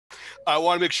I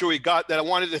want to make sure we got that. I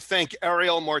wanted to thank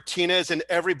Ariel Martinez and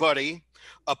everybody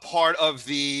a part of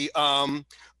the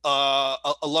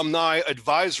Alumni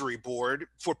Advisory Board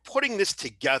for putting this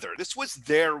together. This was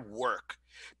their work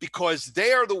because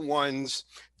they are the ones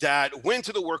that went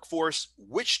to the workforce,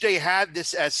 which they had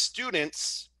this as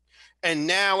students, and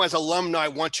now as alumni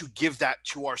want to give that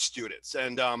to our students.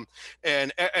 And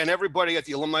everybody at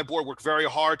the Alumni Board worked very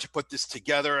hard to put this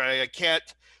together. I can't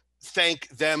thank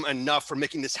them enough for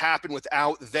making this happen.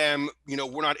 Without them,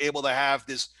 we're not able to have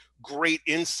this great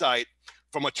insight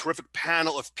from a terrific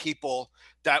panel of people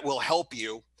that will help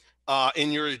you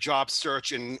in your job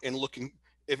search and looking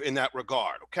in that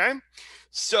regard, okay?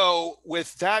 So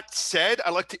with that said, I'd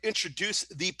like to introduce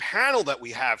the panel that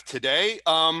we have today.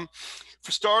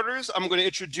 For starters, I'm going to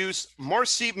introduce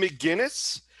Marcy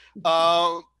McGinnis.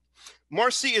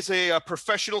 Marcy is a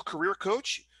professional career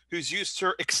coach who's used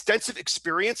her extensive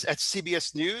experience at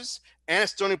CBS News and at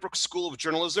Stony Brook School of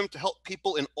Journalism to help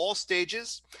people in all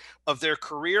stages of their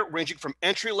career, ranging from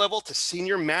entry level to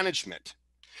senior management.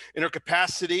 In her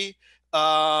capacity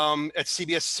at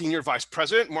CBS Senior Vice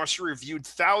President, Marcy reviewed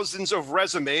thousands of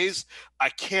resumes. I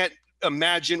can't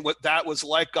imagine what that was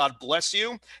like, God bless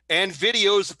you, and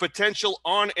videos of potential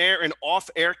on-air and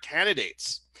off-air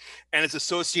candidates. And as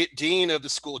Associate Dean of the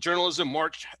School of Journalism,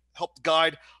 March helped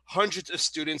guide hundreds of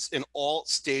students in all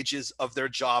stages of their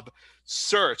job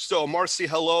search. So Marcy,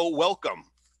 hello, welcome.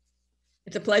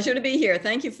 It's a pleasure to be here.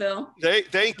 Thank you, Phil.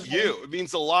 Thank you. It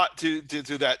means a lot to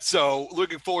do that. So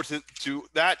looking forward to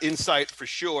that insight for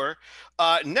sure.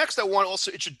 Next, I want to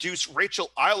also introduce Rachel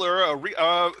Eiler,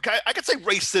 I could say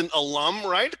recent alum,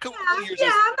 right? Yeah,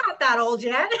 I'm not that old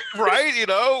yet. Right,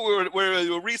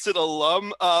 we're a recent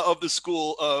alum of the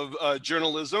School of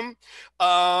Journalism.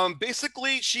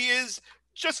 Basically, she is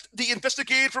just the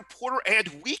investigative reporter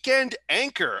and weekend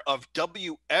anchor of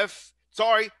WJFW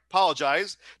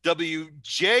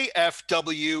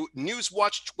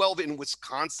Newswatch 12 in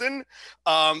Wisconsin.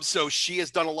 So she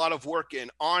has done a lot of work in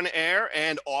on-air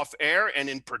and off-air and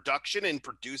in production and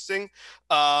producing.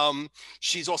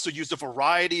 She's also used a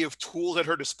variety of tools at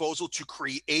her disposal to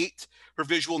create her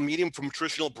visual medium, from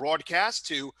traditional broadcast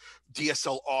to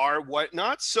DSLR,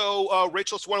 whatnot. So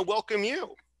Rachel, I just want to welcome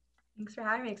you. Thanks for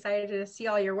having me. Excited to see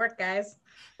all your work, guys.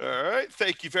 All right,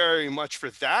 thank you very much for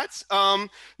that.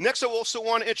 Next, I also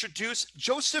want to introduce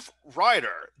Joseph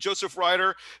Ryder. Joseph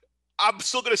Ryder, I'm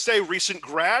still going to say recent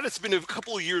grad. It's been a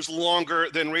couple of years longer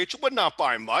than Rachel, but not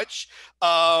by much.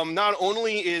 Not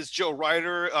only is Joe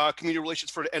Ryder community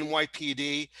relations for the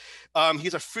NYPD,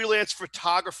 he's a freelance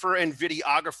photographer and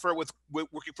videographer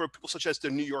working for people such as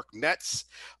the New York Mets,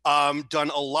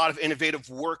 done a lot of innovative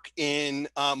work in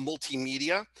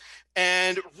multimedia,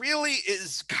 and really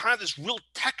is kind of this real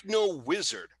techno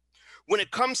wizard when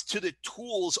it comes to the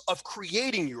tools of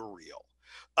creating your reel.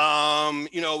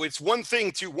 It's one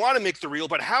thing to want to make the reel,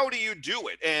 but how do you do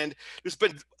it? And there's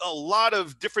been a lot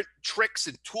of different tricks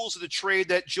and tools of the trade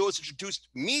that Joe has introduced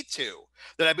me to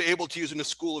that I've been able to use in the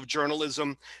School of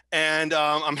Journalism. And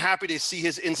I'm happy to see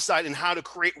his insight in how to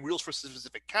create reels for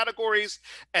specific categories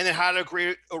and then how to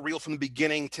create a reel from the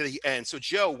beginning to the end. So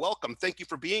Joe, welcome. Thank you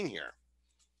for being here.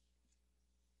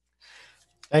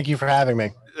 Thank you for having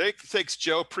me. Thanks,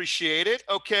 Joe. Appreciate it.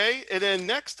 Okay. And then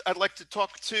next, I'd like to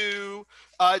talk to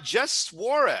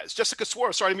Jessica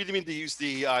Suarez. Sorry, I didn't mean to use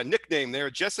the nickname there.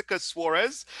 Jessica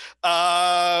Suarez,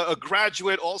 a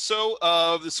graduate also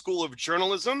of the School of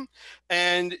Journalism.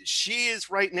 And she is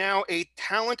right now a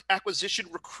talent acquisition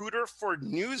recruiter for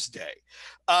Newsday.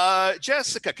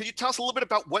 Jessica, could you tell us a little bit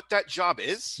about what that job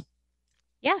is?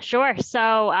 Yeah, sure.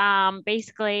 So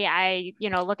basically, I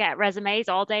look at resumes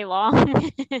all day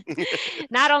long.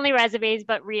 Not only resumes,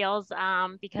 but reels,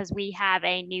 because we have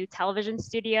a new television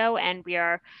studio and we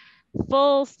are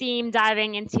full steam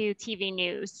diving into TV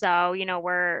news. So,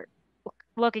 we're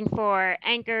looking for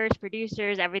anchors,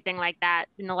 producers, everything like that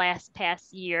in the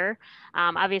past year.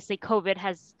 Obviously, COVID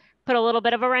has put a little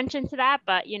bit of a wrench into that,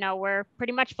 but we're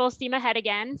pretty much full steam ahead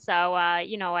again. So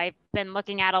I've been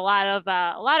looking at a lot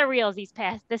of reels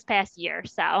this past year.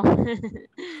 So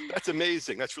that's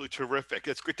amazing. That's really terrific.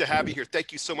 It's great to have you here.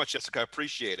 Thank you so much, Jessica. I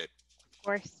appreciate it. Of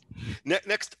course.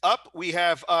 Next up, we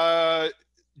have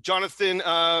Jonathan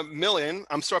Millian.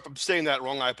 I'm sorry if I'm saying that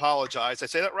wrong. I apologize. I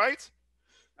say that right?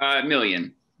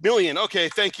 Millian. Okay,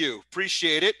 thank you.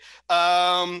 Appreciate it.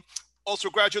 Also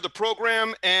a graduate of the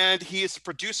program, and he is the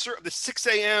producer of the 6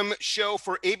 a.m. show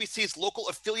for ABC's local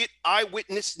affiliate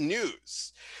Eyewitness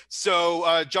News.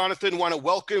 So Jonathan, want to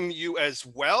welcome you as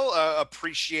well.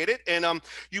 Appreciate it. And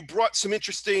you brought you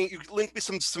linked me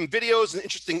some videos and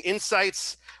interesting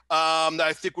insights that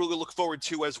I think we'll look forward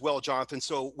to as well, Jonathan.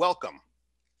 So welcome.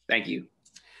 Thank you.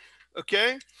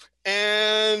 Okay.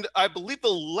 And I believe the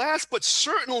last but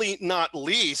certainly not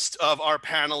least of our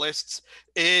panelists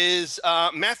is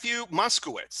Matthew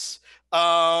Moskowitz.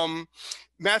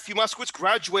 Matthew Moskowitz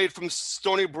graduated from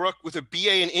Stony Brook with a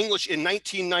BA in English in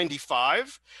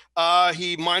 1995.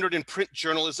 He minored in print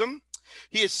journalism.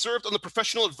 He has served on the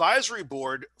professional advisory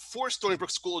board for Stony Brook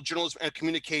School of Journalism and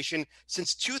Communication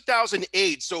since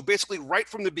 2008. So basically right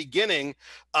from the beginning,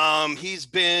 he's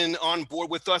been on board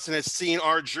with us and has seen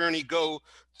our journey go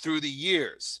through the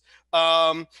years.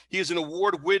 He is an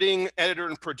award-winning editor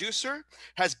and producer,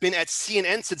 has been at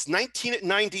CNN since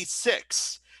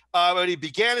 1996. But he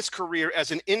began his career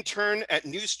as an intern at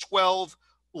News 12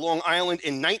 Long Island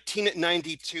in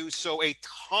 1992. So a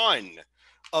ton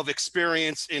of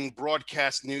experience in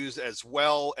broadcast news as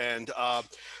well. And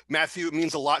Matthew, it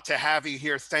means a lot to have you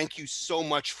here. Thank you so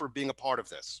much for being a part of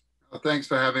this. Well, thanks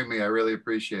for having me. I really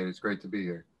appreciate it. It's great to be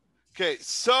here. Okay,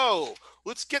 so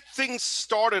let's get things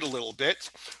started a little bit.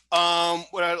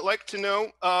 What I'd like to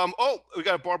know, we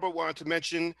got Barbara wanted to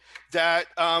mention that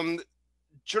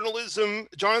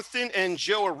Jonathan and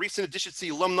Joe are recent additions to the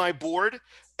alumni board,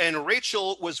 and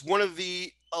Rachel was one of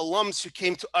the alums who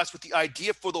came to us with the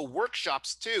idea for the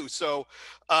workshops too. So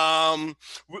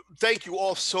thank you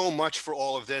all so much for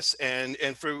all of this and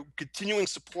for continuing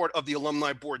support of the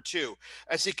alumni board too.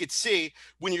 As you could see,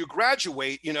 when you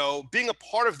graduate, being a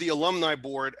part of the alumni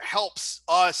board helps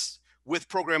us with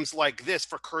programs like this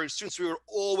for Courage students. We are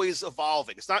always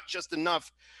evolving. It's not just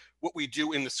enough what we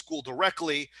do in the school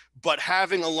directly, but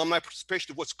having alumni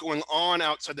participation of what's going on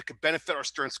outside that could benefit our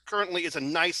students currently is a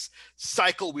nice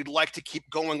cycle we'd like to keep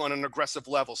going on an aggressive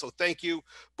level. So thank you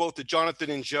both to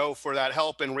Jonathan and Joe for that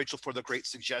help and Rachel for the great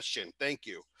suggestion. Thank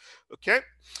you. Okay,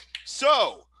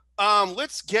 so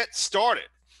let's get started.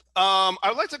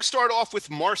 I'd like to start off with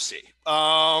Marcy.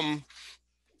 A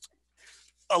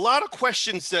lot of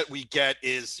questions that we get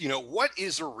is, what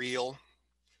is a reel?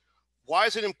 Why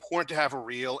is it important to have a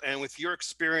reel? And with your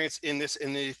experience in this,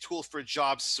 in the tool for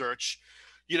job search,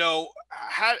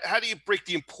 how do you break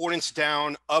the importance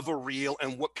down of a reel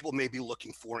and what people may be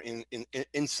looking for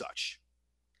in such?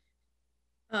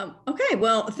 Okay,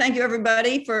 well, thank you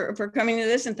everybody for coming to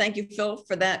this, and thank you, Phil,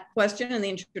 for that question and the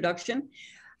introduction.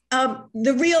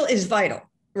 The reel is vital,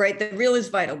 right? The reel is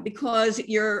vital because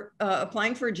you're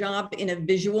applying for a job in a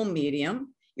visual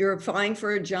medium. You're applying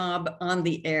for a job on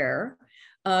the air.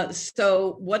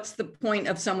 So what's the point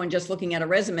of someone just looking at a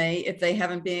resume if they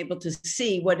haven't been able to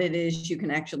see what it is you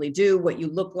can actually do, what you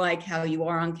look like, how you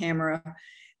are on camera,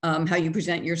 how you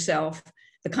present yourself,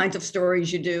 the kinds of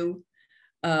stories you do,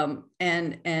 and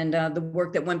the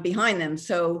work that went behind them.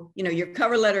 So, your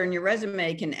cover letter and your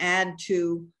resume can add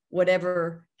to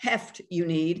whatever heft you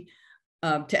need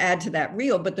to add to that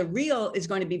reel, but the reel is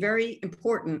going to be very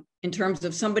important in terms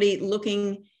of somebody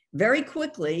looking very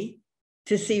quickly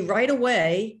to see right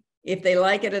away if they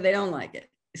like it or they don't like it.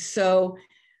 So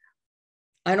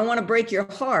I don't want to break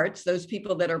your hearts, those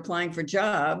people that are applying for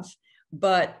jobs,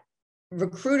 but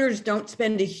recruiters don't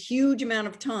spend a huge amount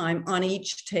of time on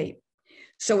each tape.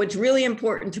 So it's really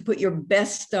important to put your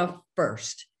best stuff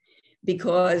first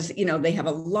because, they have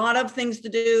a lot of things to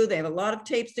do. They have a lot of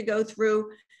tapes to go through.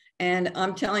 And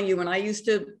I'm telling you, when I used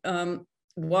to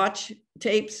watch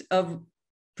tapes of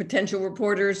potential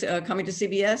reporters coming to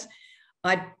CBS,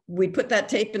 we put that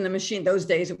tape in the machine. Those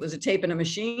days it was a tape in a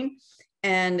machine.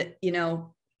 And,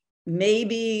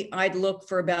 maybe I'd look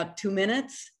for about 2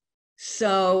 minutes.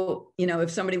 So, if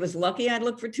somebody was lucky, I'd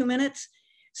look for 2 minutes.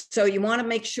 So you want to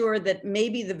make sure that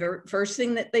maybe the first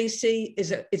thing that they see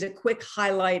is a quick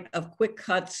highlight of quick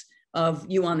cuts of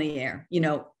you on the air,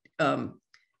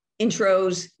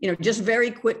 intros, just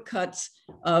very quick cuts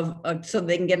of so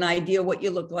they can get an idea what you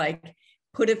look like.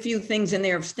 Put a few things in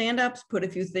there of stand-ups, put a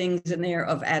few things in there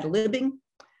of ad-libbing.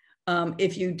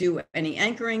 If you do any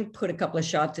anchoring, put a couple of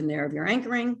shots in there of your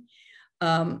anchoring.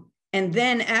 And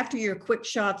then after your quick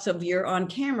shots of your on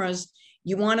cameras,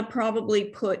 you want to probably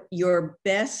put your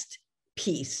best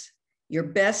piece, your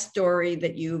best story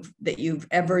that you've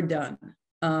ever done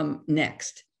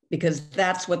next, because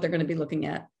that's what they're going to be looking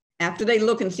at. After they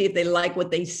look and see if they like what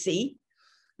they see,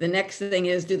 the next thing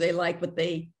is, do they like what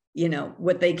they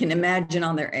can imagine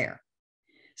on their air?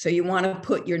 So you want to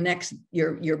put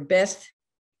your best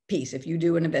piece. If you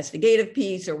do an investigative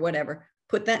piece or whatever,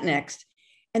 put that next.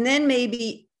 And then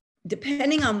maybe,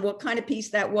 depending on what kind of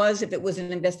piece that was, if it was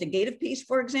an investigative piece,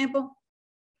 for example,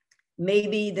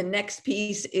 maybe the next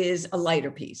piece is a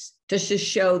lighter piece, just to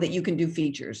show that you can do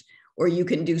features or you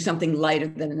can do something lighter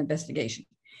than an investigation.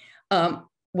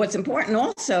 What's important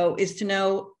also is to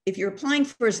know if you're applying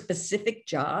for a specific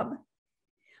job,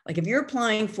 Like if you're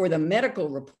applying for the medical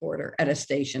reporter at a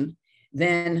station,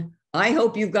 then I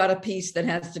hope you've got a piece that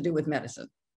has to do with medicine,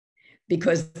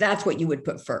 because that's what you would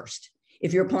put first.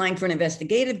 If you're applying for an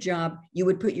investigative job, you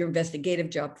would put your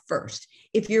investigative job first.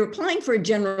 If you're applying for a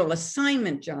general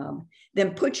assignment job,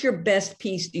 then put your best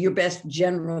piece, your best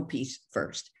general piece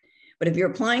first. But if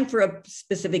you're applying for a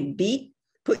specific beat,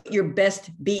 put your best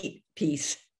beat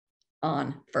piece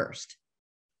on first.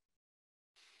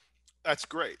 That's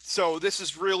great. So this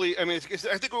is really, I mean,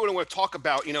 I think what we want to talk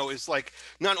about, you know, is like,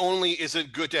 not only is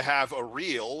it good to have a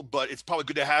reel, but it's probably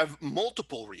good to have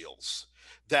multiple reels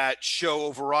that show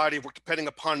a variety of work depending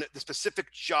upon the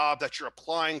specific job that you're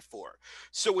applying for.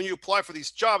 So when you apply for these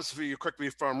jobs, if you correct me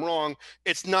if I'm wrong,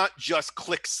 it's not just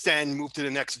click send, move to the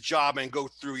next job and go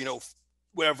through, you know,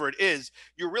 whatever it is.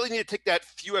 You really need to take that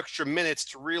few extra minutes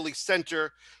to really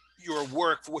center your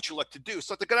work for what you like to do.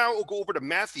 So I think now we'll go over to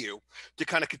Matthew to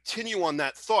kind of continue on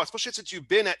that thought, especially since you've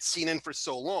been at CNN for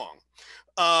so long.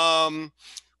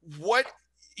 What,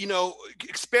 you know,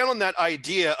 expand on that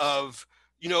idea of,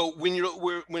 you know,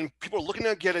 when people are looking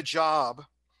to get a job,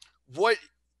 what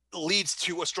leads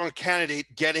to a strong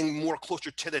candidate getting more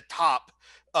closer to the top,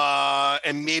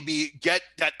 and maybe get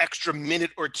that extra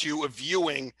minute or two of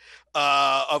viewing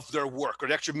of their work, or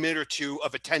an extra minute or two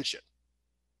of attention?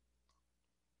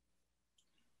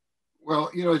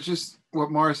 Well, you know, it's just what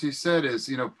Marcy said is,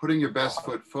 you know, putting your best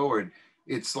foot forward.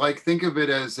 It's like, think of it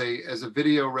as a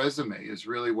video resume is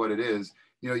really what it is.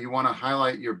 You know, you want to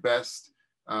highlight your best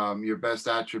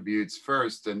attributes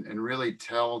first, and really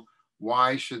tell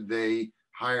why should they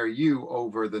hire you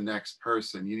over the next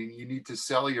person. You need to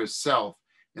sell yourself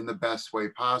in the best way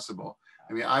possible.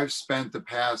 I mean, I've spent the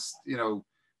past, you know,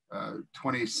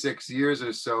 26 years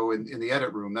or so in the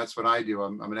edit room. That's what I do.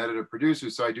 I'm an editor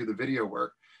producer, so I do the video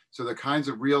work. So the kinds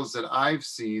of reels that I've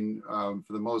seen, for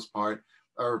the most part,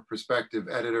 are prospective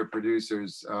editor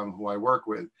producers who I work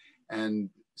with. And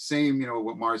same, you know,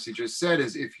 what Marcy just said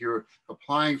is, if you're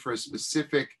applying for a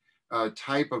specific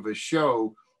type of a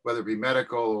show, whether it be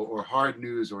medical or hard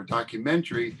news or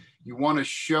documentary, you want to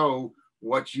show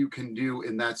what you can do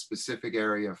in that specific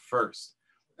area first.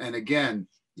 And again,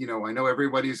 you know, I know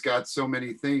everybody's got so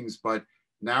many things, but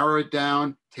narrow it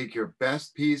down, take your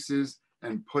best pieces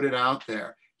and put it out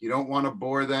there. You don't want to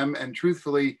bore them. And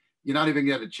truthfully, you're not even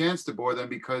getting a chance to bore them,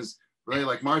 because really,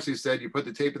 like Marcy said, you put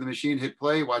the tape in the machine, hit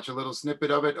play, watch a little snippet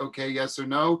of it. Okay, yes or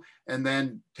no, and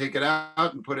then take it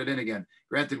out and put it in again.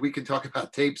 Granted, we can talk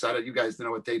about tapes. I don't, you guys know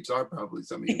what tapes are, probably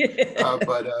some of you.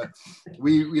 But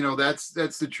we, you know, that's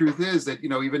the truth is that, you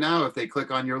know, even now, if they click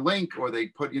on your link or they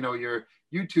put, you know, your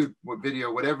YouTube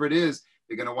video, whatever it is,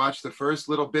 they're going to watch the first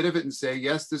little bit of it and say,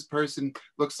 yes, this person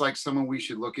looks like someone we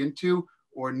should look into,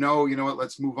 or no, you know what,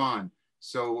 let's move on.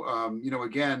 So, you know,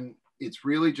 again, it's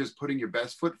really just putting your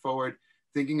best foot forward,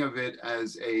 thinking of it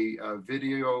as a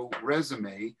video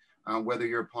resume, whether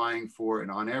you're applying for an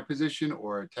on-air position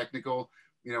or a technical,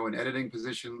 you know, an editing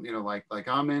position, you know, like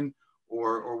I'm in,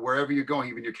 or wherever you're going,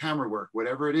 even your camera work,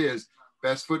 whatever it is,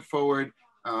 best foot forward,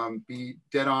 be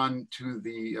dead on to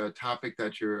the topic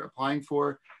that you're applying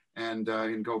for, and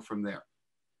go from there.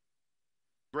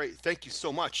 Great, thank you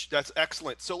so much. That's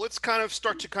excellent. So let's kind of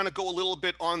start to kind of go a little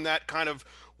bit on that kind of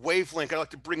wavelength. I'd like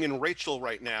to bring in Rachel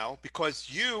right now, because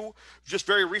you just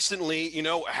very recently, you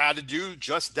know, had to do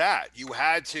just that. You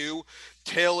had to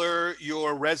tailor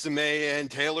your resume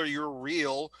and tailor your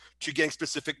reel to getting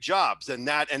specific jobs, and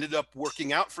that ended up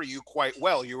working out for you quite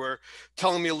well. You were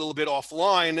telling me a little bit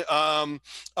offline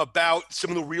about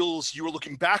some of the reels you were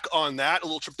looking back on, that a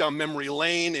little trip down memory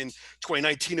lane in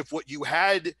 2019 of what you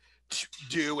had to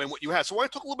do and what you had. So I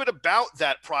want to talk a little bit about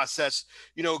that process,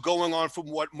 you know, going on from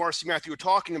what Marcy, Matthew were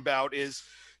talking about is,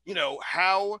 you know,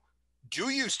 how do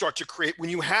you start to create when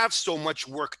you have so much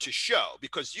work to show,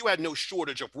 because you had no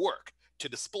shortage of work to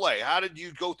display? How did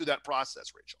you go through that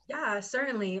process, Rachel? Yeah,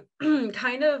 certainly.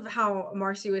 Kind of how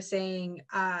Marcy was saying,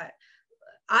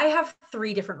 I have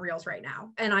 3 different reels right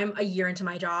now, and I'm a year into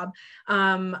my job.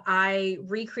 I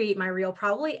recreate my reel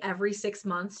probably every 6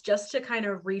 months just to kind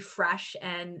of refresh,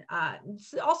 and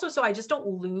also so I just don't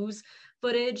lose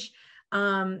footage.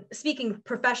 Speaking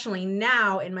professionally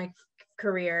now in my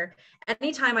career,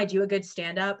 anytime I do a good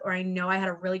stand-up or I know I had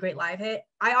a really great live hit,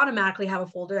 I automatically have a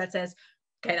folder that says,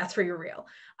 okay, that's for your reel.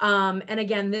 And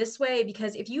again, this way,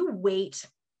 because if you wait,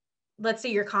 let's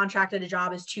say your contract at a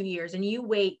job is 2 years and you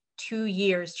wait 2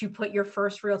 years to put your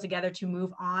first reel together to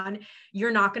move on,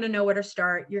 you're not going to know where to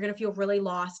start. You're going to feel really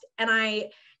lost. And I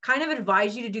kind of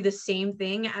advise you to do the same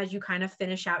thing as you kind of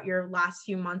finish out your last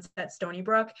few months at Stony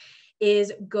Brook,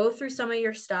 is go through some of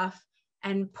your stuff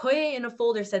and put it in a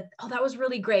folder, said, oh, that was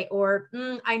really great. Or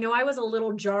I know I was a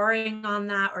little jarring on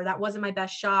that, or that wasn't my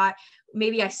best shot.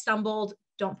 Maybe I stumbled.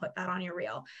 Don't put that on your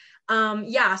reel.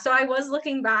 Yeah, so I was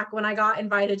looking back when I got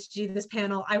invited to do this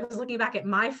panel, I was looking back at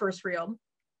my first reel.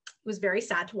 It was very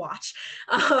sad to watch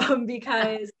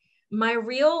because my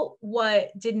reel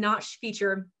did not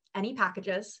feature any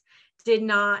packages, did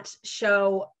not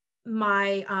show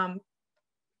my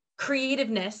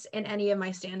creativeness in any of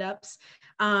my stand-ups.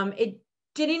 It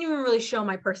didn't even really show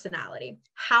my personality.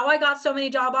 How I got so many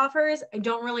job offers, I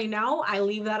don't really know. I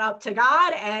leave that up to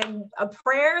God and a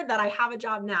prayer that I have a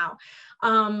job now.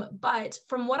 But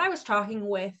from what I was talking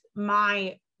with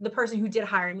the person who did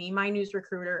hire me, my news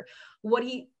recruiter, what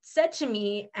he said to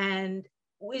me, and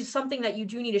is something that you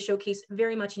do need to showcase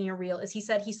very much in your reel, is he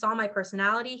said he saw my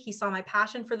personality, he saw my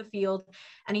passion for the field,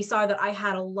 and he saw that I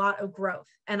had a lot of growth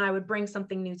and I would bring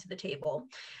something new to the table.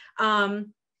 And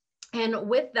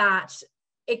with that,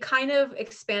 it kind of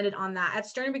expanded on that. At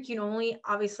Sternberg, you can only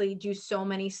obviously do so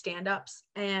many stand-ups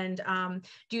and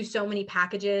do so many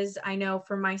packages. I know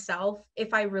for myself,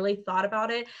 if I really thought about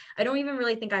it, I don't even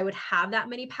really think I would have that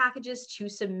many packages to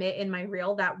submit in my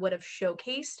reel that would have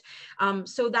showcased.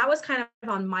 So that was kind of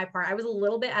on my part. I was a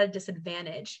little bit at a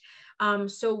disadvantage.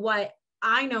 So what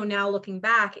I know now looking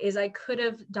back is I could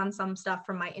have done some stuff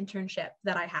from my internship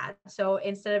that I had. So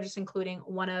instead of just including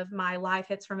one of my live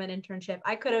hits from an internship,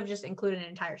 I could have just included an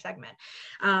entire segment.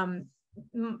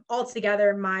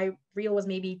 Altogether, my reel was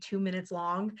maybe 2 minutes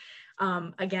long.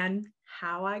 Again,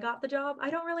 how I got the job,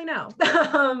 I don't really know.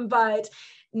 But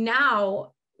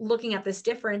now looking at this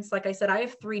difference, like I said, I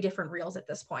have 3 different reels at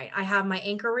this point. I have my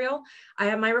anchor reel, I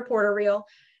have my reporter reel,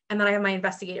 and then I have my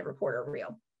investigative reporter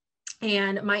reel.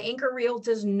 And my anchor reel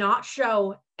does not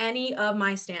show any of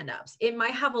my stand-ups. It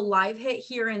might have a live hit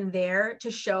here and there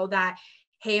to show that,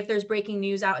 hey, if there's breaking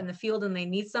news out in the field and they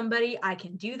need somebody, I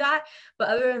can do that. But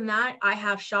other than that, I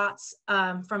have shots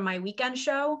from my weekend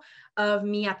show of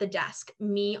me at the desk,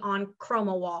 me on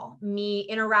chroma wall, me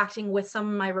interacting with some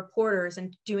of my reporters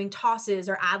and doing tosses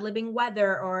or ad-libbing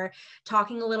weather or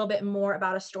talking a little bit more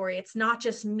about a story. It's not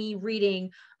just me reading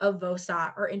a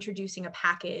VOSAT or introducing a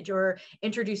package or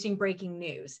introducing breaking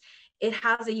news. It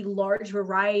has a large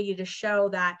variety to show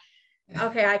that,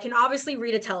 okay, I can obviously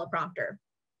read a teleprompter.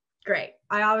 Great.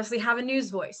 I obviously have a news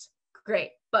voice.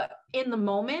 Great. But in the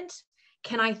moment,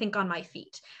 can I think on my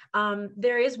feet?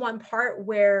 There is one part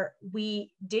where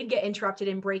we did get interrupted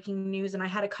in breaking news and I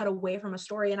had to cut away from a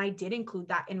story, and I did include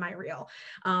that in my reel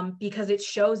because it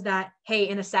shows that, hey,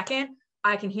 in a second,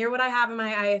 I can hear what I have in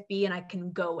my IFB and I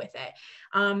can go with it.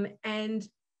 And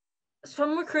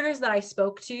some recruiters that I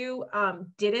spoke to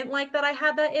didn't like that I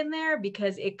had that in there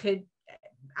because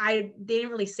they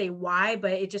didn't really say why,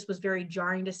 but it just was very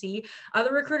jarring to see.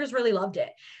 Other recruiters really loved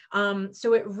it.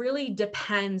 So it really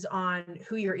depends on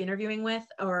who you're interviewing with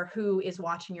or who is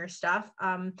watching your stuff.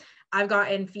 I've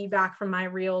gotten feedback from my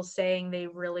reels saying they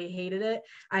really hated it.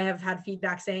 I have had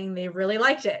feedback saying they really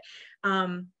liked it.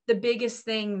 The biggest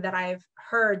thing that I've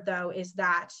heard though is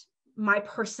that my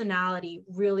personality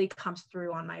really comes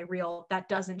through on my reel. That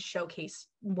doesn't showcase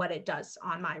what it does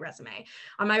on my resume.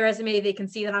 On my resume, they can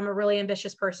see that I'm a really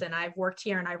ambitious person. I've worked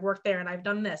here and I've worked there and I've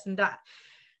done this and that.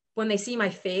 When they see my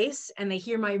face and they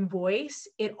hear my voice,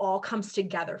 it all comes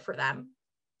together for them.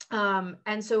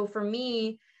 And so for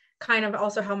me, kind of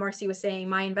also how Marcy was saying,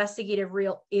 my investigative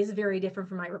reel is very different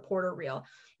from my reporter reel.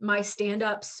 My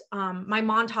stand-ups, my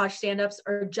montage stand-ups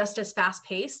are just as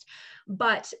fast-paced,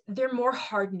 but they're more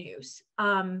hard news.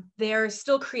 There's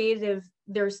still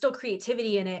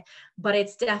creativity in it, but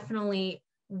it's definitely,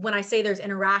 when I say there's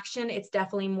interaction, it's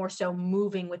definitely more so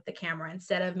moving with the camera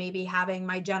instead of maybe having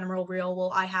my general reel.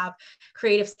 Well, I have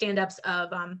creative stand-ups of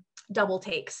double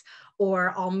takes,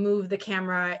 or I'll move the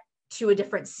camera to a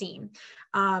different scene.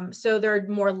 So they're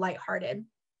more lighthearted.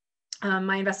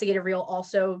 My investigative reel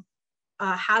also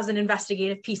has an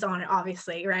investigative piece on it,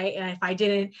 obviously, right? And if I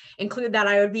didn't include that,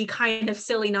 I would be kind of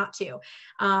silly not to.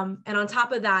 And on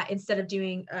top of that, instead of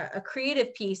doing a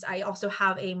creative piece, I also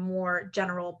have a more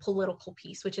general political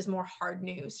piece, which is more hard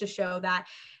news to show that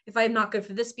if I'm not good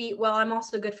for this beat, well, I'm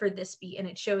also good for this beat. And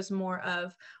it shows more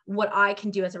of what I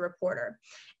can do as a reporter.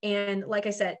 And like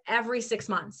I said, every 6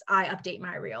 months, I update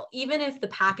my reel. Even if the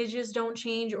packages don't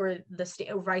change or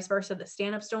vice versa, the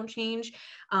stand-ups don't change.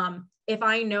 If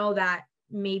I know that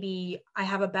maybe I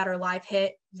have a better live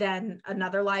hit than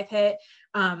another live hit,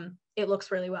 it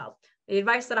looks really well. The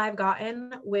advice that I've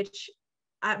gotten, which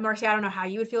Marcy, I don't know how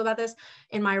you would feel about this.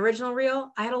 In my original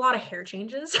reel, I had a lot of hair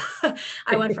changes.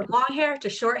 I went from long hair to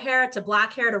short hair to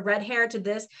black hair to red hair to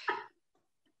this.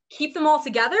 keep them all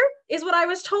together is what I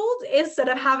was told, instead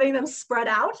of having them spread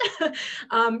out.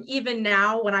 Even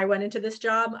now, when I went into this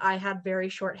job, I had very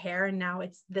short hair and now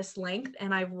it's this length,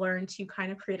 and I've learned to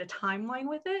kind of create a timeline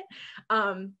with it.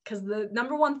 Because the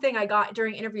number one thing I got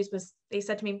during interviews was, they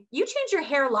said to me, "You change your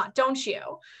hair a lot, don't you?"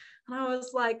 And I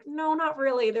was like, "No, not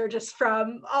really. They're just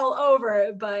from all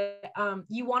over." But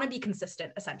you want to be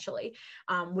consistent, essentially,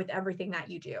 with everything that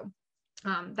you do.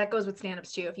 That goes with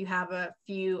stand-ups too. If you have a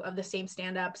few of the same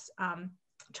stand-ups,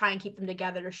 try and keep them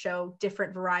together to show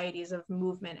different varieties of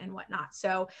movement and whatnot.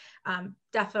 So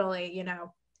definitely, you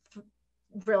know,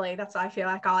 really, that's, I feel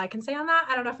like, all I can say on that.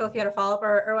 I don't know, Phil, if you had a follow-up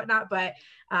or whatnot, but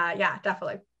yeah,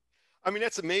 definitely. I mean,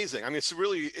 that's amazing. I mean, it's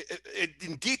really,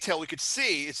 in detail, we could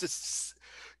see, it's just,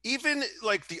 even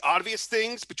like the obvious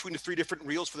things between the 3 different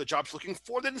reels for the jobs looking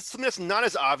for, then something that's not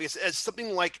as obvious as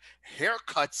something like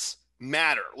haircuts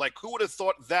matter. Like, who would have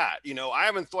thought that? You know, I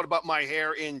haven't thought about my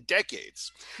hair in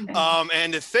decades.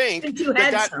 And to think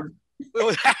that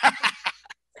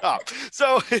oh,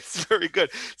 so it's very good.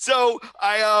 So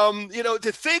I, you know,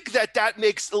 to think that that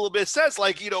makes a little bit of sense.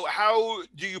 Like, you know, how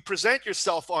do you present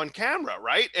yourself on camera,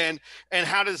 right? And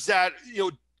how does that, you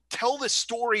know, tell the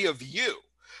story of you?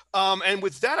 And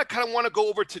with that, I kind of want to go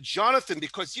over to Jonathan,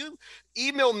 because you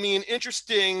emailed me an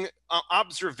interesting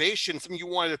observation, something you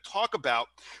wanted to talk about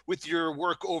with your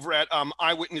work over at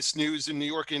Eyewitness News in New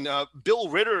York. And Bill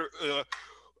Ritter,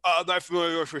 I'm not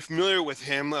familiar if you're familiar with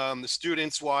him, the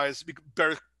students wise,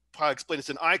 better probably explain this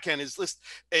than I can, is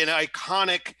an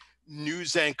iconic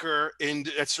news anchor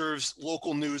that serves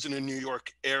local news in the New York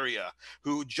area,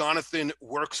 who Jonathan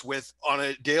works with on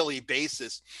a daily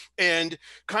basis. And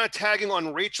kind of tagging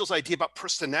on Rachel's idea about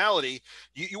personality,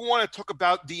 you want to talk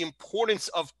about the importance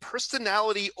of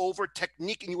personality over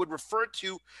technique, and you would refer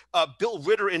to Bill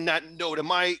Ritter in that note.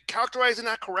 Am I characterizing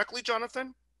that correctly,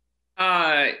 Jonathan?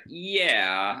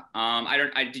 Yeah.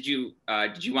 Did you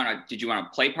want to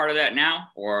play part of that now,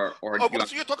 or so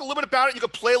you talk a little bit about it. You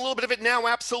could play a little bit of it now,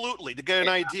 absolutely, to get an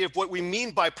idea of what we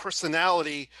mean by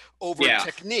personality over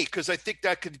technique, because I think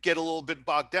that could get a little bit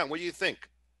bogged down. What do you think?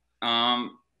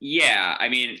 Yeah, I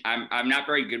mean, I'm not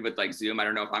very good with like Zoom. I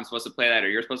don't know if I'm supposed to play that or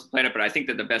you're supposed to play it, but I think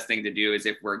that the best thing to do is,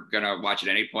 if we're gonna watch at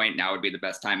any point, now would be the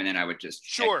best time, and then I would just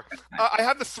sure. I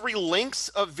have the 3 links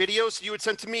of videos you would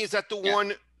send to me. Is that the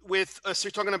one with so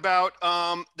you're talking about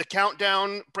the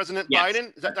countdown, President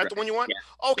Biden? Is that the one you want?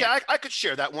 Yeah. Okay, I could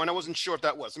share that one. I wasn't sure if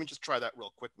that was. Let me just try that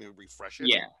real quick. Let me refresh it.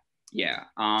 Yeah. So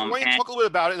why don't you talk a little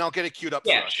bit about it, and I'll get it queued up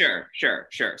for us. Sure.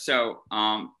 So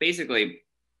basically,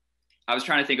 I was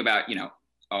trying to think about, you know,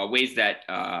 ways that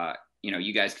you know,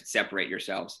 you guys could separate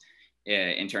yourselves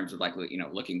in terms of, like, you know,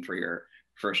 looking for your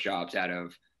first jobs out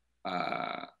of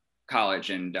college.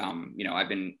 And you know, I've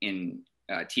been in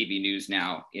TV news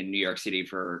now in New York City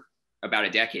for about a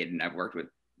decade, and I've worked with,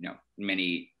 you know,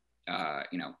 many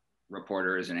you know,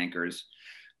 reporters and anchors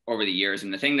over the years.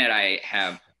 And the thing that I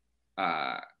have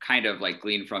kind of like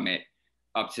gleaned from it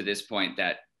up to this point,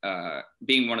 that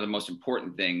being one of the most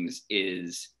important things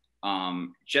is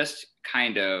just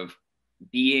kind of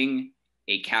being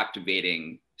a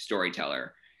captivating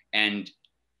storyteller. And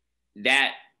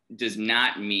that does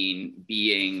not mean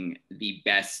being the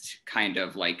best kind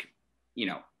of, like, you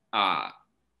know,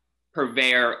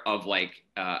 purveyor of like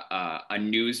a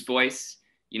news voice.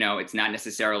 You know, it's not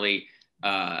necessarily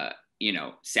you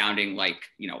know, sounding like,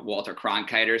 you know, Walter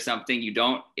Cronkite or something. You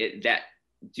don't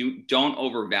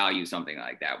overvalue something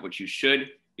like that. What you should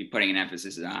be putting an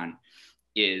emphasis on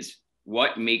is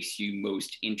what makes you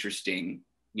most interesting,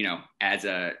 you know, as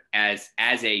a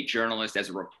journalist, as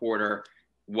a reporter.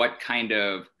 What kind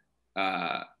of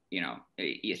you know,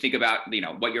 you think about, you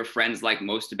know, what your friends like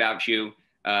most about you,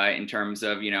 in terms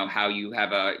of, you know, how you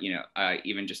have a, you know,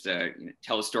 even just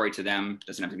tell a story to them.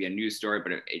 Doesn't have to be a news story,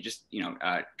 but it just, you know,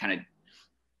 kind of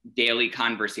daily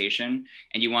conversation.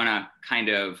 And you want to kind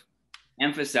of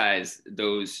emphasize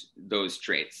those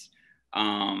traits.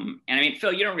 And I mean,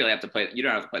 Phil, you don't have to play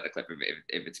the clip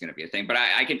if it's going to be a thing, but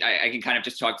I can kind of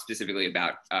just talk specifically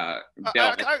about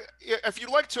Bill. If you'd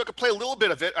like to, I could play a little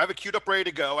bit of it. I have it queued up, ready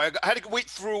to go. I had to wait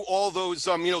through all those,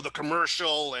 you know, the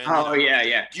commercial and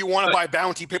do you want to buy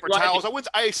Bounty paper towels?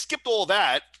 I skipped all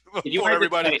that for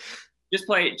everybody. Just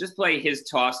play his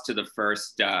toss to the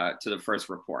first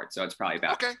report. So it's probably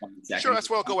about 20 seconds. Sure, that's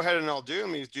what I'll go ahead and I'll do. Let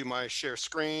me do my share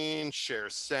screen, share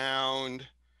sound.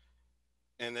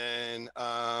 And then,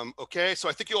 okay, so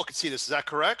I think you all can see this. Is that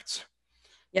correct?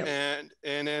 Yep.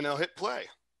 And then I'll hit play.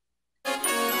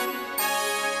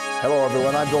 Hello,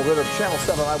 everyone. I'm Bill Ritter of Channel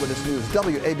 7 Eyewitness News,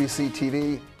 WABC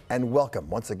TV, and welcome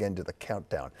once again to the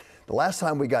countdown. The last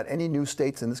time we got any new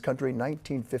states in this country,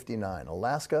 1959.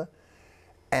 Alaska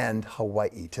and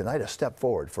Hawaii. Tonight, a step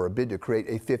forward for a bid to create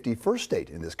a 51st state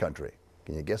in this country.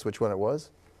 Can you guess which one it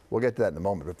was? We'll get to that in a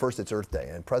moment, but first it's Earth Day,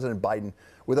 and President Biden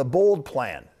with a bold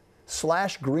plan: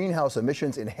 slash greenhouse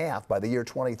emissions in half by the year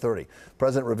 2030.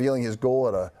 President revealing his goal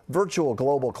at a virtual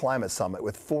global climate summit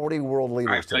with 40 world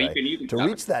leaders today to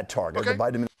reach that target. Okay. The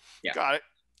Biden Got it.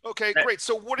 Okay, great.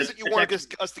 So what is it you want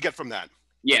us to get from that?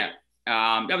 Yeah,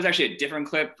 that was actually a different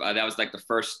clip. That was like the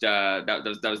first, that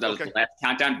was the last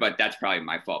countdown, but that's probably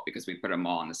my fault because we put them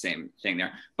all on the same thing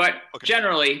there. But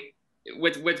generally,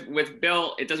 with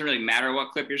Bill, it doesn't really matter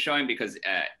what clip you're showing because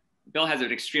Bill has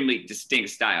an extremely distinct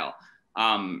style.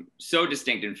 So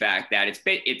distinct, in fact, that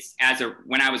it's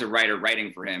when I was a writer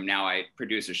writing for him. Now I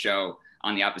produce a show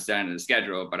on the opposite end of the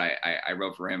schedule, but I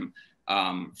wrote for him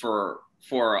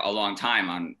for a long time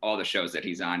on all the shows that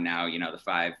he's on now, you know, the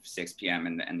 5, 6 p.m.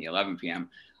 and the 11 p.m.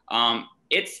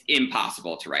 It's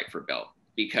impossible to write for Bill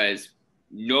because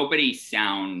nobody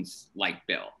sounds like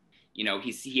Bill. You know,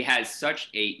 he has such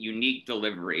a unique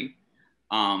delivery,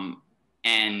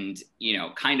 and, you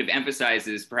know, kind of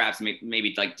emphasizes perhaps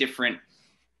maybe like different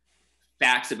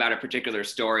facts about a particular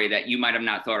story that you might have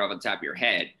not thought of on the top of your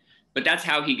head. But that's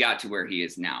how he got to where he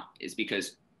is now, is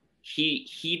because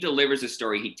he delivers a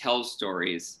story, he tells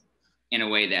stories in a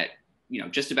way that, you know,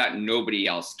 just about nobody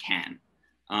else can.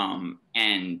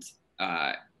 And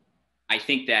I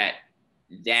think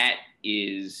that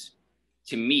is,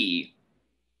 to me,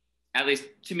 at least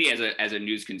to me as a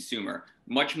news consumer,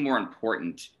 much more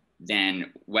important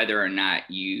than whether or not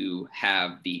you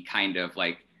have the kind of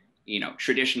like, you know,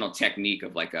 traditional technique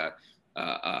of like an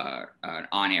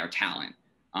on-air talent.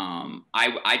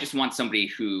 I just want somebody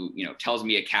who, you know, tells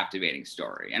me a captivating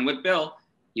story. And with Bill,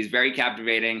 he's very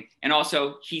captivating. And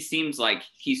also he seems like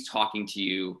he's talking to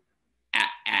you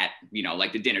at you know,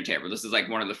 like the dinner table. This is like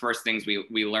one of the first things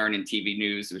we learn in TV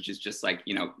news, which is just like,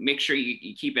 you know, make sure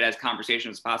you keep it as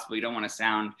conversational as possible. You don't want to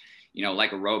sound, you know,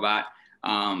 like a robot.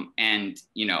 And,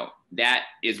 you know, that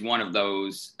is one of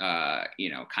those,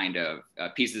 you know, kind of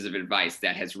pieces of advice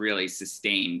that has really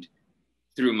sustained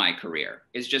through my career.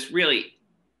 It's just really,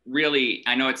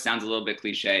 I know it sounds a little bit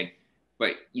cliche,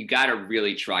 but you got to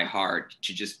really try hard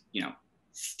to just, you know,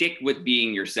 stick with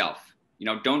being yourself. You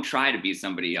know, don't try to be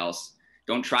somebody else.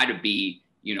 Don't try to be,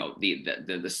 you know,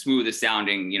 the smoothest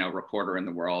sounding, you know, reporter in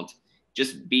the world.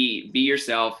 Just be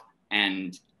yourself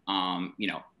and, you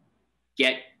know,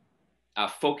 get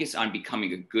focus on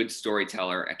becoming a good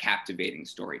storyteller, a captivating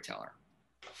storyteller.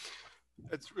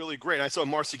 That's really great. I saw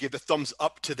Marcy gave the thumbs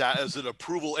up to that as an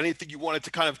approval. Anything you wanted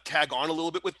to kind of tag on a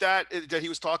little bit with that he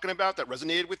was talking about that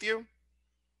resonated with you?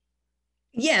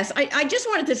 Yes, I just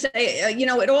wanted to say, you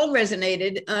know, it all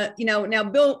resonated. You know, now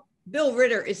Bill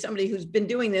Ritter is somebody who's been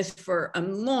doing this for a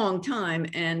long time,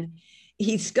 and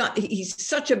he's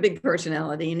such a big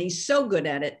personality, and he's so good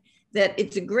at it that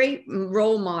it's a great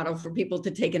role model for people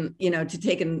to take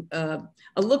a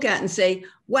look at and say,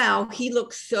 wow, he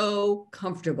looks so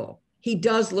comfortable. He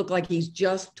does look like he's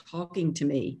just talking to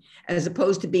me, as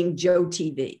opposed to being Joe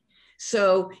TV.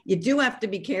 So you do have to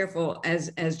be careful,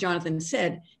 as Jonathan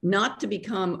said, not to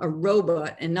become a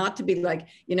robot and not to be like,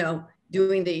 you know,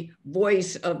 doing the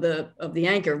voice of the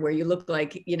anchor where you look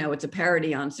like, you know, it's a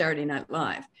parody on Saturday Night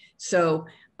Live. So,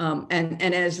 and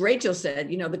as Rachel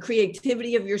said, you know, the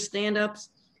creativity of your stand-ups,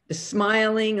 the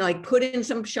smiling, like put in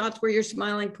some shots where you're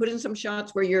smiling, put in some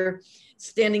shots where you're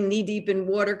standing knee deep in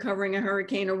water covering a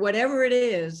hurricane or whatever it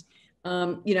is.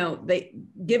 You know, they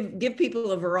give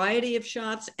people a variety of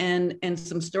shots and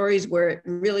some stories where it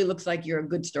really looks like you're a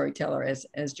good storyteller,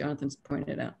 as Jonathan's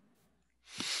pointed out.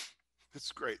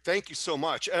 That's great. Thank you so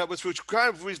much. And which kind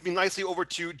of brings me nicely over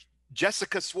to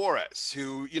Jessica Suarez,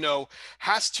 who, you know,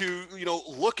 has to, you know,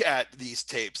 look at these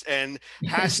tapes and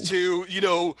has to, you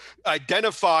know,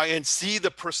 identify and see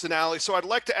the personality. So I'd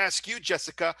like to ask you,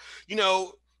 Jessica, you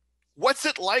know, what's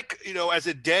it like, you know, as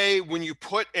a day when you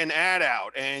put an ad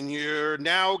out and you're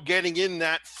now getting in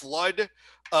that flood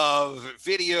of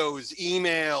videos,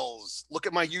 emails, look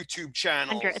at my YouTube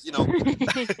channel, Hundreds. you know,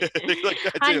 like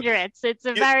that too. Hundreds. It's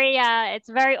a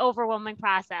very overwhelming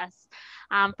process,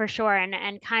 for sure.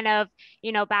 And kind of,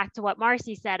 you know, back to what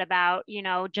Marcy said about, you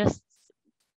know, just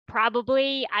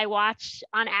probably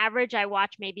on average, I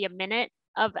watch maybe a minute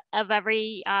of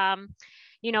every,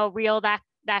 you know, reel that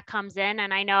comes in.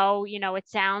 And I know, you know, it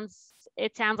sounds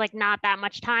like not that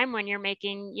much time when you're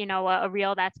making, you know, a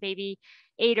reel that's maybe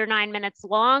 8 or 9 minutes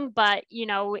long, but, you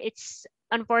know,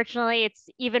 unfortunately it's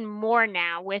even more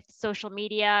now with social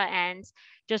media and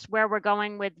just where we're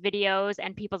going with videos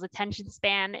and people's attention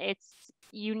span.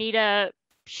 You need to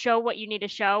show what you need to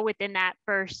show within that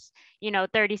first, you know,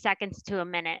 30 seconds to a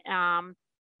minute.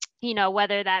 you know,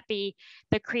 whether that be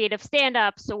the creative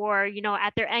stand-ups or, you know,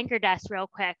 at their anchor desk real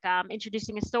quick,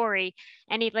 introducing a story,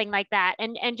 anything like that.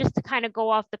 And just to kind of go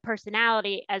off the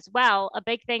personality as well, a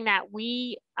big thing that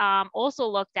we also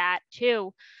looked at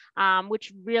too,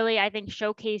 which really I think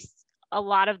showcased a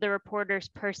lot of the reporters'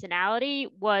 personality,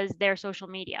 was their social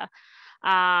media.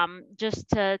 Just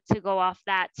to go off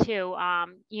that too,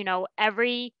 you know,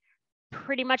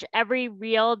 pretty much every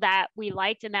reel that we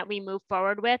liked and that we moved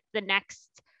forward with, the next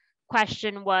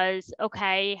question was,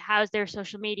 okay, how's their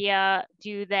social media?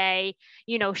 Do they,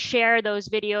 you know, share those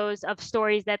videos of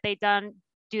stories that they've done?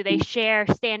 Do they share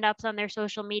stand-ups on their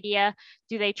social media?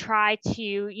 Do they try to,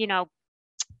 you know,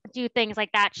 do things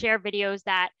like that, share videos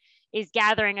that is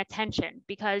gathering attention?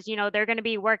 Because, you know, they're going to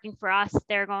be working for us,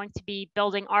 they're going to be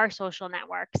building our social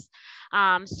networks.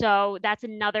 So that's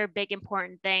another big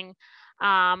important thing.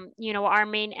 You know, our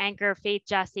main anchor, Faith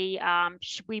Jesse,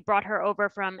 we brought her over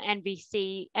from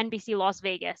NBC Las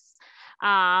Vegas.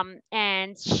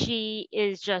 And she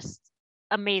is just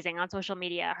amazing on social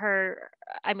media.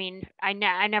 I mean, I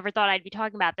never thought I'd be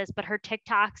talking about this, but her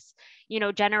TikToks, you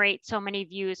know, generate so many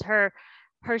views. Her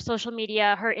social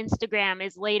media, her Instagram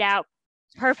is laid out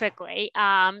perfectly.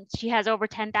 She has over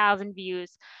 10,000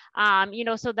 views. You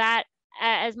know, so that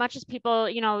as much as people,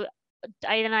 you know,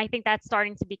 I think that's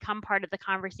starting to become part of the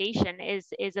conversation, is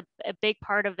a big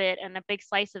part of it, and a big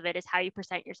slice of it is how you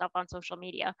present yourself on social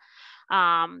media.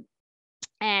 And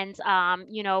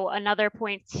you know, another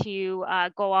point to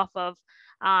go off of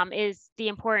is the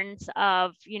importance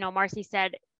of, you know, Marcy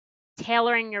said,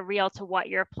 tailoring your reel to what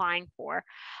you're applying for.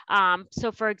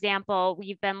 So for example,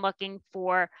 we've been looking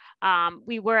for,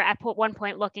 we were at one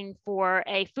point looking for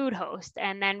a food host,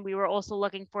 and then we were also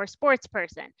looking for a sports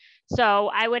person.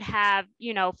 So I would have,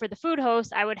 you know, for the food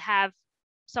host, I would have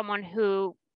someone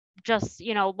who just,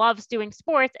 you know, loves doing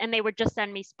sports, and they would just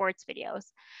send me sports videos,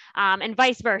 and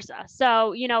vice versa.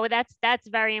 So, you know, that's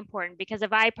very important, because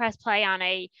if I press play on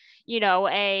a, you know,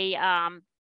 a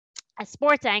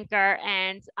sports anchor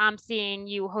and I'm seeing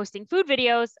you hosting food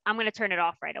videos, I'm going to turn it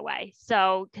off right away.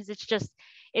 So, because it's just,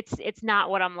 it's not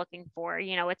what I'm looking for.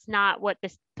 You know, it's not what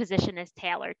this position is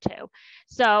tailored to.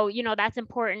 So, you know, that's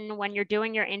important when you're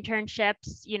doing your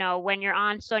internships, you know, when you're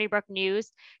on Stony Brook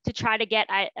News, to try to get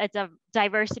a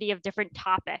diversity of different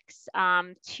topics,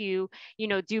 to, you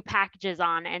know, do packages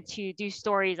on and to do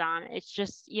stories on. It's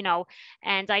just, you know,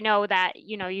 and I know that,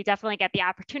 you know, you definitely get the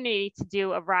opportunity to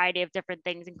do a variety of different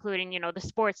things, including, you know, the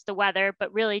sports, the weather,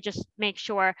 but really just make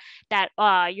sure that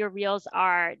your reels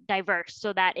are diverse,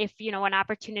 so that if, you know, an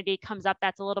opportunity comes up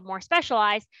that's a little more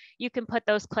specialized, you can put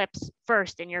those clips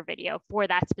first in your video for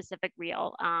that specific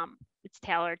reel. It's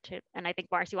tailored to, and I think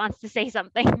Marcy wants to say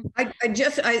something.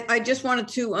 I just wanted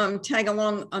to tag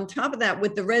along on top of that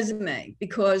with the resume,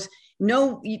 because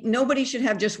nobody should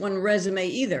have just one resume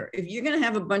either. If you're going to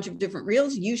have a bunch of different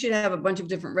reels, you should have a bunch of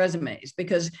different resumes,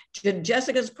 because to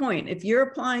Jessica's point, if you're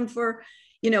applying for,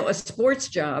 you know, a sports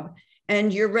job,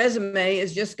 and your resume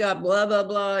has just got blah, blah,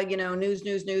 blah, you know, news,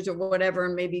 or whatever,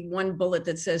 and maybe one bullet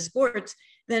that says sports,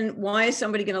 then why is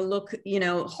somebody going to look, you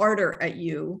know, harder at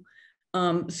you?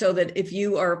 So that if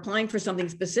you are applying for something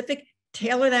specific,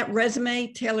 tailor that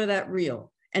resume, tailor that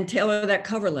reel, and tailor that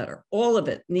cover letter. All of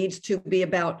it needs to be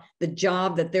about the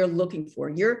job that they're looking for.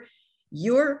 You're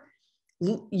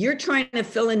trying to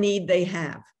fill a need they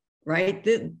have, right?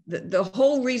 The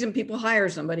whole reason people hire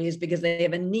somebody is because they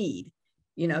have a need.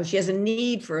 You know, she has a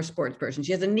need for a sports person.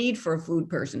 She has a need for a food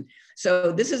person.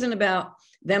 So this isn't about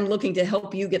them looking to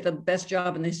help you get the best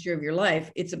job in the history of your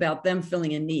life. It's about them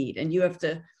filling a need, and you have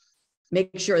to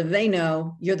make sure they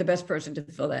know you're the best person to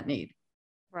fill that need.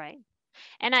 Right.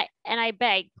 And I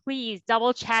beg, please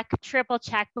double check, triple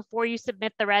check before you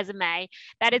submit the resume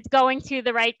that it's going to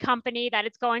the right company, that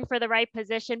it's going for the right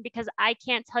position, because I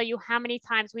can't tell you how many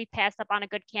times we passed up on a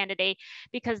good candidate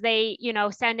because they, you know,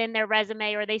 send in their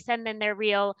resume or they send in their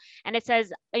reel and it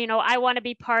says, you know, I want to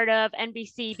be part of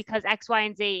NBC because X, Y,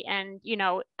 and Z. And, you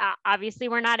know, obviously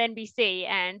we're not NBC,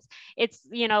 and it's,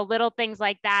 you know, little things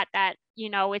like that, you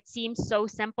know, it seems so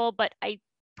simple, but I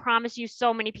promise you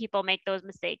so many people make those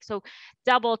mistakes. So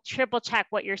double, triple check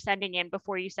what you're sending in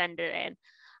before you send it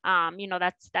in. You know,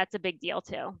 that's a big deal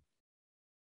too.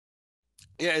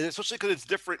 Yeah, especially because it's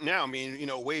different now. I mean, you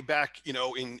know, way back, you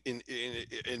know, in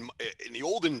the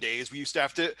olden days, we used to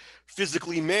have to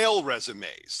physically mail resumes.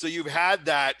 So you've had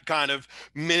that kind of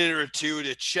minute or two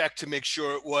to check to make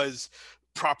sure it was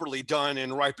properly done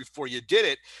and right before you did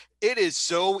it. It is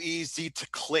so easy to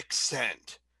click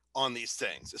send on these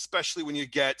things, especially when you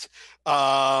get,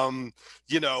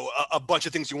 you know, a bunch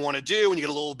of things you want to do and you get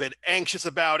a little bit anxious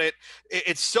about it.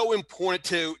 It's so important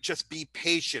to just be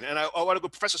patient. And I want to go,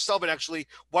 Professor Sullivan, actually,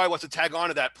 why wants to tag on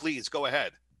to that, please go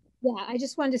ahead. Yeah, I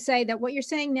just wanted to say that what you're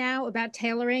saying now about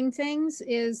tailoring things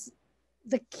is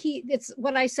the key. It's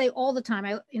what I say all the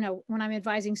time. When I'm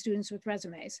advising students with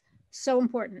resumes, so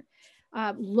important.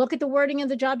 Look at the wording of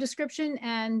the job description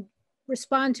and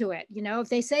respond to it. You know, if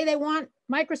they say they want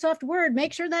Microsoft Word,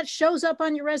 make sure that shows up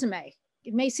on your resume.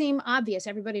 It may seem obvious,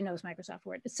 everybody knows Microsoft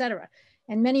Word, etc.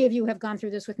 And many of you have gone through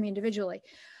this with me individually.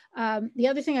 The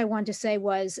other thing I wanted to say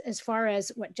was, as far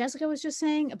as what Jessica was just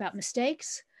saying about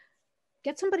mistakes,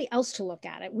 get somebody else to look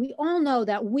at it. We all know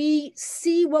that we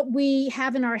see what we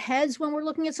have in our heads when we're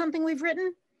looking at something we've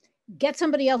written. Get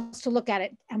somebody else to look at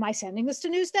it. Am I sending this to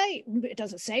Newsday?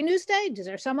 Does it say Newsday? Is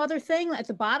there some other thing at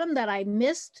the bottom that I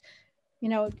missed? You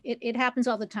know, it happens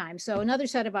all the time. So another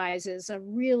set of eyes is a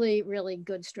really, really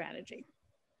good strategy.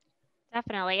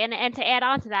 Definitely. And to add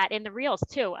on to that, in the reels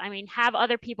too, I mean, have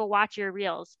other people watch your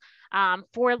reels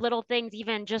for little things,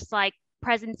 even just like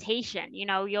presentation. You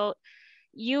know,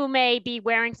 you may be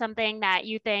wearing something that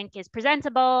you think is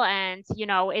presentable, and you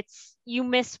know, you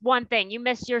miss one thing, you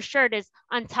miss your shirt is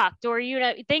untucked, or you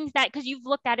know, things that, because you've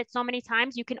looked at it so many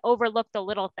times, you can overlook the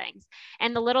little things,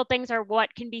 and the little things are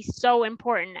what can be so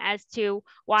important as to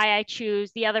why I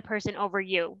choose the other person over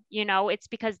you. You know, it's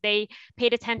because they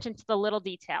paid attention to the little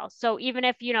details. So even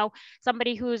if, you know,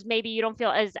 somebody who's maybe you don't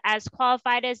feel as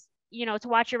qualified as, you know, to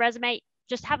watch your resume,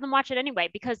 just have them watch it anyway,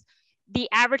 because the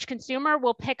average consumer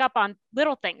will pick up on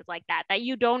little things like that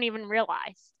you don't even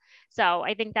realize. So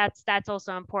I think that's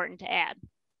also important to add.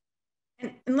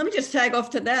 And let me just tag off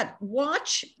to that.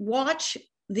 Watch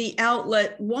the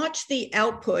outlet, watch the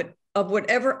output of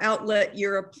whatever outlet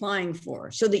you're applying for,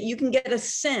 so that you can get a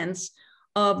sense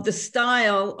of the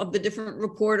style of the different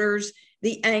reporters,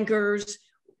 the anchors.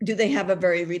 Do they have a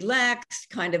very relaxed,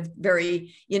 kind of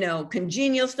very, you know,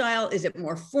 congenial style? Is it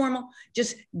more formal?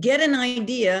 Just get an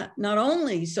idea, not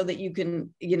only so that you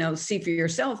can, you know, see for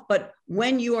yourself, but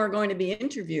when you are going to be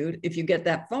interviewed, if you get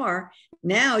that far,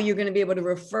 now you're going to be able to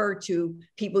refer to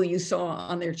people you saw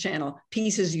on their channel,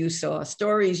 pieces you saw,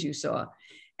 stories you saw.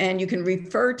 And you can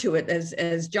refer to it,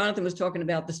 as Jonathan was talking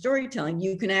about the storytelling,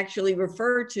 you can actually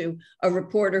refer to a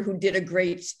reporter who did a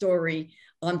great story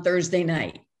on Thursday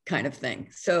night, kind of thing.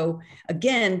 So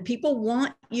again, people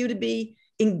want you to be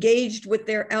engaged with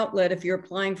their outlet if you're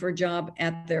applying for a job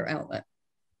at their outlet.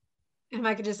 And if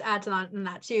I could just add to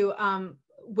that too,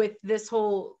 with this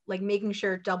whole like making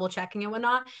sure double checking and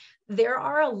whatnot, there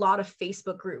are a lot of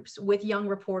Facebook groups with young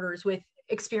reporters, with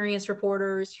experienced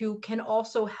reporters who can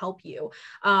also help you.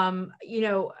 You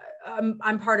know,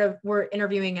 we're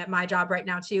interviewing at my job right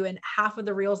now too, and half of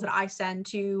the reels that I send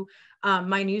to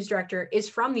my news director is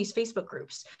from these Facebook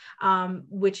groups,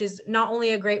 which is not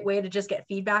only a great way to just get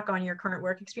feedback on your current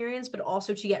work experience, but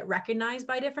also to get recognized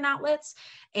by different outlets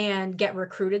and get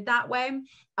recruited that way.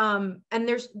 And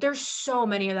there's so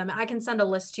many of them. I can send a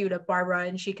list to Barbara,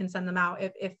 and she can send them out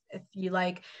if you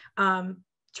like.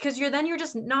 Because you're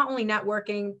just not only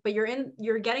networking, but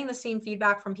you're getting the same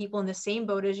feedback from people in the same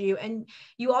boat as you. And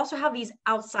you also have these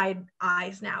outside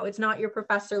eyes now. It's not your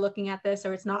professor looking at this,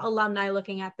 or it's not alumni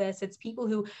looking at this. It's people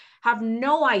who have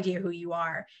no idea who you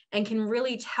are and can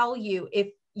really tell you if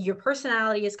your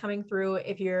personality is coming through,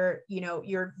 if your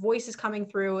voice is coming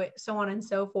through, so on and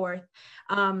so forth.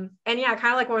 And yeah,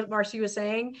 kind of like what Marcy was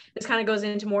saying, this kind of goes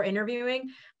into more interviewing,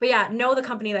 but yeah, know the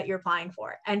company that you're applying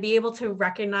for and be able to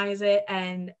recognize it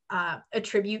and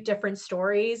attribute different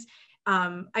stories.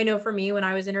 I know for me, when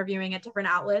I was interviewing at different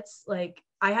outlets, like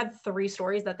I had 3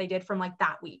 stories that they did from like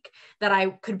that week that I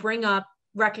could bring up,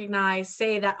 recognize,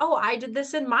 say that, oh, I did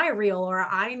this in my reel, or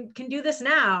I can do this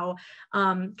now,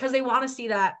 because they want to see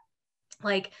that.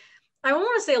 Like, I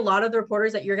want to say a lot of the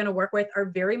reporters that you're going to work with are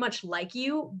very much like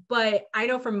you, but I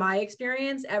know from my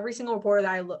experience, every single reporter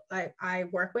that I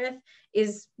work with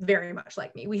is very much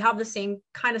like me. We have the same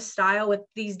kind of style with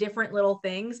these different little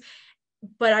things,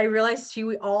 but I realized too,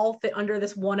 we all fit under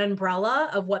this one umbrella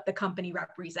of what the company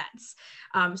represents.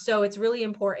 So it's really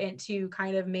important to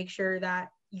kind of make sure that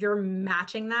you're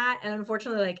matching that. And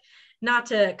unfortunately, like, not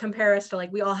to compare us to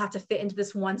like, we all have to fit into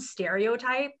this one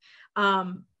stereotype.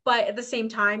 But at the same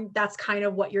time, that's kind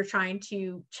of what you're trying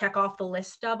to check off the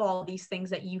list of all these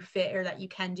things that you fit or that you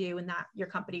can do and that your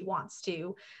company wants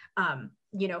to,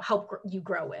 help you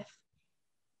grow with.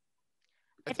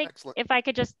 I think if I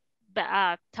could just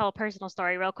tell a personal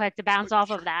story real quick to bounce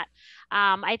off of that.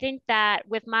 I think that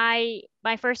with my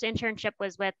first internship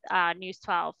was with News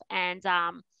 12, and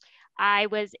I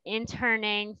was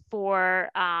interning for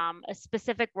a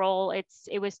specific role.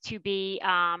 It was to be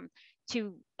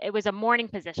it was a morning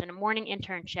position, a morning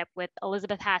internship with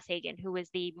Elizabeth Hashagen, who was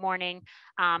the morning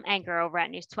anchor over at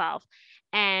News 12.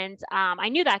 And I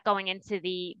knew that going into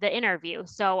the interview.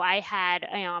 So I had,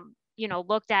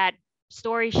 looked at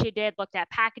stories she did, looked at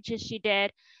packages she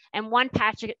did. And one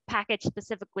package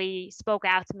specifically spoke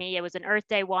out to me. It was an Earth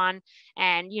Day one.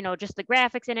 And, just the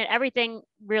graphics in it, everything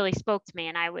really spoke to me.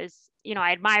 And I was,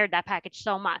 I admired that package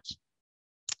so much.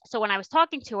 So when I was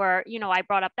talking to her, I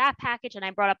brought up that package and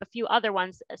I brought up a few other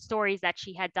ones, stories that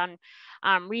she had done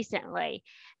recently.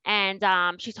 And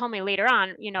she told me later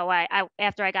on,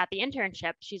 after I got the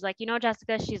internship, she's like,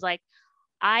 Jessica, she's like,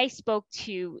 I spoke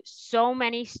to so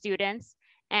many students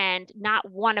and not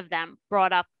one of them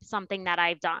brought up something that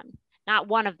I've done. Not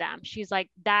one of them. She's like,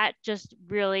 that just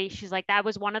really, she's like, that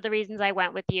was one of the reasons I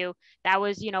went with you. That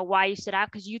was, why you stood out,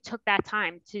 because you took that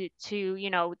time to,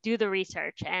 do the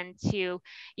research and to,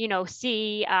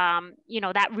 see,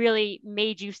 that really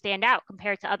made you stand out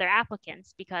compared to other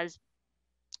applicants, because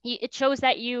it shows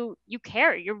that you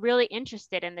care. You're really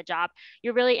interested in the job.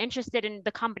 You're really interested in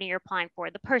the company you're applying for,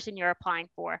 the person you're applying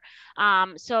for.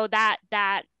 So that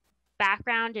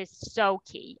background is so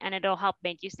key, and it'll help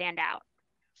make you stand out.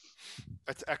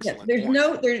 That's excellent.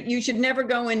 Yeah, you should never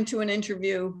go into an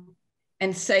interview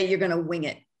and say you're going to wing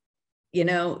it.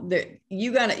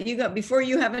 Before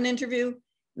you have an interview,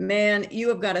 man, you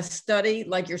have got to study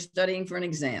like you're studying for an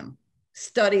exam.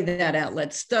 Study that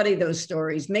outlet, study those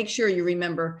stories, make sure you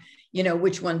remember,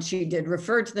 which ones she did,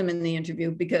 refer to them in the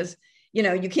interview, because,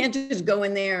 you can't just go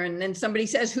in there and then somebody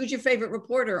says, who's your favorite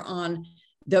reporter on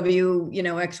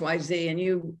XYZ, and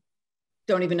you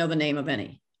don't even know the name of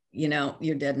any,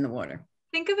 you're dead in the water.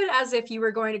 Think of it as if you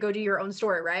were going to go do your own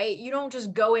story, right? You don't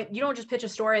just pitch a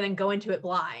story and then go into it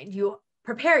blind. You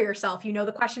prepare yourself,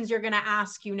 the questions you're going to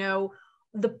ask,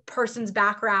 the person's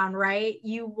background, right?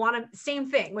 Same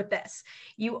thing with this.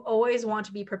 You always want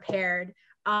to be prepared.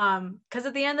 Because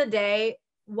at the end of the day,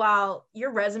 while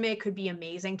your resume could be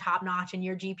amazing, top notch, and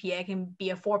your GPA can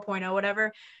be a 4.0,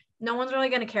 whatever, no one's really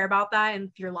going to care about that. And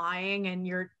if you're lying and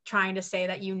you're trying to say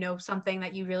that you know something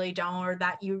that you really don't, or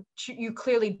that you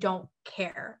clearly don't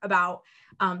care about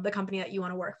the company that you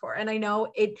want to work for. And I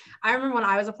remember when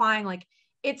I was applying, like,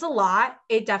 it's a lot.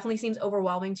 It definitely seems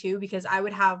overwhelming too, because I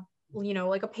would have,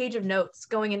 like a page of notes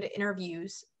going into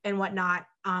interviews and whatnot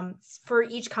for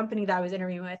each company that I was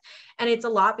interviewing with. And it's a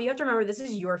lot, but you have to remember, this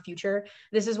is your future.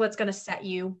 This is what's going to set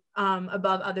you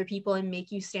above other people and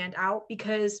make you stand out,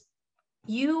 because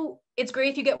it's great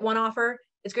if you get one offer.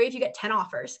 It's great if you get 10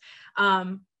 offers.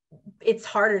 It's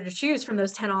harder to choose from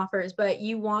those 10 offers, but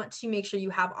you want to make sure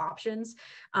you have options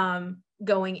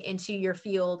going into your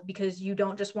field, because you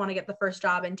don't just want to get the first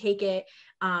job and take it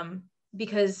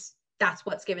because that's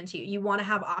what's given to you. You want to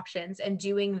have options, and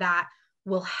doing that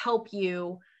will help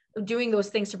you. Doing those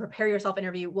things to prepare yourself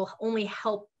interview will only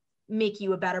help make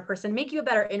you a better person, make you a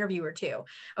better interviewer too,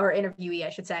 or interviewee, I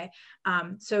should say.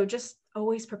 So just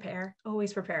always prepare,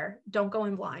 always prepare. Don't go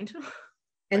in blind.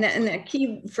 And that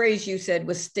key phrase you said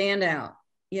was stand out.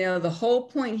 The whole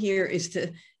point here is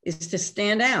to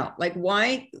stand out. Like,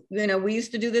 why, we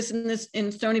used to do this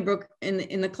in Stony Brook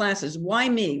in the classes. Why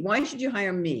me? Why should you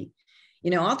hire me?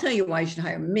 I'll tell you why you should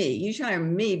hire me. You should hire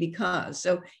me because.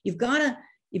 So you've got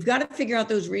to figure out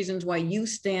those reasons why you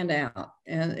stand out,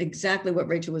 and exactly what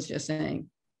Rachel was just saying.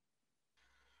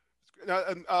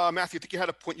 Now, Matthew, I think you had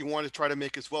a point you wanted to try to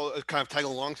make as well, kind of tag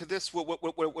along to this.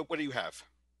 What do you have?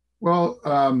 Well,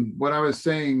 what I was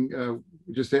saying,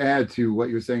 just to add to what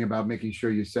you were saying about making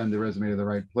sure you send the resume to the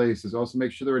right place, is also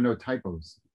make sure there are no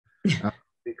typos.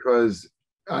 Because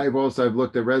I've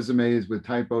looked at resumes with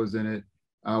typos in it.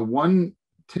 One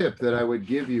tip that I would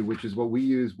give you, which is what we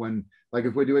use when, like,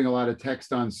 if we're doing a lot of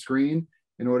text on screen,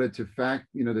 in order to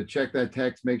to check that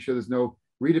text, make sure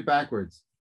read it backwards.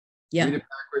 Yeah. Read it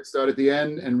backwards, start at the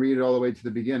end, and read it all the way to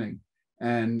the beginning.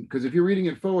 And because if you're reading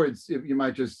it forwards, you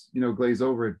might just, glaze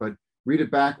over it, but read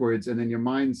it backwards, and then your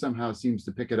mind somehow seems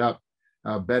to pick it up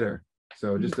better.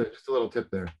 So just a little tip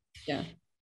there. Yeah.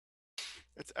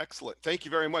 That's excellent. Thank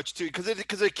you very much too. Because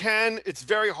it's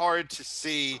very hard to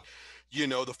see,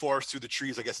 the forest through the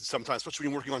trees, I guess, sometimes, especially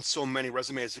when you're working on so many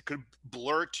resumes, it could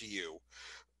blur to you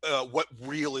what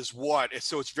real is what.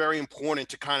 So it's very important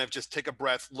to kind of just take a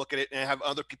breath, look at it, and have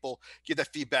other people give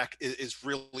that feedback is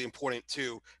really important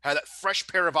too. Have that fresh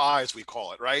pair of eyes, we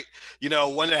call it, right?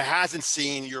 One that hasn't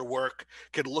seen your work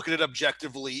could look at it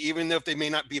objectively, even if they may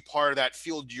not be a part of that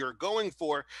field you're going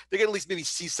for, they can at least maybe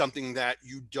see something that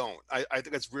you don't. I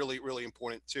think that's really, really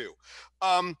important too.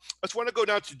 Let's want to go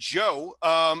down to Joe,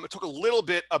 talk a little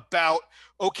bit about,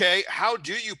 okay, how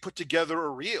do you put together a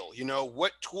reel?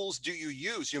 What tools do you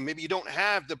use? Maybe you don't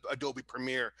have the Adobe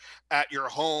Premiere at your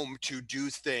home to do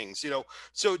things.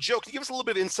 So Joe, can you give us a little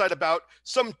bit of insight about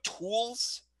some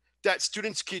tools that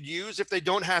students could use if they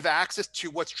don't have access to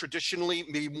what's traditionally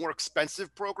maybe more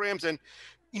expensive programs, and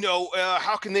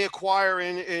how can they acquire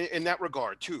in that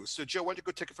regard too? So Joe, why don't you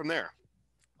go take it from there?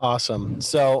 Awesome.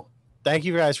 So thank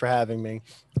you guys for having me.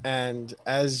 And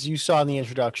as you saw in the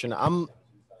introduction, I'm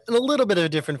in a little bit of a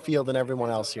different field than everyone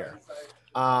else here.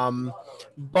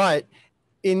 But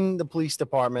in the police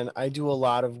department, I do a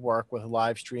lot of work with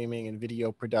live streaming and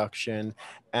video production.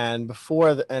 And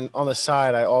and on the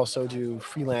side, I also do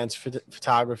freelance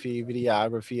photography,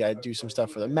 videography. I do some stuff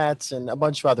for the Mets and a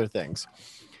bunch of other things.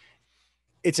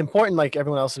 It's important, like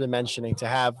everyone else has been mentioning, to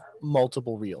have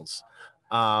multiple reels.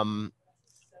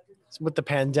 With the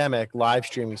pandemic, live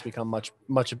streaming has become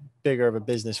much bigger of a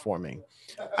business for me.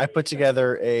 I put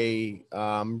together a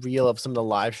reel of some of the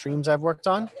live streams I've worked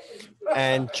on,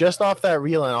 and just off that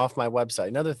reel and off my website.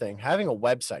 Another thing, having a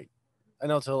website, I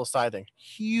know it's a little side thing,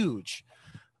 huge.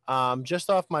 Just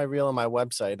off my reel and my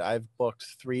website, I've booked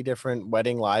 3 different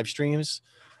wedding live streams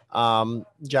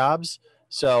jobs.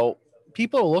 So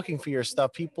people are looking for your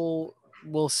stuff. People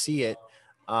will see it.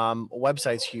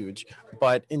 Website's huge,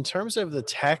 but in terms of the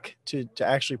tech to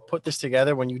actually put this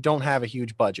together when you don't have a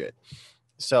huge budget.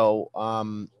 So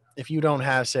if you don't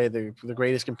have, say, the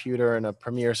greatest computer and a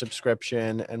Premiere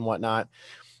subscription and whatnot,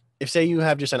 if say you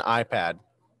have just an iPad,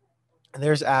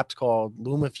 there's apps called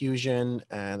LumaFusion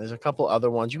and there's a couple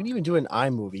other ones. You can even do an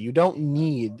iMovie. You don't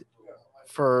need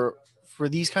for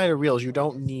these kind of reels, you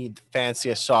don't need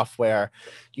fanciest software.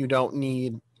 You don't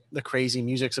need the crazy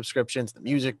music subscriptions, the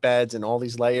music beds, and all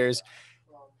these layers.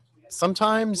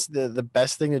 Sometimes the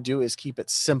best thing to do is keep it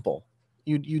simple.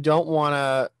 You don't want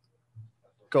to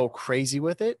go crazy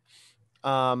with it.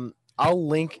 I'll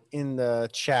link in the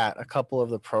chat a couple of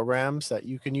the programs that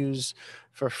you can use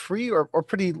for free or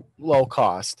pretty low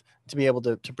cost to be able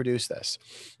to produce this.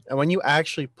 And when you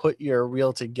actually put your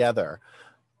reel together,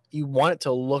 you want it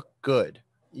to look good.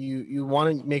 You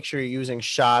want to make sure you're using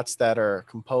shots that are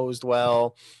composed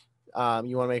well.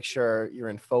 You want to make sure you're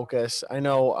in focus. I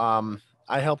know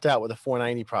I helped out with a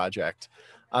 490 project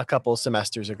a couple of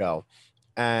semesters ago,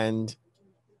 and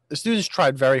the students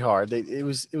tried very hard. It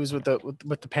was with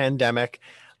the pandemic.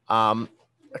 A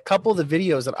couple of the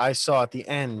videos that I saw at the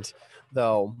end,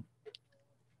 though,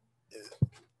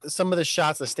 some of the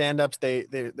shots, the stand-ups,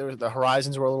 the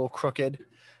horizons were a little crooked.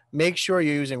 Make sure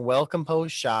you're using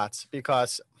well-composed shots,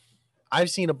 because I've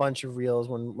seen a bunch of reels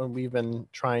when we've been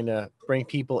trying to bring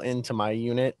people into my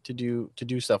unit to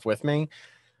do stuff with me.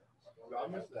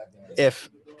 If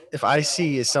I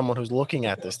see as someone who's looking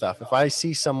at this stuff, if I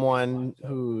see someone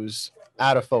who's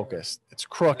out of focus, it's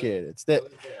crooked,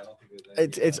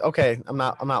 it's okay. I'm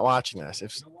not watching this.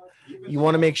 If you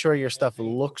want to make sure your stuff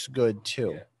looks good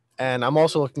too. And I'm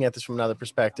also looking at this from another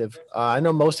perspective. I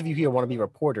know most of you here want to be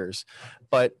reporters,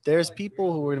 but there's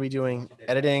people who are going to be doing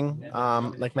editing,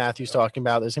 like Matthew's talking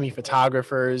about. There's going to be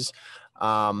photographers.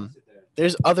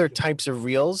 There's other types of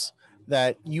reels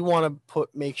that you want to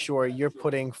make sure you're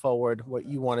putting forward what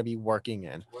you want to be working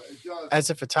in. As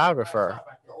a photographer,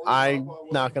 I'm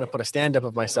not going to put a stand-up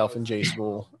of myself in J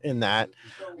school in that.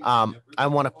 I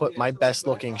want to put my best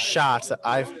looking shots that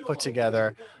I've put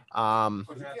together.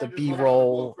 The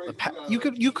B-roll, you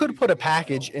could put a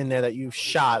package in there that you've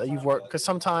shot, that you've worked, because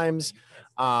sometimes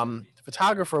the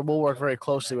photographer will work very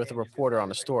closely with the reporter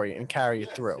on a story and carry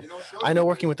it through. I know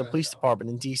working with the police department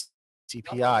in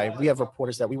DCPI, we have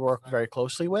reporters that we work very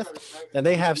closely with, and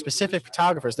they have specific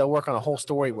photographers they'll work on a whole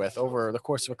story with over the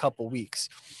course of a couple of weeks.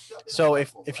 So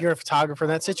if you're a photographer in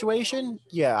that situation,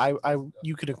 yeah,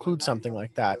 you could include something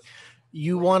like that.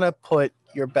 You want to put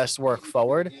your best work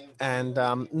forward, and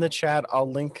in the chat I'll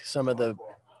link some of the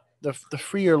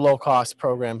free or low cost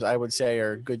programs I would say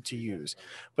are good to use.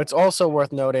 But it's also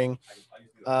worth noting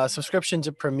subscription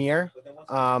to Premiere.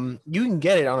 You can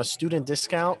get it on a student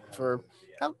discount for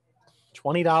about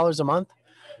 $20 a month.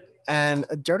 And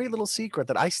a dirty little secret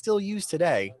that I still use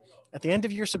today: at the end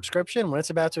of your subscription, when it's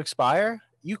about to expire,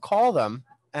 you call them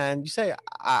and you say,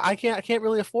 I can't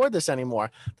really afford this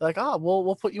anymore. They're like, oh,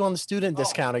 we'll put you on the student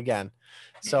discount again.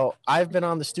 So I've been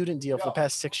on the student deal for the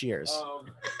past 6 years.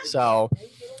 So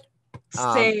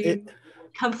same.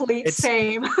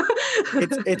 Same.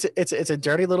 it's a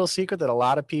dirty little secret that a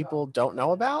lot of people don't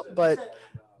know about, but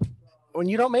when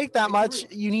you don't make that much,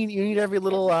 you need every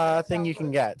little thing you can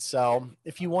get. So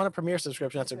if you want a Premiere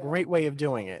subscription, that's a great way of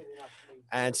doing it.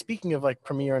 And speaking of like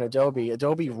Premiere and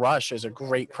Adobe Rush is a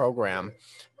great program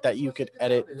that you could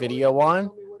edit video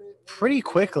on pretty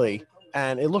quickly.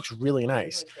 and it looks really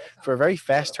nice for very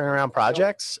fast turnaround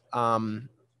projects.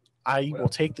 I will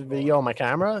take the video on my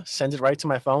camera, send it right to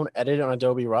my phone, edit it on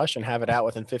Adobe Rush, and have it out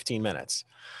within 15 minutes.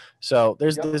 So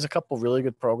there's a couple really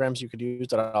good programs you could use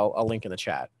that I'll link in the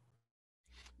chat.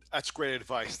 That's great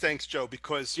advice. Thanks, Joe,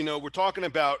 because, you know, we're talking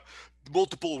about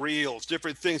multiple reels,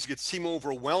 different things that seem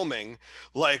overwhelming.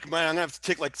 Like, man, I'm gonna have to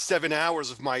take like 7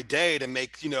 hours of my day to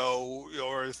make, you know,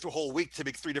 or the whole week to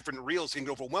make 3 different reels can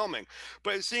get overwhelming.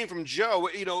 But seeing from Joe,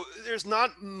 you know, there's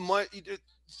not much.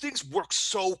 Things work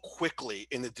so quickly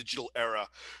in the digital era.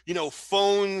 You know,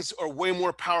 phones are way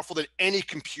more powerful than any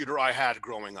computer I had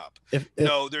growing up. You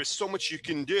know, there's so much you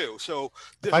can do. So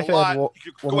there's a lot. One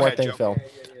Go more ahead, thing, Joe. Phil.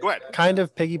 Go ahead. Kind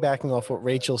of piggybacking off what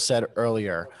Rachel said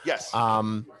earlier. Yes.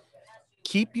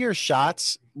 Keep your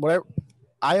shots. Whatever.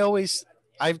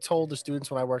 I've told the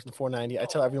students when I worked in 490. I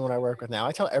tell everyone I work with now.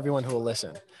 I tell everyone who will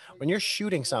listen. When you're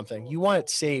shooting something, you want it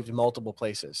saved multiple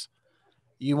places.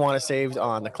 You want it saved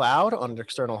on the cloud, on an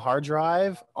external hard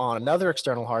drive, on another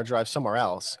external hard drive somewhere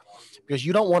else, because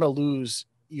you don't want to lose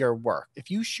your work.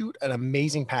 If you shoot an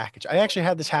amazing package, I actually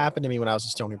had this happen to me when I was in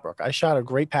Stony Brook. I shot a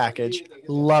great package,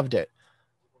 loved it.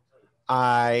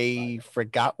 I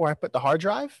forgot where I put the hard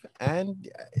drive, and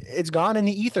it's gone in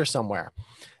the ether somewhere.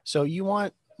 So you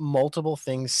want multiple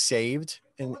things saved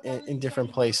in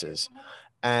different places.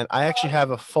 And I actually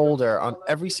have a folder on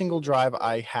every single drive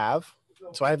I have.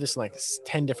 So I have this in like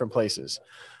 10 different places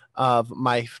of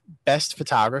my best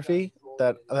photography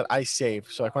that I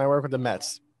save. So like when I work with the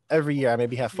Mets, every year I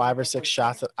maybe have 5 or 6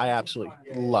 shots that I absolutely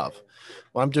love.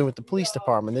 What I'm doing with the police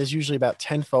department, there's usually about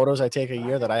 10 photos I take a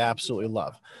year that I absolutely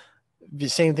love. The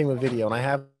same thing with video. And I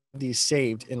have these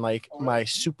saved in like my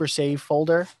super save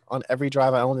folder on every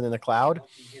drive I own and in the cloud,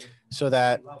 so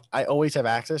that I always have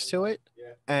access to it.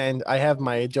 And I have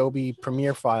my Adobe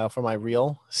Premiere file for my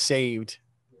reel saved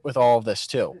with all of this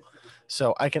too.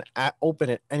 So I can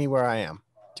open it anywhere I am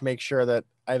to make sure that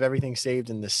I have everything saved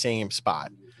in the same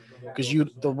spot. Because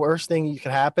the worst thing you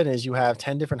can happen is you have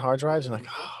 10 different hard drives and like,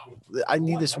 oh, I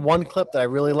need this one clip that I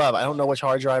really love. I don't know which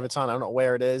hard drive it's on. I don't know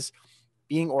where it is.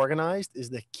 Being organized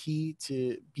is the key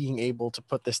to being able to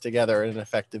put this together in an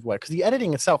effective way. Because the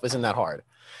editing itself isn't that hard.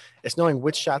 It's knowing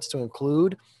which shots to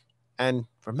include and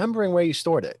remembering where you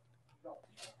stored it.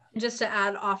 Just to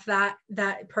add off that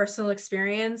personal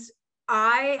experience,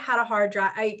 I had a hard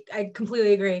drive. I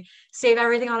completely agree. Save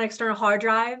everything on an external hard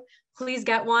drive. Please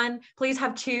get one. Please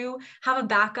have 2. Have a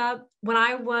backup. When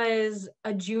I was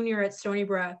a junior at Stony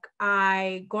Brook,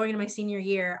 going into my senior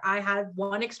year, I had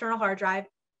one external hard drive.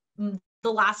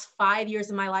 The last 5 years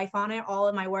of my life on it, all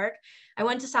of my work. I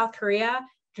went to South Korea,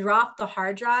 dropped the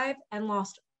hard drive, and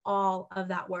lost all of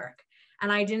that work.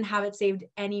 And I didn't have it saved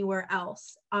anywhere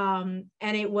else. And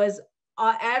it was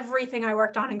everything I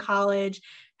worked on in college,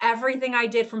 everything I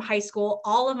did from high school,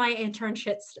 all of my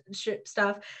internship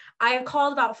stuff. I have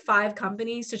called about 5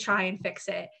 companies to try and fix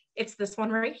it. It's this one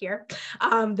right here.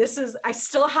 I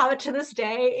still have it to this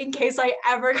day in case I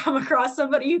ever come across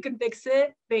somebody who can fix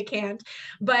it. They can't.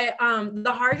 But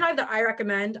the hard drive that I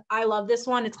recommend, I love this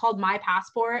one. It's called My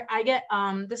Passport. I get,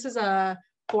 this is a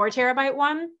 4 terabyte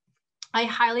one. I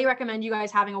highly recommend you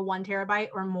guys having a 1 terabyte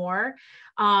or more,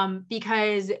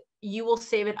 because you will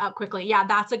save it up quickly. Yeah,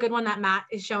 that's a good one that Matt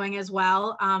is showing as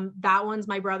well. That one's,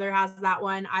 my brother has that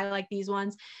one. I like these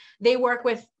ones. They work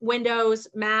with Windows,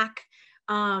 Mac.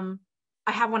 I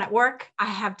have one at work. I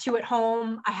have 2 at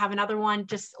home. I have another one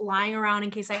just lying around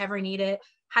in case I ever need it.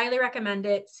 Highly recommend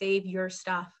it. Save your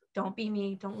stuff. Don't be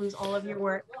me. Don't lose all of your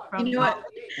work. You know what?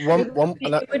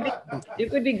 It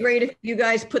would be great if you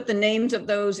guys put the names of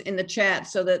those in the chat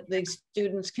so that the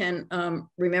students can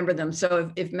remember them. So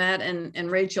if Matt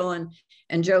and Rachel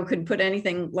and Joe could put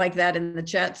anything like that in the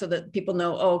chat so that people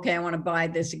know, oh, okay, I want to buy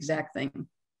this exact thing.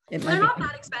 They're not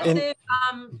that expensive.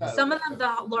 Some of them,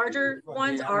 the larger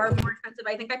ones, are more expensive.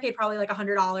 I think I paid probably like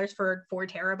 $100 for 4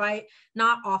 terabyte.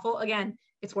 Not awful. Again,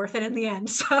 it's worth it in the end.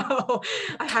 So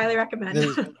I highly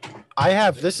recommend. I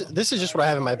have this is just what I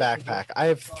have in my backpack. I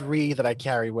have 3 that I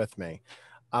carry with me.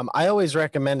 I always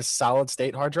recommend solid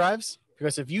state hard drives,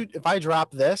 because if I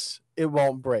drop this, it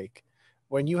won't break.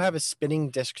 When you have a spinning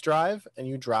disk drive and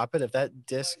you drop it, if that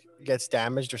disk gets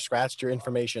damaged or scratched, your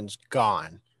information's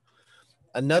gone.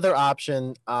 Another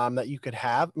option that you could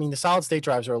have, I mean, the solid state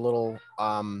drives are a little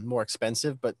more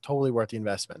expensive, but totally worth the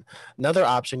investment. Another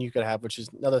option you could have, which is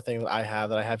another thing that I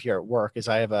have here at work, is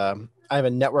I have a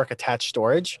network attached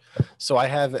storage. So I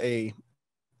have a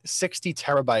 60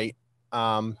 terabyte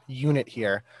unit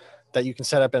here that you can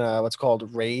set up in what's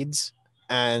called RAIDs.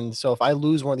 And so if I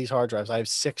lose one of these hard drives, I have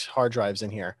 6 hard drives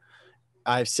in here.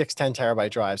 I have 6 10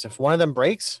 terabyte drives. If one of them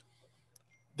breaks,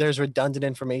 there's redundant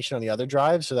information on the other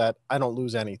drive so that I don't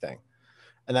lose anything.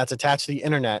 And that's attached to the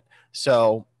internet.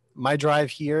 So my drive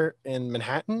here in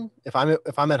Manhattan, if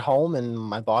I'm at home and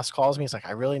my boss calls me, it's like,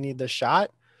 I really need this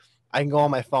shot, I can go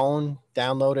on my phone,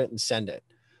 download it, and send it.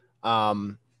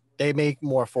 They make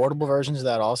more affordable versions of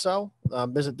that also.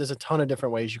 There's a ton of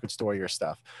different ways you could store your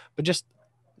stuff, but just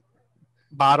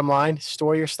bottom line,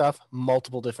 store your stuff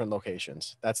multiple different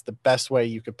locations. That's the best way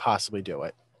you could possibly do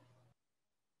it.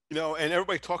 You know, and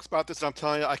everybody talks about this, and I'm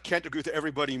telling you, I can't agree with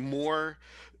everybody more.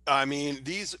 I mean,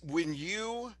 when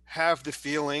you have the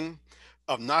feeling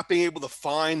of not being able to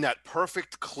find that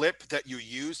perfect clip that you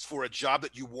used for a job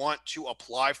that you want to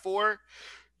apply for,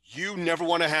 you never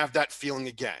want to have that feeling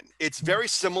again. It's very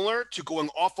similar to going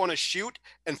off on a shoot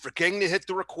and forgetting to hit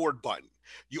the record button.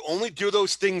 You only do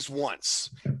those things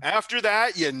once. After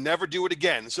that, you never do it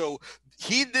again. So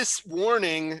heed this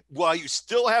warning while you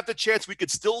still have the chance. We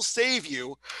could still save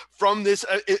you from this,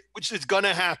 which is going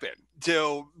to happen.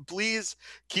 So please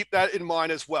keep that in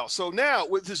mind as well. So now,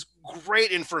 with this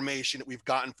great information that we've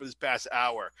gotten for this past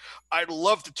hour, I'd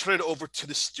love to turn it over to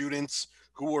the students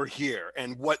who are here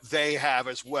and what they have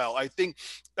as well. I think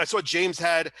I saw James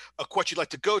had a question you'd like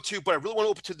to go to, but I really want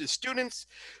to open to the students.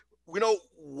 You know,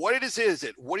 what it is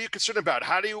it? What are you concerned about?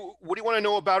 What do you want to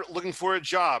know about looking for a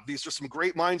job? These are some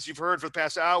great minds you've heard for the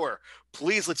past hour.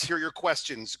 Please, let's hear your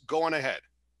questions. Go on ahead.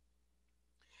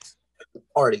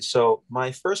 Alrighty, so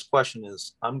my first question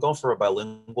is, I'm going for a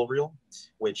bilingual reel,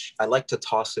 which I like to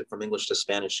toss it from English to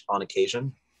Spanish on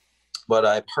occasion, but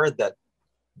I've heard that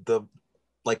the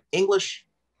English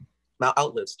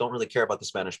outlets don't really care about the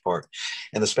Spanish part,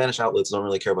 and the Spanish outlets don't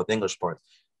really care about the English part.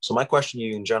 So my question to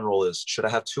you in general is, should I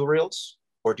have two reels,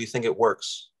 or do you think it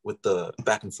works with the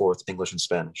back and forth English and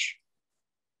Spanish?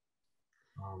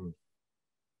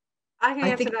 I can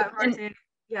answer that, Marcy.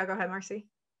 Yeah, go ahead, Marcy.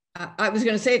 I was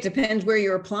going to say, it depends where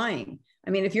you're applying. I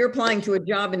mean, if you're applying to a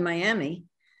job in Miami,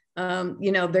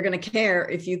 you know, they're going to care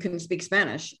if you can speak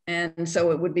Spanish. And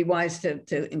so it would be wise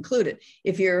to include it.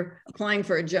 If you're applying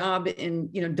for a job in,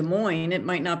 you know, Des Moines, it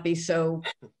might not be so,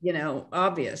 you know,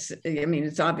 obvious. I mean,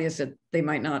 it's obvious that they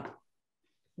might not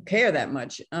care that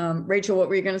much. Rachel, what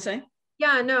were you going to say?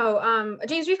 Yeah, no,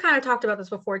 James, we've kind of talked about this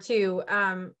before too.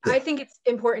 I think it's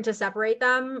important to separate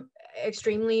them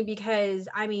extremely because,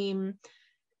 I mean,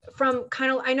 from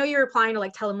kind of, I know you're applying to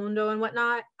like Telemundo and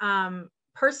whatnot.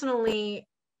 Personally,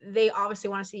 they obviously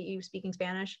want to see you speaking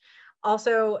Spanish.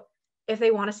 Also, if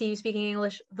they want to see you speaking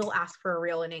English, they'll ask for a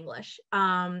reel in English.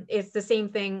 It's the same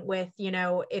thing with, you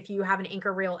know, if you have an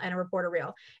anchor reel and a reporter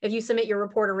reel. If you submit your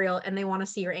reporter reel and they want to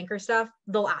see your anchor stuff,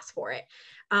 they'll ask for it.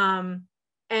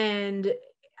 And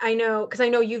I know, because I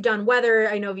know you've done weather,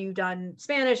 I know you've done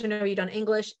Spanish, I know you've done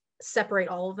English, separate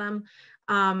all of them.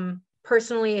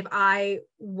 Personally, if I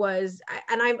was,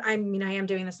 and I mean, I am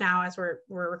doing this now as we're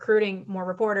recruiting more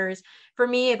reporters. For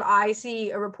me, if I see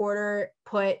a reporter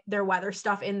put their weather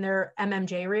stuff in their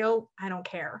MMJ reel, I don't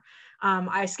care.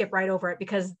 I skip right over it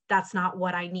because that's not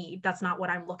what I need. That's not what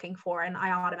I'm looking for. And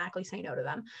I automatically say no to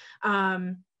them.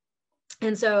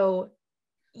 And so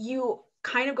you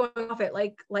kind of going off it,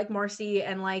 like Marcy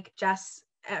and like Jess,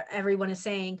 everyone is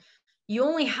saying, you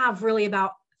only have really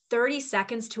about 30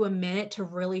 seconds to a minute to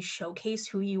really showcase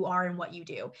who you are and what you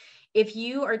do. If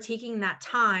you are taking that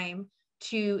time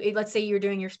to, let's say you're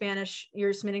doing your Spanish,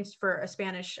 you're submitting for a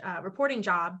Spanish reporting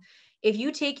job. If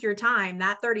you take your time,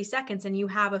 that 30 seconds, and you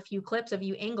have a few clips of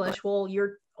you English, well,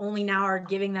 you're only now are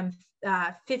giving them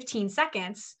 15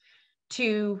 seconds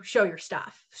to show your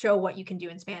stuff, show what you can do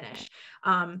in Spanish.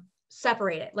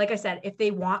 Separate it. Like I said, if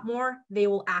they want more, they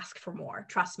will ask for more.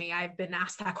 Trust me, I've been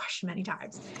asked that question many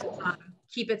times.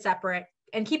 Keep it separate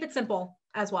and keep it simple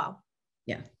as well.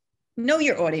 Yeah. Know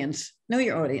your audience. Know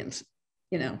your audience,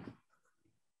 you know.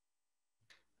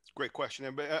 Great question.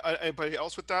 Anybody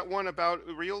else with that one about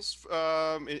reels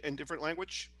in different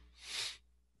language?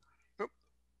 Nope.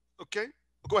 Okay.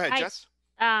 Go ahead, Jess.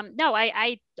 No,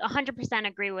 I 100%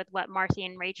 agree with what Marcy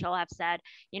and Rachel have said.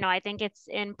 You know, I think it's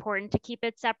important to keep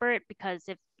it separate because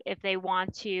if they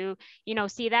want to, you know,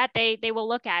 see that, they will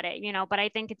look at it, you know, but I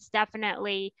think it's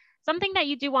definitely something that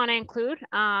you do want to include.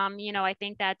 You know, I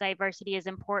think that diversity is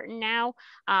important now,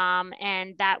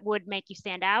 and that would make you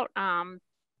stand out.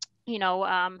 You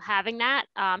know, having that.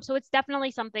 So it's definitely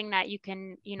something that you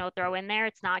can, you know, throw in there.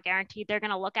 It's not guaranteed they're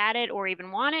going to look at it or even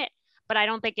want it, but I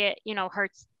don't think it, you know,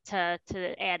 hurts to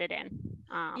add it in.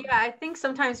 Yeah, I think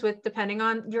sometimes depending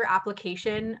on your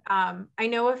application, I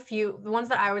know the ones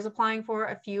that I was applying for,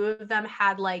 a few of them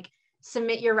had like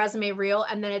submit your resume reel,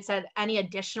 and then it said any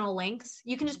additional links.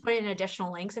 You can just put in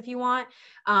additional links if you want.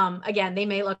 Again, they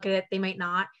may look at it, they might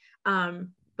not.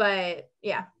 But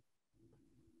yeah.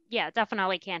 yeah,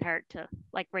 definitely can't hurt to,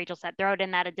 like Rachel said, throw it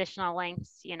in that additional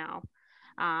links,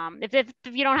 if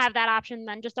you don't have that option,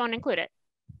 then just don't include it.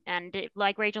 And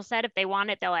like Rachel said, if they want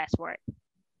it, they'll ask for it.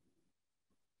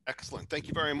 Excellent. Thank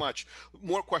you very much.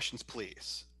 More questions,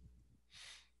 please.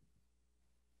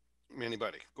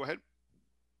 Anybody? Go ahead.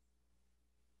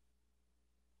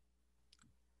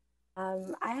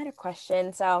 I had a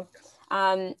question. So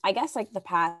I guess like the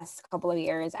past couple of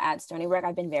years at Stony Brook,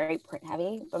 I've been very print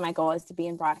heavy, but my goal is to be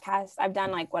in broadcast. I've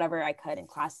done like whatever I could in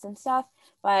classes and stuff,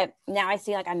 but now I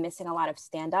see like I'm missing a lot of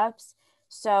stand-ups.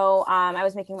 So I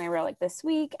was making my reel like this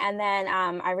week, and then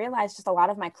I realized just a lot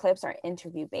of my clips are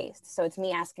interview based. So it's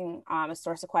me asking a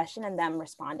source a question and them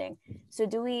responding. So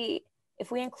if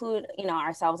we include,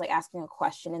 ourselves like asking a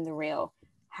question in the reel,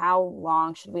 how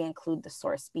long should we include the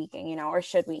source speaking, or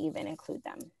should we even include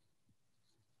them?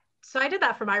 So I did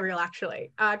that for my reel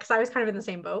actually, because I was kind of in the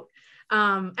same boat.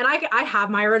 And I have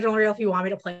my original reel if you want me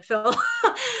to play it, Phil.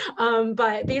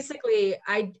 But basically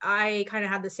I kind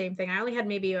of had the same thing. I only had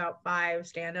maybe about 5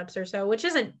 stand-ups or so, which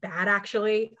isn't bad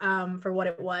actually, for what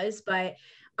it was. But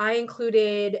I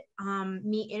included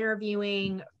me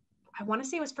interviewing, I want to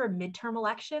say it was for midterm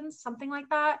elections, something like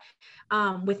that,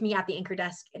 with me at the anchor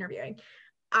desk interviewing.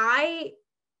 I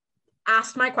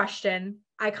asked my question.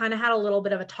 I kind of had a little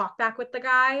bit of a talk back with the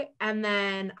guy, and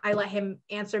then I let him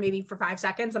answer maybe for 5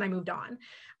 seconds and I moved on.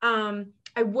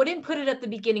 I wouldn't put it at the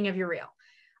beginning of your reel.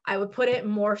 I would put it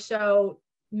more so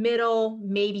middle,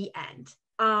 maybe end.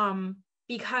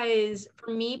 Because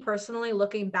for me personally,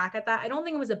 looking back at that, I don't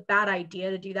think it was a bad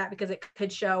idea to do that because it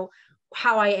could show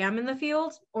how I am in the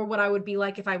field or what I would be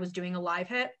like if I was doing a live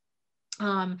hit.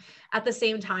 At the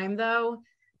same time though,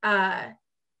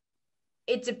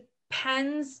 it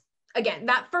depends. Again,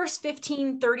 that first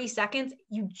 15, 30 seconds,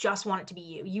 you just want it to be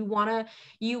you. You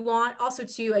want also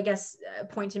to, I guess, a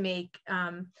point to make.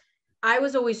 I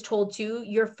was always told too,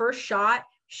 your first shot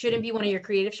shouldn't be one of your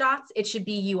creative shots. It should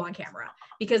be you on camera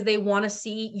because they want to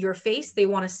see your face. They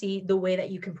want to see the way that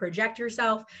you can project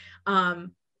yourself,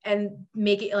 and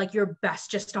make it like your best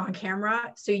just on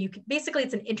camera. So you can, basically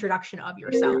it's an introduction of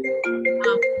yourself.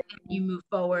 You move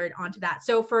forward onto that.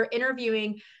 So for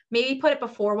interviewing, maybe put it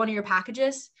before one of your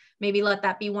packages, maybe let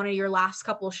that be one of your last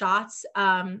couple of shots.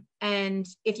 And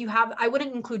if you have, I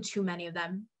wouldn't include too many of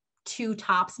them, 2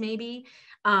 tops maybe.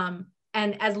 And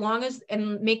as long as,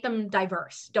 and make them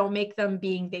diverse. Don't make them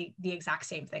being the exact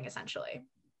same thing essentially.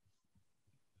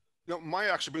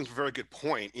 Maya actually brings up a very good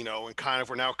point, and kind of,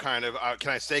 we're now kind of, can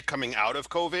I say coming out of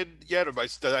COVID yet? Or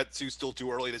is that still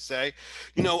too early to say?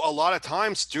 A lot of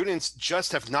times students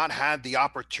just have not had the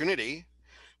opportunity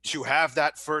to have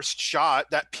that first shot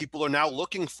that people are now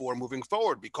looking for moving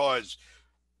forward because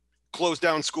closed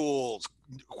down schools,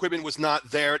 equipment was not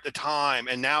there at the time,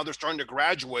 and now they're starting to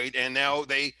graduate and now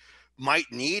they might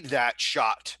need that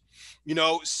shot,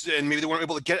 and maybe they weren't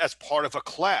able to get it as part of a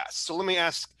class. So let me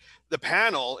ask the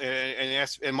panel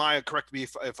and Maya, correct me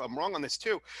if I'm wrong on this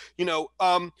too,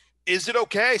 is it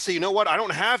okay? So, I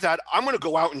don't have that. I'm going to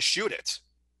go out and shoot it.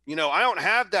 I don't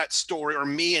have that story or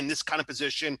me in this kind of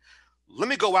position. Let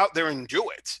me go out there and do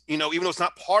it, even though it's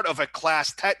not part of a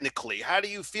class technically. How do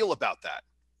you feel about that?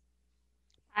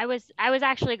 I was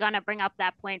actually going to bring up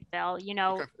that point, Phil.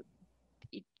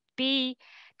 Okay.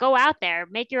 Go out there,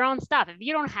 make your own stuff. If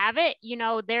you don't have it,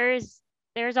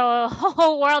 there's a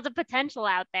whole world of potential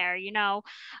out there,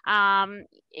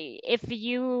 if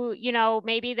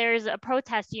maybe there's a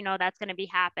protest, that's going to be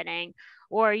happening,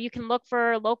 or you can look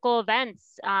for local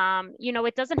events.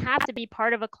 It doesn't have to be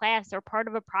part of a class or part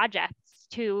of a project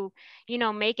to,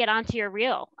 make it onto your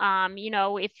reel.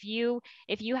 If you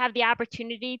have the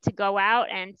opportunity to go out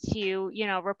and to,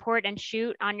 report and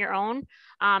shoot on your own,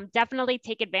 definitely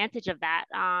take advantage of that.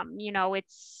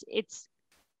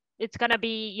 It's going to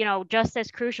be, just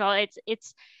as crucial.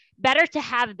 It's better to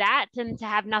have that than to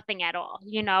have nothing at all,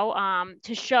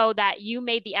 to show that you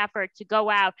made the effort to go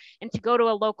out and to go to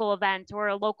a local event or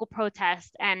a local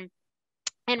protest and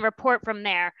report from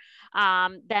there,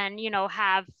 then,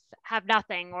 have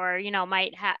nothing, or,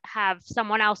 might have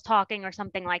someone else talking or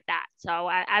something like that. So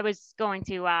I was going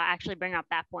to actually bring up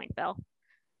that point, Bill.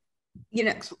 Go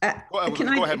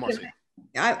ahead, Marcy.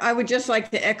 I would just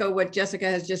like to echo what Jessica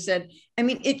has just said. I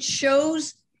mean, it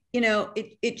shows,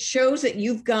 it shows that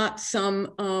you've got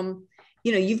some,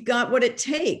 you've got what it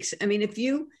takes. I mean, if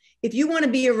you want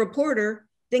to be a reporter,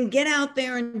 then get out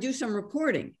there and do some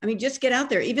reporting. I mean, just get out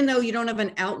there, even though you don't have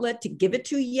an outlet to give it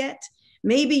to yet.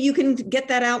 Maybe you can get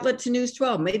that outlet to News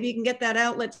 12. Maybe you can get that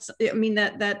outlet,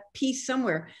 that piece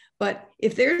somewhere. But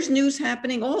if there's news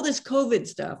happening, all this COVID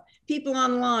stuff, people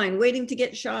online waiting to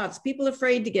get shots, people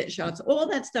afraid to get shots, all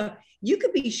that stuff, you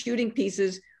could be shooting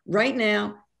pieces right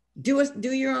now, do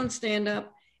your own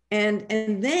stand-up. And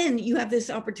then you have this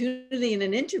opportunity in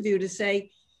an interview to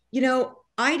say,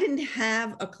 I didn't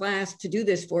have a class to do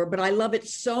this for, but I love it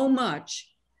so much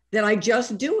that I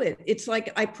just do it. It's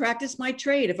like I practice my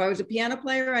trade. If I was a piano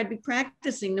player, I'd be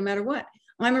practicing no matter what.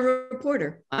 I'm a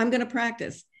reporter. I'm going to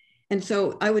practice. And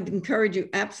so I would encourage you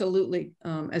absolutely,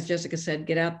 as Jessica said,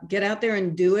 get out there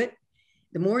and do it.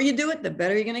 The more you do it, the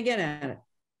better you're going to get at it.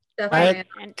 Definitely.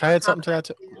 Can I add something to that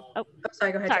too? Oh,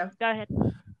 sorry. Go ahead, Joe. Go ahead.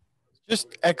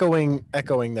 Just echoing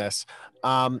this.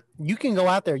 You can go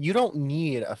out there. You don't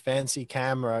need a fancy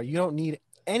camera. You don't need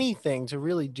anything to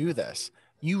really do this.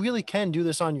 You really can do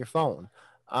this on your phone.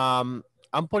 I'm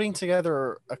putting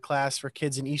together a class for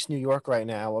kids in East New York right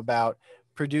now about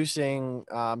producing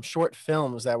short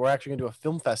films that we're actually going to do a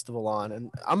film festival on.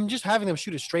 And I'm just having them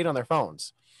shoot it straight on their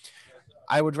phones.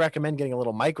 I would recommend getting a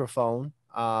little microphone.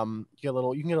 You can get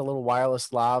a little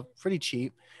wireless lav, pretty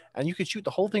cheap, and you could shoot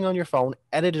the whole thing on your phone,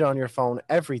 edit it on your phone,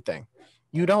 everything.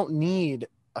 You don't need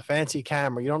a fancy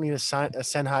camera. You don't need a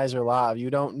Sennheiser lav. You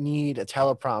don't need a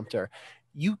teleprompter.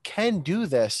 You can do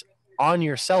this on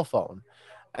your cell phone.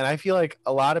 And I feel like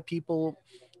a lot of people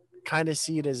kind of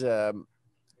see it as a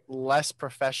less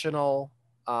professional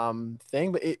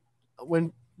thing, but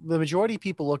when the majority of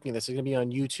people looking at this is going to be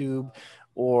on YouTube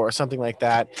or something like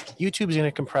that, YouTube is going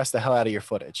to compress the hell out of your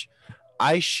footage.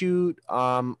 I shoot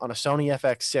on a Sony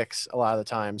FX6 a lot of the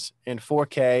times in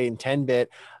 4K and 10-bit.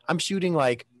 I'm shooting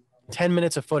like 10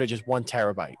 minutes of footage is 1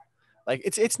 terabyte. Like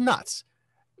it's nuts.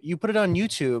 You put it on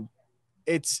YouTube,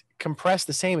 it's compressed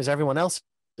the same as everyone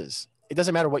else's. It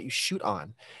doesn't matter what you shoot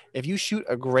on. If you shoot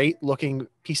a great looking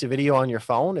piece of video on your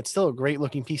phone, it's still a great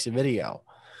looking piece of video.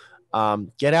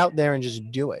 Get out there and just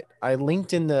do it. I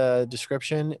linked in the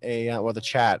description the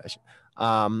chat,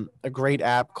 a great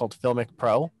app called Filmic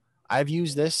Pro. I've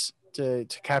used this to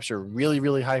capture really,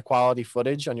 really high quality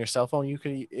footage on your cell phone. You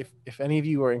could, if any of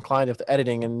you are inclined to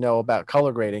editing and know about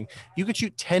color grading, you could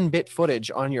shoot 10-bit footage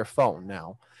on your phone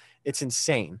now. It's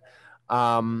insane.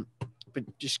 But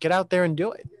just get out there and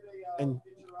do it. And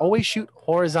always shoot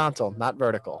horizontal, not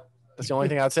vertical. That's the only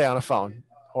thing I'd say on a phone.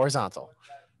 Horizontal.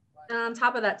 And on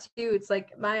top of that too, it's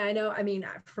like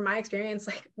from my experience,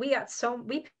 like we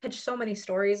pitched so many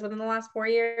stories within the last 4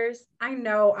 years. I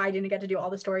know I didn't get to do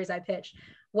all the stories I pitched.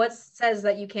 What says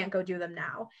that you can't go do them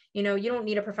now? You don't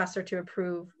need a professor to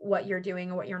approve what you're doing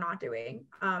and what you're not doing.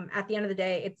 At the end of the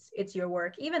day, it's your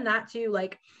work. Even that too,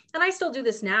 like, and I still do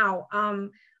this now.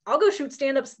 I'll go shoot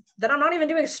stand-ups that I'm not even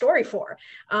doing a story for,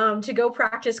 to go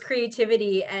practice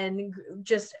creativity and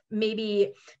just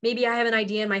maybe I have an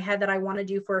idea in my head that I want to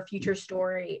do for a future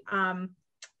story.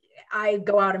 I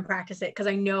go out and practice it because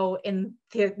I know in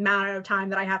the amount of time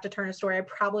that I have to turn a story, I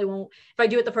probably won't, if I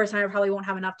do it the first time, I probably won't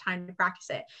have enough time to practice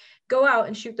it. Go out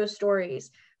and shoot those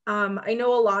stories. I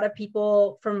know a lot of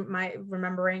people from my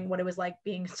remembering what it was like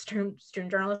being a student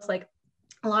journalist, like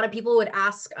a lot of people would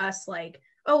ask us like,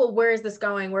 oh, well, where is this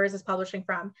going? Where is this publishing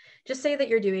from? Just say that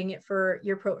you're doing it for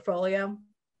your portfolio.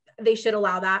 They should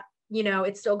allow that.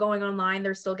 It's still going online.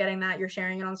 They're still getting that. You're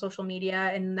sharing it on social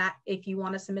media, and that if you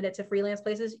want to submit it to freelance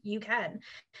places, you can.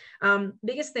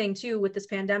 Biggest thing too with this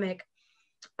pandemic,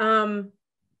 I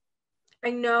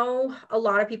know a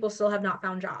lot of people still have not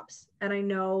found jobs, and I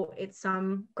know it's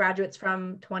some graduates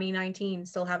from 2019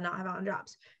 still have not found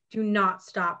jobs. Do not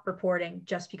stop reporting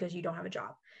just because you don't have a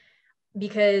job.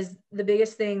 Because the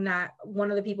biggest thing that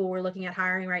one of the people we're looking at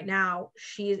hiring right now,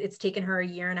 it's taken her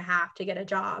 1.5 years to get a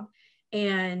job,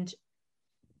 and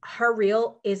her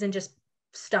reel isn't just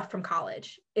stuff from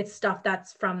college. It's stuff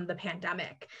that's from the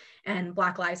pandemic and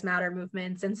Black Lives Matter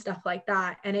movements and stuff like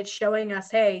that. And it's showing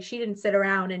us, hey, she didn't sit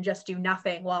around and just do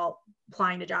nothing while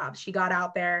applying to jobs. She got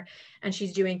out there and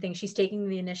she's doing things. She's taking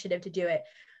the initiative to do it.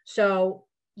 So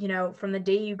from the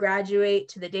day you graduate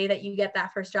to the day that you get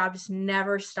that first job, just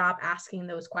never stop asking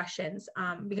those questions,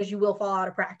 because you will fall out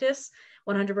of practice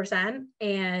 100%.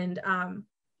 And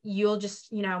you'll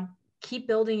just, keep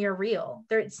building your reel.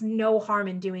 There's no harm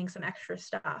in doing some extra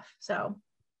stuff. So,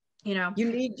 you're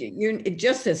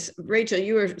just as Rachel,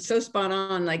 you were so spot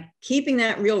on, like keeping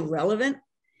that reel relevant.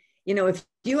 If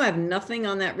you have nothing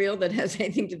on that reel that has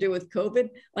anything to do with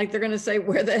COVID, like they're going to say,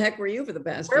 where the heck were you for the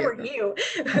past year? Where were you?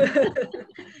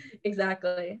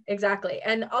 Exactly.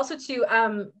 And also too,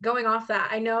 going off that,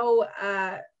 I know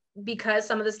because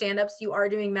some of the stand-ups you are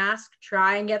doing masks,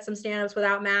 try and get some stand-ups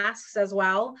without masks as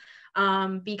well.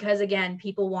 Because again,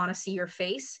 people want to see your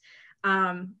face.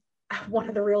 One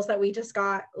of the reels that we just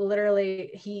got,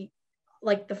 literally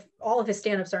like all of his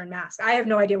stand-ups are in masks. I have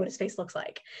no idea what his face looks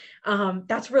like.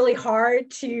 That's really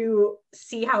hard to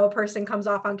see how a person comes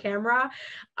off on camera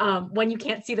when you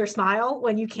can't see their smile,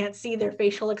 when you can't see their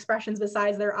facial expressions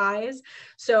besides their eyes.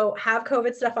 So have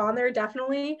COVID stuff on there,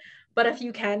 definitely. But if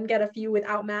you can get a few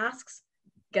without masks,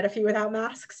 get a few without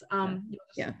masks.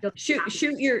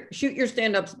 Shoot your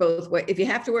stand-ups both ways. If you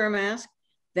have to wear a mask,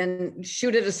 then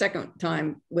shoot it a second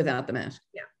time without the mask.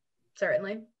 Yeah,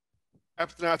 certainly.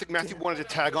 After that, I think Matthew wanted to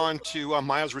tag on to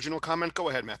Maya's original comment. Go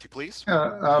ahead, Matthew, please.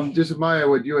 Just Maya,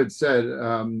 what you had said,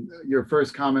 your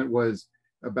first comment was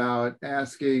about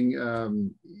asking,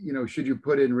 should you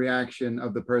put in reaction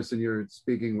of the person you're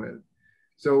speaking with?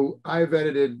 So I've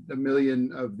edited a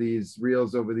million of these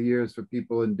reels over the years for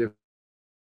people in different,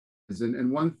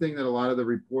 and one thing that a lot of the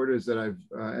reporters that I've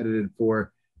edited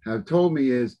for have told me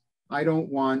is, I don't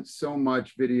want so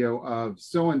much video of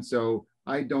so-and-so.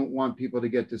 I don't want people to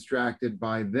get distracted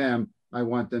by them. I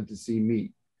want them to see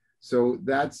me. So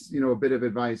that's, a bit of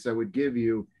advice I would give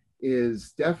you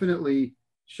is definitely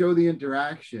show the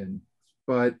interaction,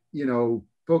 but,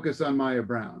 focus on Maya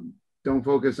Brown. Don't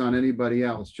focus on anybody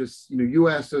else. Just, you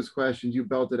ask those questions, you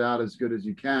belt it out as good as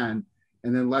you can,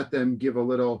 and then let them give a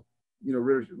little,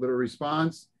 little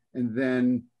response and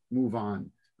then move on.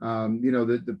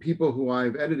 The people who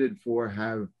I've edited for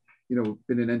have,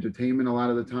 been in entertainment a lot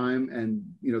of the time. And,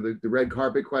 the red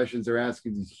carpet questions are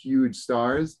asking these huge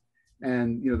stars.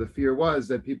 And, the fear was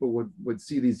that people would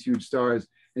see these huge stars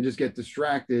and just get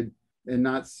distracted and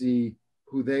not see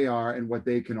who they are and what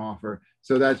they can offer.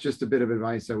 So that's just a bit of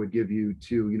advice I would give you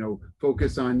to,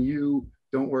 focus on you.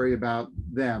 Don't worry about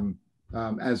them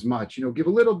as much, give a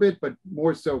little bit, but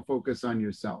more so focus on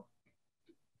yourself.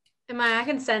 And Maya, I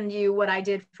can send you what I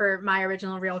did for my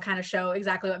original reel, kind of show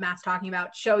exactly what Matt's talking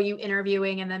about, show you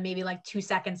interviewing and then maybe like 2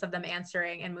 seconds of them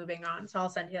answering and moving on. So I'll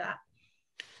send you that.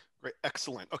 Great,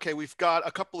 excellent. Okay, we've got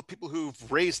a couple of people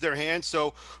who've raised their hands.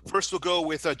 So first we'll go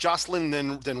with Jocelyn,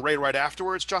 then Ray right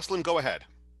afterwards. Jocelyn, go ahead.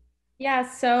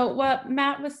 Yeah, so what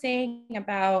Matt was saying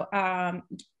about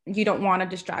you don't want to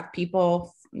distract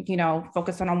people,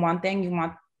 focus on one thing, you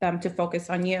want them to focus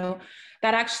on you.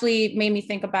 That actually made me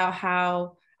think about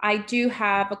how I do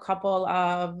have a couple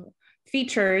of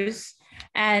features.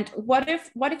 And what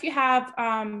if you have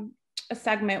a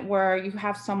segment where you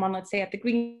have someone, let's say at the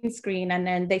green screen, and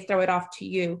then they throw it off to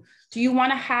you? Do you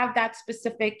want to have that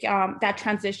specific, that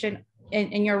transition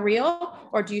in your reel,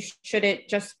 or should it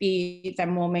just be the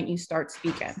moment you start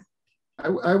speaking?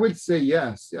 I would say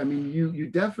yes. I mean, you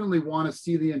definitely want to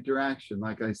see the interaction,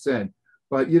 like I said.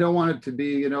 But you don't want it to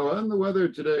be, on the weather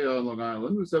today on Long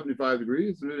Island was 75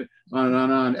 degrees, on and on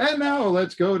and on. And now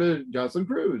let's go to Jocelyn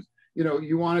Cruz.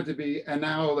 You want it to be, and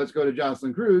now let's go to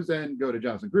Jocelyn Cruz and go to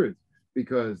Jocelyn Cruz,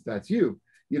 because that's you.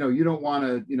 You don't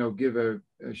want to, give a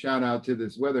shout out to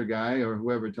this weather guy or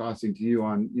whoever tossing to you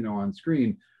on, on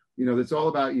screen. It's all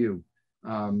about you.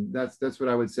 That's what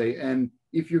I would say. And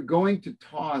if you're going to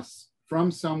toss from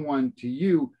someone to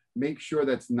you, make sure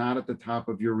that's not at the top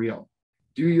of your reel.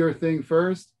 Do your thing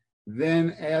first,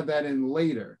 then add that in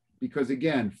later, because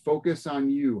again, focus on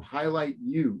you, highlight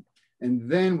you, and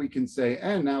then we can say,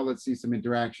 and now let's see some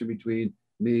interaction between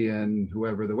me and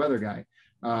whoever the weather guy.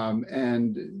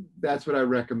 And that's what I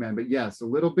recommend. But yes, a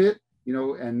little bit,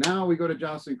 and now we go to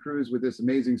Jocelyn Cruz with this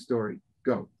amazing story.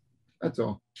 Go. That's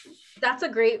all. That's a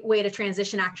great way to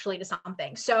transition actually to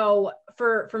something. So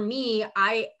for me,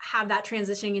 I have that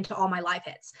transitioning into all my live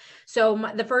hits. So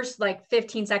the first like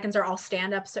 15 seconds are all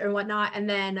stand-ups or whatnot. And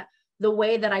then the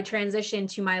way that I transition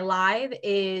to my live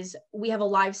is we have a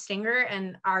live stinger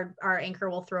and our anchor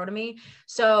will throw to me.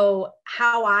 So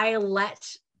how I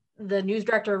let the news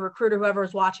director, recruiter, whoever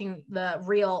is watching the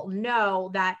reel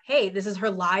know that, hey, this is her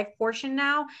live portion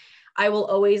now. I will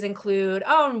always include,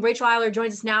 and Rachel Eiler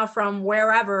joins us now from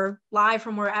wherever, live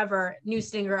from wherever, news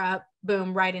stinger up,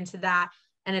 boom, right into that.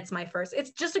 And it's my first. It's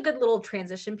just a good little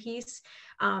transition piece.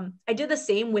 I did the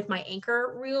same with my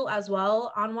anchor reel as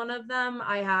well. On one of them,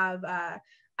 I have,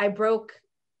 I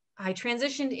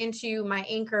transitioned into my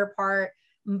anchor part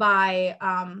by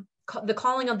the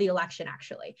calling of the election,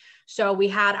 actually. So we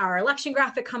had our election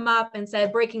graphic come up and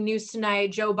said, breaking news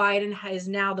tonight, Joe Biden is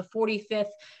now the 46th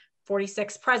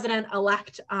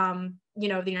president-elect, of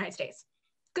the United States.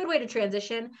 Good way to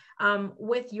transition.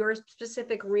 With your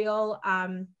specific reel,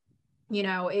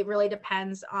 it really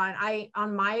depends on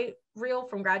my reel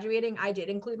from graduating. I did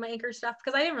include my anchor stuff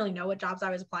because I didn't really know what jobs I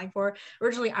was applying for.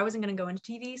 Originally, I wasn't going to go into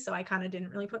TV, so I kind of didn't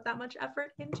really put that much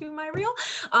effort into my reel.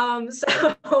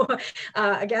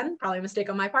 Again, probably a mistake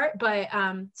on my part, but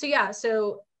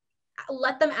so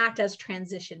let them act as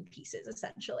transition pieces,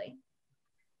 essentially.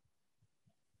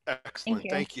 Excellent. you.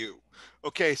 Thank you.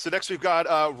 Okay, so next we've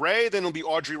got Ray, then it'll be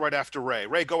Audrey right after Ray.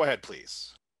 Ray, go ahead,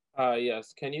 please.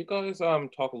 Yes. Can you guys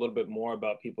talk a little bit more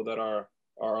about people that are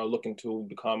looking to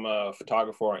become a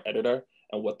photographer or an editor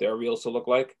and what their reels will look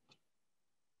like?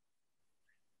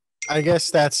 I guess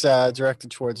that's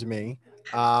directed towards me.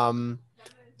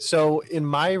 So in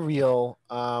my reel,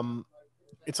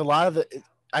 it's a lot of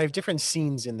I have different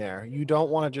scenes in there. You don't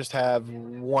want to just have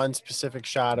one specific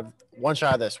shot of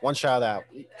this, one shot of that.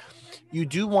 You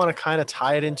do want to kind of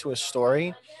tie it into a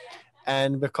story.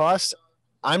 And because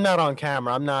I'm not on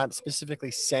camera, I'm not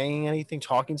specifically saying anything,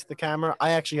 talking to the camera.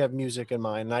 I actually have music in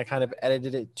mind, and I kind of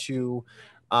edited it to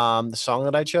the song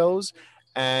that I chose.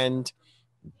 And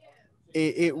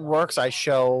it works. I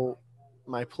show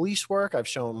my police work. I've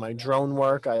shown my drone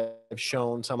work. I've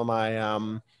shown some of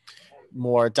my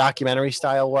more documentary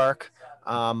style work.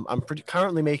 I'm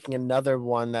currently making another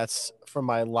one that's for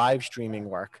my live streaming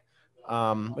work,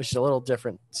 which is a little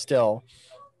different still.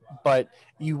 But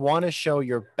you want to show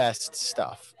your best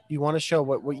stuff. You want to show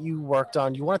what you worked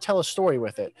on. You want to tell a story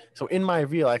with it. So in my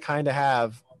reel, I kind of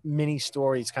have mini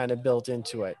stories kind of built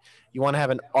into it. You want to have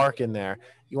an arc in there.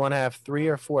 You want to have 3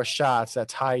 or 4 shots that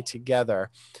tie together.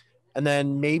 And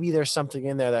then maybe there's something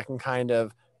in there that can kind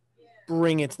of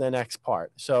bring it to the next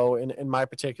part. So in my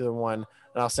particular one,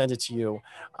 and I'll send it to you,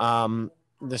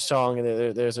 the song,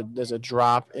 there's a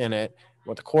drop in it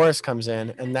where the chorus comes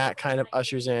in, and that kind of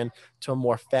ushers in to a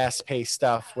more fast-paced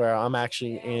stuff where I'm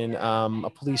actually in a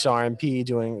police RMP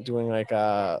doing like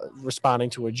responding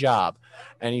to a job,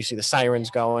 and you see the sirens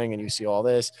going, and you see all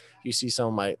this. You see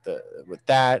some like with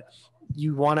that.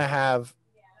 You want to have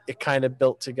it kind of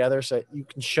built together so that you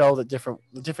can show the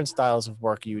different styles of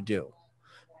work you do.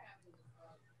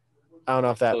 I don't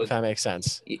know if that makes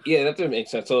sense. Yeah, that does make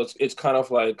sense. So it's kind of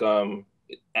like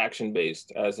action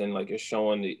based, as in like you're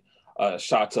showing the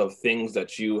shots of things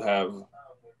that you have,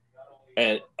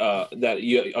 and that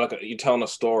you're telling a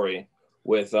story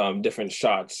with different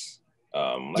shots,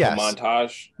 like Yes. a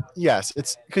montage. Yes,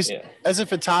 it's because as a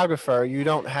photographer, you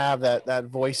don't have that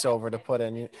voiceover to put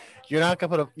in. You're not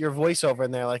gonna put your voiceover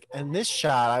in there like, in this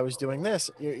shot I was doing this.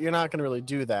 You're not gonna really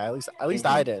do that. At least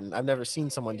I didn't. I've never seen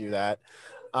someone do that.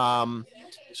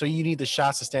 So you need the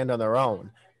shots to stand on their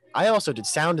own. I also did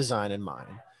sound design in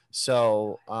mine.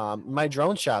 So my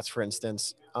drone shots, for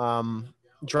instance,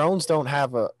 drones don't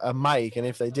have a mic, and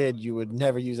if they did, you would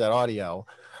never use that audio.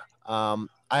 I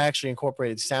actually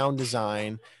incorporated sound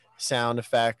design, sound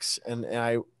effects, and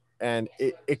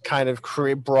it kind of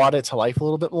brought it to life a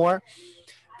little bit more,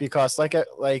 because like a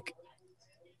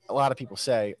lot of people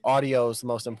say, audio is the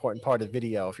most important part of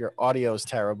video. If your audio is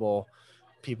terrible,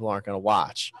 people aren't going to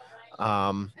watch.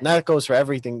 And that goes for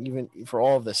everything, even for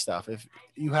all of this stuff. If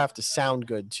you have to sound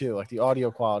good too, like the audio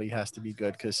quality has to be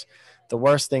good, because the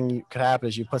worst thing you could happen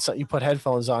is you put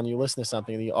headphones on, you listen to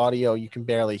something, the audio, you can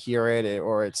barely hear it,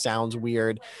 or it sounds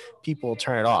weird. People will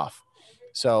turn it off.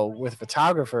 So with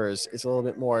photographers, it's a little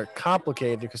bit more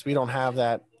complicated because we don't have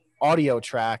that audio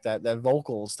track, that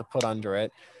vocals to put under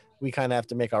it. We kind of have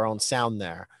to make our own sound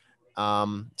there.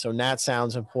 So nat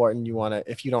sound's important. You want to,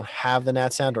 if you don't have the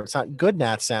nat sound, or it's not good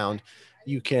nat sound,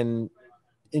 you can,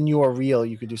 in your reel,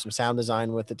 you could do some sound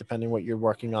design with it, depending what you're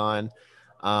working on.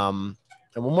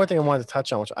 And one more thing I wanted to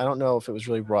touch on, which I don't know if it was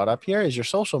really brought up here, is your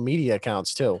social media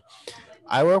accounts too.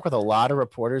 I work with a lot of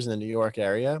reporters in the New York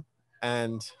area,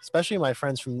 and especially my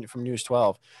friends from News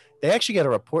 12. They actually get a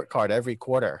report card every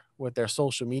quarter with their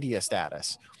social media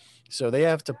status. So they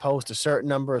have to post a certain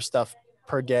number of stuff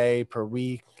per day, per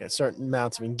week, get certain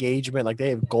amounts of engagement. Like they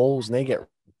have goals, and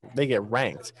they get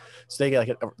ranked. So they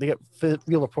get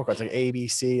real report cards like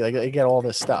ABC, like they get all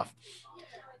this stuff.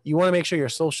 You want to make sure your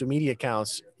social media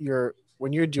accounts,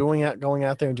 when you're doing it, going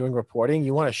out there and doing reporting,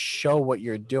 you want to show what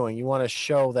you're doing. You want to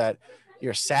show that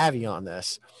you're savvy on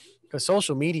this, because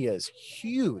social media is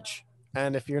huge.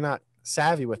 And if you're not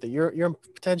savvy with it, your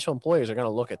potential employers are going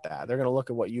to look at that. They're going to look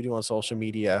at what you do on social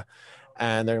media,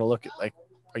 and they're going to look at, like,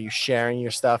 are you sharing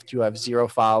your stuff? Do you have 0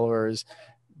 followers?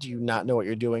 Do you not know what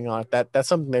you're doing on it? That's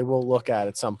something they will look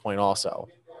at some point also.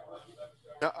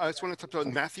 I just want to talk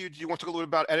about Matthew. Do you want to talk a little bit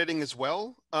about editing as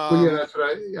well? Well, yeah,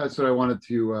 that's what I wanted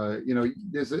to.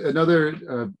 There's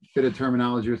another bit of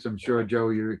terminology, which I'm sure, Joe,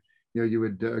 you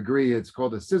would agree. It's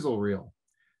called a sizzle reel,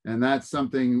 and that's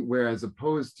something where, as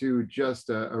opposed to just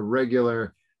a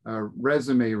regular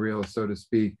resume reel, so to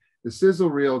speak, the sizzle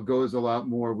reel goes a lot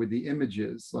more with the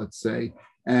images, let's say.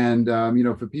 And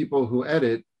for people who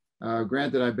edit,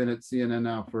 granted, I've been at CNN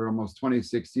now for almost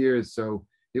 26 years, so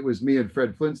it was me and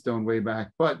Fred Flintstone way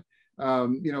back, but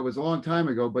it was a long time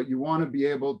ago. But you want to be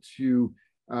able to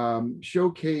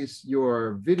showcase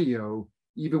your video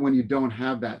even when you don't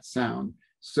have that sound.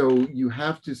 So you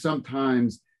have to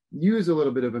sometimes use a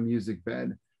little bit of a music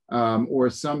bed or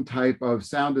some type of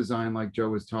sound design like Joe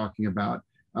was talking about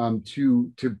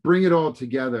to bring it all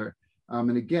together.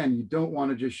 And again, you don't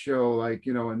want to just show like,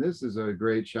 you know, and this is a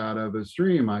great shot of a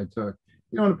stream I took.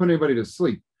 You don't want to put anybody to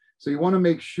sleep. So you want to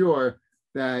make sure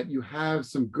that you have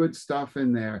some good stuff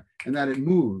in there and that it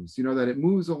moves, you know, that it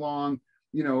moves along,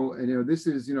 you know, and, you know, this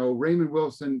is, you know, Raymond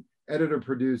Wilson, editor,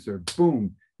 producer,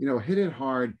 boom, you know, hit it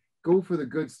hard, go for the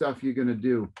good stuff you're going to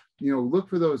do, you know, look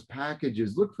for those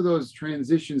packages, look for those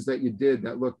transitions that you did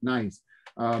that look nice.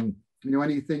 You know,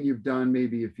 anything you've done,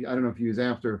 maybe if you, I don't know if you use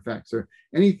After Effects or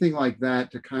anything like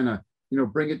that to kind of, you know,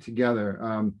 bring it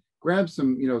together. Grab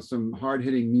some, you know, some hard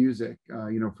hitting music,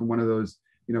 you know, from one of those,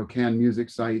 you know, canned music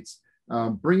sites.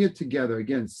 Bring it together.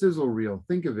 Again, sizzle reel.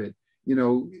 Think of it, you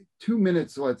know, 2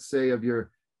 minutes, let's say, of your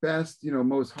best, you know,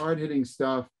 most hard hitting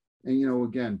stuff. And, you know,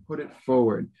 again, put it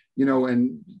forward, you know,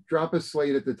 and drop a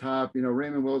slate at the top, you know,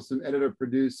 Raymond Wilson, editor,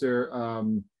 producer,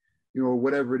 you know,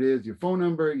 whatever it is, your phone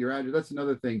number, your address. That's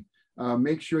another thing.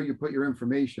 Make sure you put your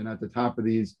information at the top of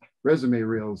these resume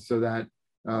reels so that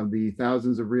the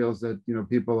thousands of reels that, you know,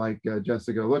 people like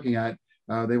Jessica are looking at,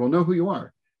 they will know who you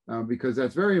are. Because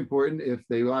that's very important. If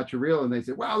they watch a reel and they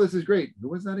say, wow, this is great. Who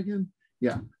was that again?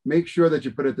 Yeah, make sure that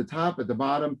you put it at the top, at the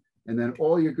bottom, and then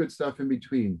all your good stuff in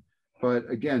between. But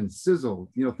again, sizzle,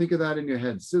 you know, think of that in your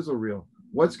head, sizzle reel.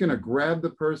 What's going to grab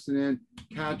the person in,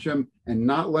 catch them, and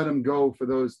not let them go for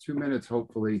those 2 minutes,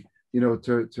 hopefully, you know,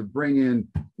 to bring in,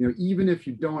 you know, even if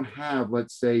you don't have,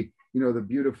 let's say, you know, the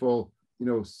beautiful, you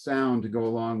know, sound to go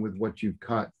along with what you've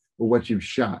cut or what you've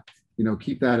shot, you know,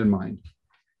 keep that in mind.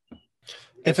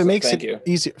 If it makes it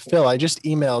easy, Phil, I just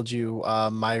emailed you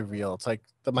my reel. It's like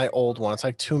my old one. It's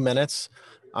like 2 minutes.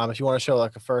 If you want to show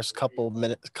like the first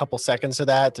couple seconds of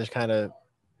that to kind of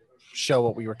show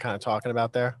what we were kind of talking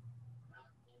about there.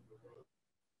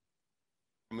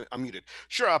 I'm muted.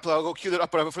 Sure, I'll go cue that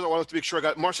up, but I wanted to make sure I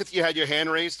got Marcia. You had your hand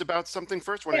raised about something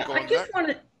first. Yeah,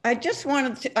 I just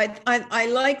wanted to. I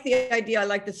like the idea. I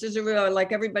like the scissor reel. I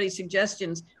like everybody's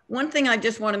suggestions. One thing I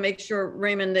just want to make sure,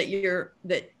 Raymond, that you're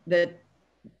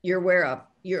aware of.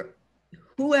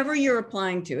 Whoever you're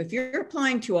applying to. If you're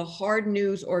applying to a hard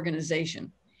news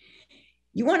organization,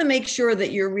 you want to make sure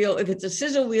that your reel, if it's a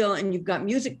sizzle reel and you've got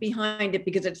music behind it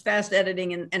because it's fast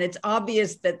editing and it's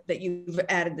obvious that you've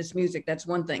added this music, that's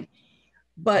one thing.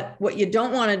 But what you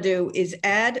don't want to do is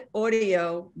add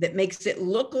audio that makes it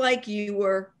look like you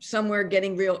were somewhere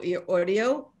getting real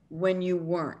audio when you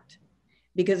weren't.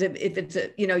 Because if it's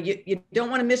a, you know, you don't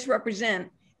want to misrepresent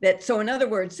that. So in other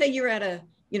words, say you're at a,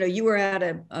 you know, you were at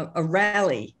a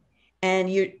rally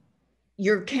and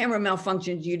your camera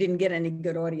malfunctions, you didn't get any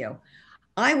good audio.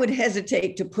 I would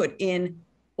hesitate to put in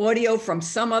audio from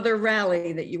some other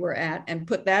rally that you were at and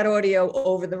put that audio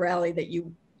over the rally that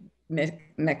you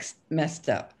messed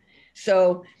up.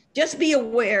 So just be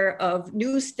aware of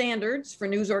news standards for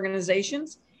news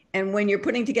organizations. And when you're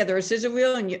putting together a scissor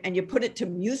reel and you put it to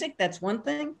music, that's one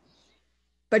thing.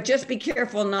 But just be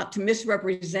careful not to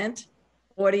misrepresent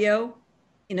audio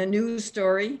in a news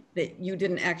story that you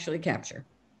didn't actually capture.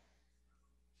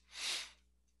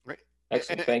 Right.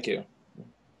 Excellent. Thank you.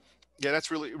 Yeah,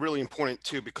 that's really, really important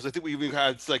too, because I think we even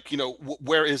had like, you know,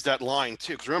 where is that line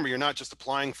too? Because remember, you're not just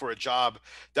applying for a job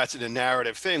that's in a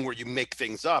narrative thing where you make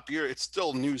things up. It's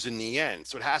still news in the end.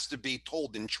 So it has to be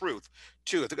told in truth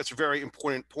too. I think that's a very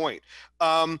important point.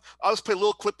 I'll just play a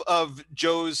little clip of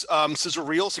Joe's sizzle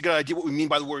reel so you get an idea what we mean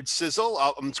by the word sizzle.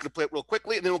 I'm just going to play it real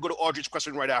quickly and then we'll go to Audrey's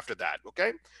question right after that.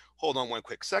 Okay. Hold on one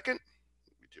quick second.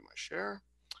 Let me do my share.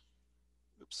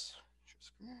 Oops.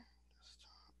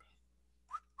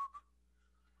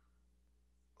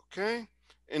 Okay,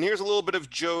 and here's a little bit of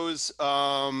Joe's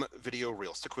video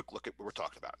reel. Just a quick look at what we're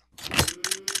talking about.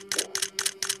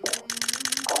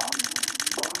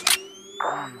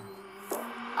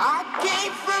 I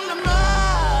came from the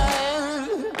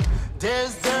mud,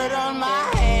 there's dirt on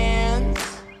my hands.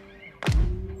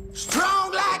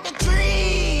 Strong like a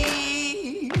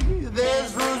tree,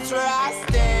 there's roots where I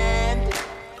stand.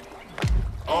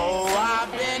 Oh,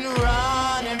 I've been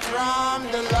running from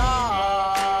the law.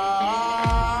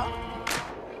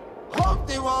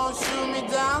 Won't shoot me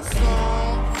down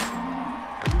soon.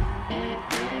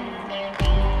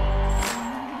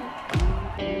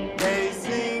 They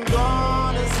sing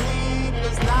on a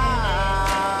sleepless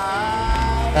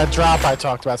night. That drop I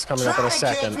talked about is coming up in a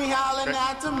second.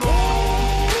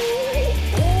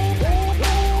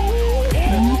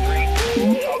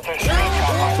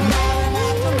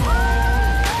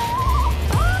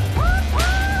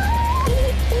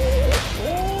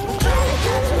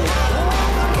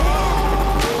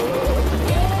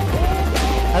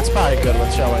 That's probably good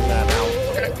with showing that now.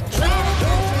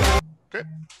 Okay,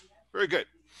 very good.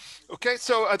 Okay,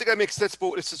 so I think that makes sense.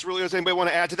 But this is really, does anybody want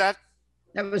to add to that?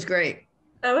 That was great.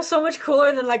 That was so much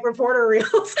cooler than like reporter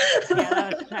reels.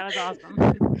 Yeah, that was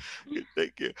awesome.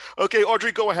 Thank you. Okay,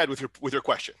 Audrey, go ahead with your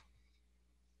question.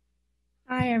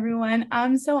 Hi, everyone.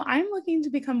 So I'm looking to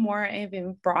become more of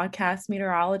a broadcast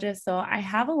meteorologist. So I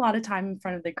have a lot of time in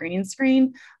front of the green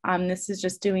screen. This is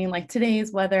just doing like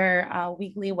today's weather,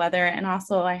 weekly weather. And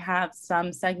also I have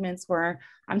some segments where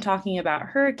I'm talking about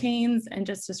hurricanes and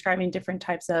just describing different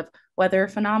types of weather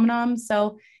phenomenon.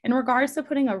 So in regards to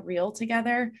putting a reel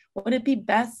together, would it be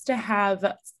best to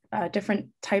have different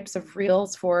types of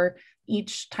reels for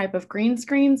each type of green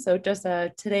screen? So just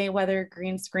a today weather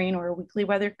green screen or a weekly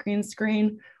weather green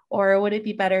screen? Or would it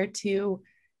be better to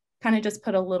kind of just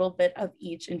put a little bit of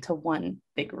each into one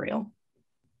big reel?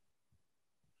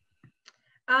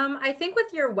 I think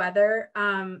with your weather,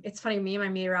 it's funny, me and my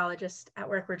meteorologist at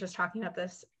work were just talking about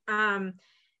this. I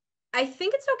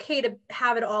think it's okay to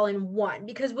have it all in one,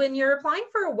 because when you're applying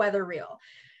for a weather reel,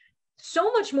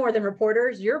 so much more than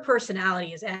reporters, your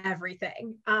personality is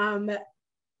everything.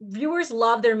 Viewers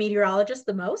love their meteorologist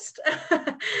the most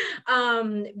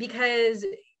because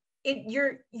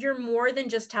you're more than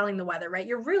just telling the weather, right?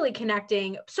 You're really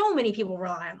connecting. So many people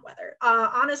rely on weather.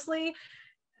 Honestly,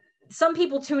 some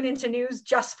people tune into news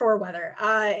just for weather,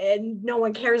 and no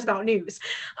one cares about news.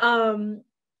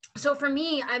 So for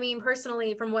me, I mean,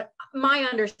 personally, from what my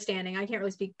understanding, I can't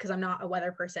really speak because I'm not a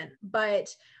weather person, but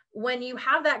when you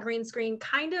have that green screen,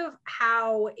 kind of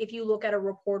how, if you look at a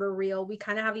reporter reel, we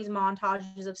kind of have these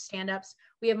montages of stand-ups,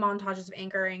 we have montages of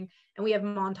anchoring, and we have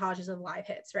montages of live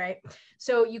hits, right?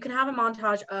 So you can have a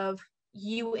montage of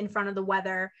you in front of the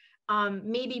weather,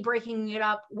 maybe breaking it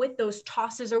up with those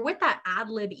tosses or with that ad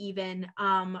lib even,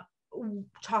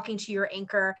 talking to your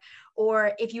anchor,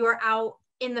 or if you are out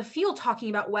in the field talking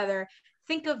about weather,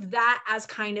 think of that as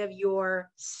kind of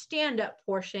your stand-up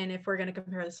portion. If we're going to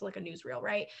compare this to like a newsreel,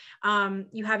 right?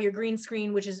 You have your green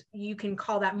screen, which is, you can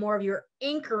call that more of your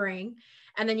anchoring.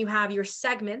 And then you have your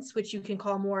segments, which you can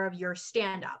call more of your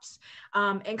stand-ups,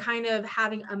 and kind of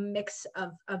having a mix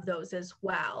of those as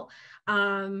well.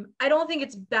 I don't think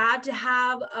it's bad to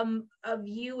have a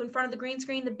view in front of the green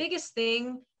screen. The biggest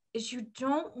thing is you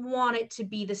don't want it to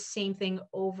be the same thing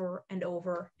over and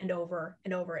over and over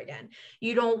and over again.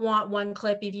 You don't want one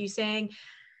clip of you saying,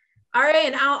 all right,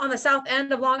 and out on the south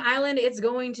end of Long Island, it's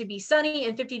going to be sunny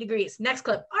and 50 degrees. Next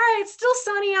clip, all right, it's still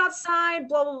sunny outside,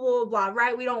 blah, blah, blah, blah,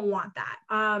 right? We don't want that.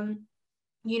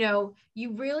 You know,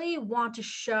 you really want to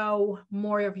show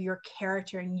more of your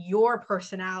character and your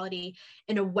personality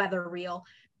in a weather reel,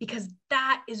 because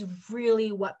that is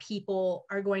really what people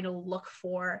are going to look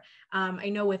for. I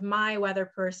know with my weather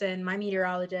person, my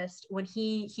meteorologist, when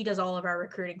he does all of our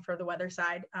recruiting for the weather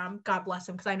side, God bless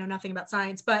him, because I know nothing about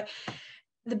science, but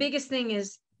the biggest thing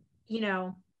is, you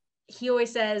know, he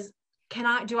always says,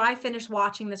 do I finish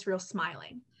watching this reel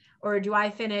smiling? Or do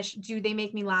they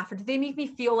make me laugh? Or do they make me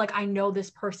feel like I know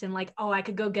this person? Like, oh, I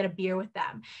could go get a beer with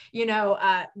them. You know,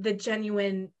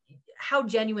 how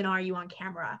genuine are you on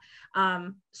camera?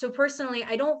 So personally,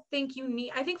 I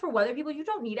think for weather people, you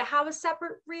don't need to have a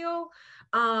separate reel.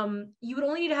 You would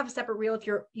only need to have a separate reel if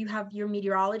you have your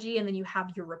meteorology and then you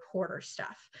have your reporter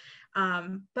stuff.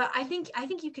 But I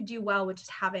think you could do well with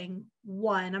just having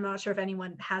one. I'm not sure if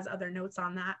anyone has other notes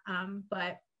on that,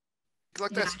 but I'd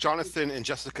like to ask Jonathan and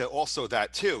Jessica also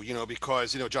that too, you know,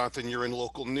 because, you know, Jonathan, you're in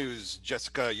local news.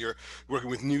 Jessica, you're working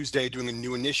with Newsday doing a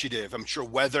new initiative. I'm sure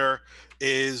weather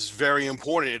is very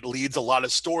important. It leads a lot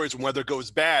of stories. When weather goes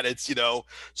bad, it's, you know,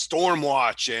 storm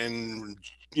watch and,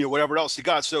 you know, whatever else you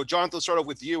got. So Jonathan, let's start off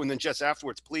with you, and then Jess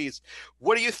afterwards, please.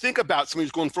 What do you think about somebody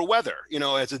who's going for weather, you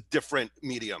know, as a different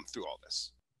medium through all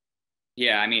this?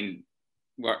 Yeah, I mean,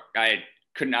 I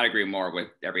could not agree more with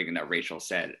everything that Rachel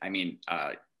said. I mean,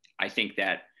 I think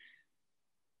that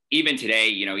even today,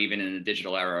 you know, even in the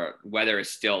digital era, weather is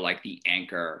still like the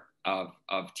anchor of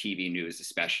TV news,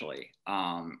 especially.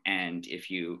 And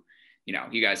if you know,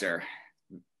 you guys are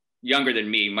younger than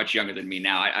me, much younger than me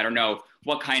now. I don't know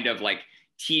what kind of like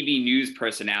TV news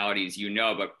personalities you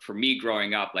know, but for me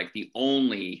growing up, like the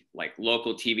only like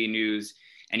local TV news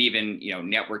and even, you know,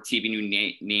 network TV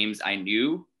news names I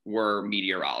knew were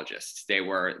meteorologists. They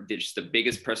were just the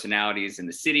biggest personalities in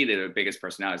the city. They're the biggest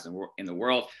personalities in the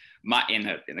world, in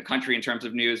the country in terms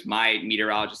of news. My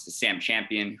meteorologist is Sam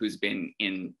Champion, who's been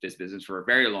in this business for a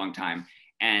very long time.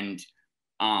 And,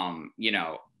 you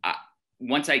know,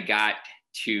 once I got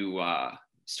to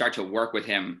start to work with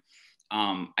him,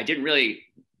 I didn't really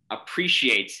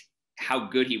appreciate how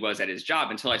good he was at his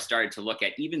job until I started to look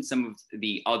at even some of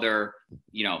the other,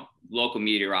 you know, local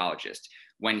meteorologists.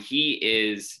 When he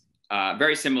is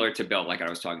very similar to Bill, like I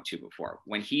was talking to before,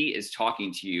 when he is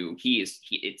talking to you,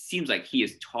 it seems like he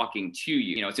is talking to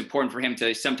you. You know, it's important for him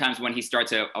to, sometimes when he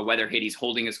starts a weather hit, he's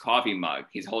holding his coffee mug,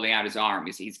 he's holding out his arm,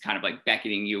 he's kind of like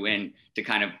beckoning you in to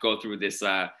kind of go through this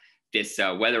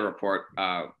weather report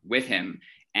with him.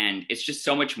 And it's just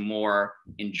so much more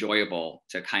enjoyable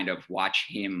to kind of watch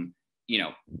him, you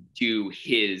know, do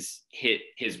his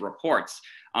reports.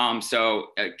 So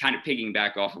kind of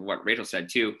piggyback off of what Rachel said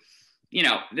too, you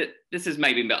know, this is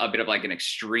maybe a bit of like an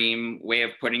extreme way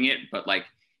of putting it, but like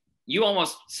you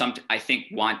almost I think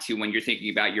want to, when you're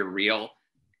thinking about your reel,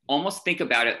 almost think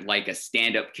about it like a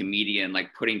stand-up comedian,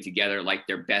 like putting together like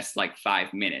their best like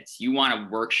 5 minutes. You want to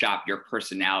workshop your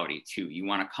personality too. You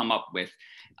want to come up with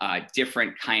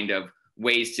different kind of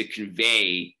ways to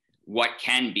convey what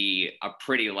can be a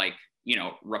pretty like, you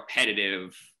know,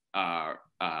 repetitive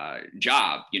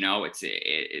job. You know,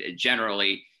 it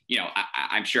generally, you know,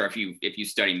 I'm sure if you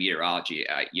study meteorology,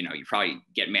 you know, you probably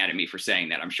get mad at me for saying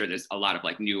that. I'm sure there's a lot of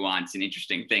like nuance and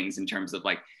interesting things in terms of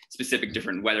like specific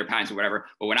different weather patterns or whatever.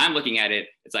 But when I'm looking at it,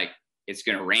 it's like, it's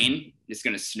going to rain, it's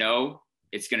going to snow,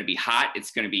 it's going to be hot,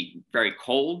 it's going to be very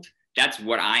cold. That's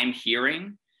what I'm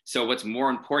hearing. So what's more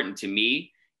important to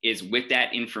me is with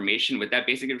that information, with that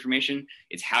basic information,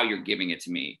 it's how you're giving it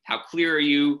to me. How clear are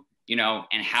you, you know,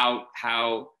 and how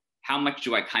much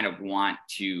do I kind of want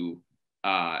to,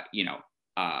 you know,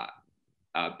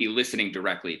 be listening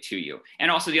directly to you.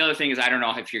 And also the other thing is, I don't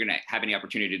know if you're going to have any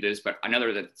opportunity to do this, but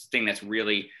another thing that's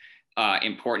really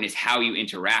important is how you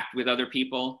interact with other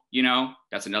people. You know,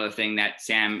 that's another thing that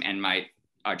Sam and my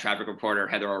traffic reporter,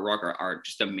 Heather O'Rourke, are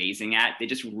just amazing at. They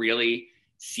just really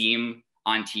seem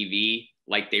on TV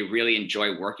like they really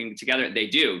enjoy working together. They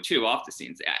do too, off the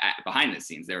scenes, behind the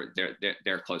scenes.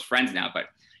 They're close friends now, but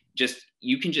just,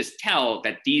 you can just tell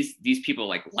that these people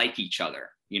like each other,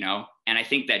 you know? And I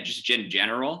think that just in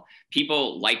general,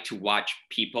 people like to watch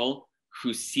people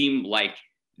who seem like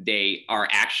they are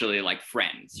actually like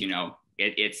friends, you know?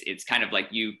 It's kind of like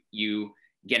you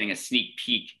getting a sneak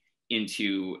peek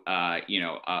into, you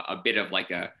know, a bit of like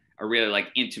a really like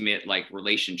intimate like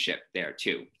relationship there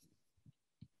too.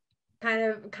 Kind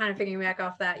of piggyback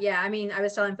off that. Yeah, I mean, I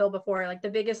was telling Phil before, like the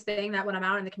biggest thing that when I'm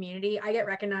out in the community, I get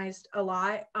recognized a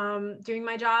lot doing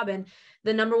my job. And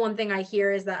the number one thing I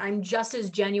hear is that I'm just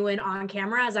as genuine on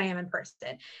camera as I am in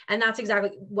person. And that's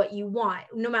exactly what you want,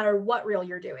 no matter what reel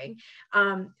you're doing.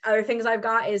 Other things I've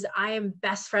got is I am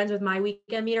best friends with my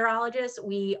weekend meteorologist.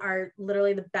 We are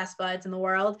literally the best buds in the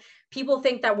world. People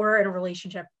think that we're in a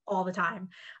relationship all the time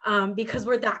because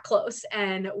we're that close,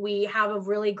 and we have a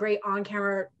really great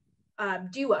on-camera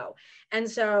duo. And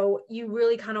so you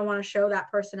really kind of want to show that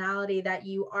personality that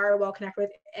you are well connected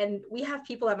with. And we have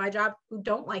people at my job who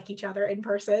don't like each other in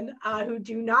person, who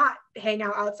do not hang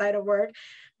out outside of work,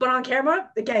 but on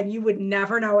camera, again, you would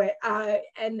never know it.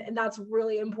 And that's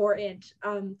really important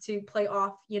to play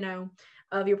off, you know,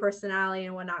 of your personality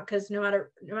and whatnot, because no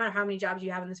matter how many jobs you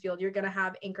have in this field, you're going to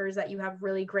have anchors that you have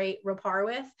really great rapport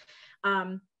with,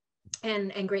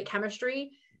 and great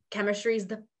chemistry. Chemistry is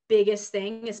the biggest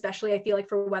thing, especially I feel like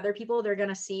for weather people. They're going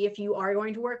to see if you are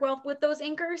going to work well with those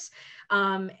anchors,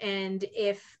 and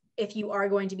if you are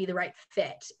going to be the right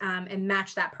fit, and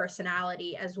match that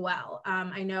personality as well.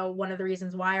 I know one of the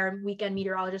reasons why our weekend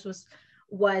meteorologist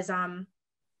was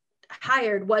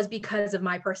hired was because of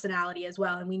my personality as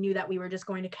well, and we knew that we were just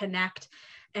going to connect,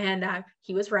 and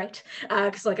he was right,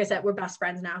 because like I said, we're best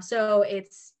friends now. So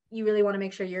you really want to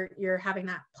make sure you're having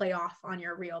that play off on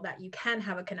your reel, that you can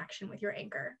have a connection with your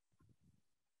anchor.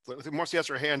 Marcy has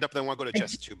her hand up, and then I want to go to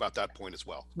Jess too about that point as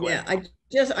well. Go ahead.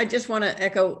 I just want to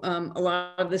echo a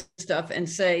lot of this stuff and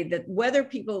say that whether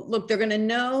people look, they're going to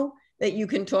know that you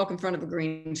can talk in front of a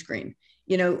green screen.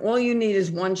 You know, all you need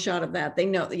is one shot of that. They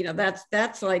know, you know,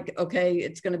 that's like, okay,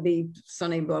 it's going to be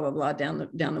sunny, blah, blah, blah down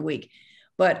the week.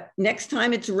 But next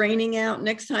time it's raining out,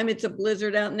 next time it's a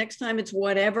blizzard out, next time it's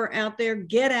whatever out there,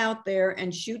 get out there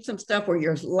and shoot some stuff where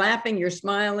you're laughing, you're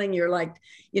smiling, you're like,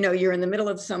 you know, you're in the middle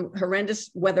of some horrendous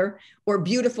weather or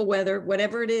beautiful weather,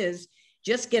 whatever it is.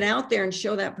 Just get out there and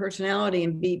show that personality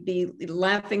and be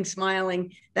laughing,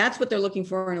 smiling. That's what they're looking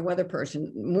for in a weather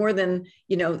person, more than,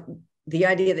 you know, the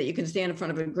idea that you can stand in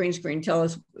front of a green screen, tell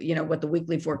us, you know, what the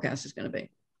weekly forecast is going to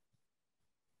be.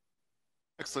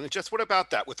 Excellent. And Jess, what about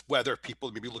that with weather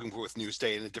people maybe looking for with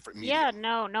Newsday in a different medium? Yeah,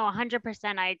 no,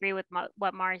 100%. I agree with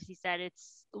what Marcy said.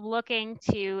 It's looking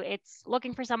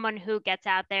for someone who gets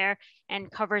out there and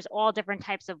covers all different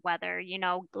types of weather. You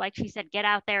know, like she said, get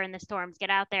out there in the storms, get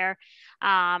out there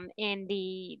in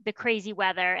the crazy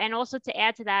weather. And also to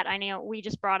add to that, I know we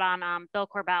just brought on Bill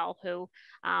Corbell, who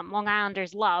Long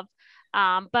Islanders love.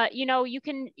 But you know, you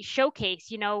can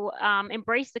showcase,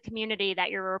 embrace the community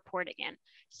that you're reporting in.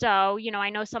 So, you know, I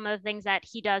know some of the things that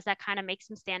he does that kind of makes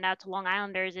him stand out to Long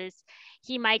Islanders is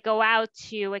he might go out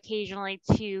to occasionally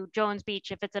to Jones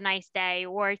Beach if it's a nice day,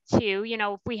 or to,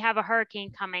 if we have a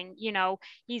hurricane coming,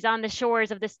 he's on the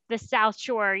shores of the South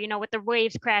Shore, with the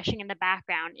waves crashing in the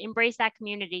background. Embrace that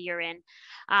community you're in.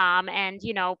 And,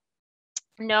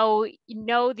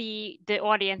 know the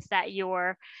audience that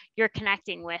you're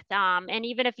connecting with, and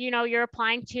even if you're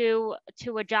applying to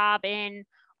a job in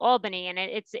Albany and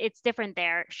it's different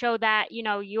there, show that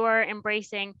you're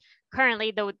embracing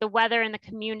currently the weather and the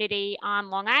community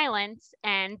on Long Island,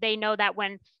 and they know that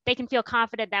when they can feel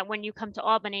confident that when you come to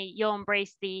Albany you'll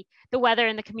embrace the weather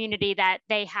and the community that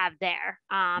they have there.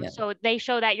 So they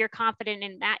show that you're confident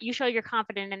in that, you show you're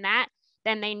confident in that,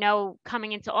 then they know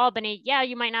coming into Albany, yeah,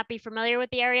 you might not be familiar with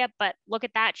the area, but look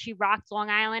at that. She rocked Long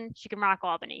Island. She can rock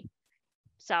Albany.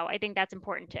 So I think that's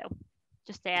important too,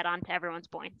 just to add on to everyone's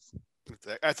points.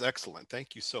 That's excellent.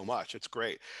 Thank you so much. It's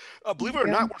great. Believe it or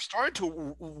not, we're starting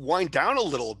to wind down a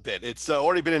little bit. It's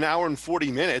already been an hour and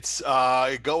 40 minutes,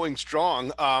 going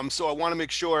strong. So I want to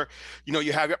make sure,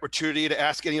 you have the opportunity to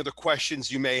ask any other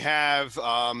questions you may have,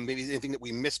 maybe anything that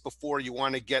we missed before you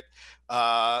want to get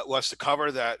us to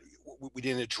cover that we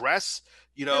didn't address.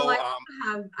 I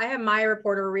have my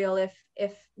reporter reel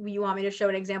if you want me to show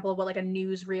an example of what like a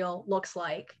news reel looks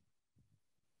like.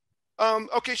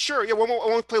 Okay, sure. Yeah,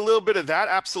 we'll play a little bit of that,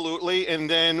 absolutely, and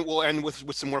then we'll end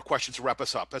with some more questions to wrap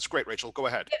us up. That's great, Rachel. Go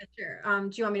ahead. Yeah, sure.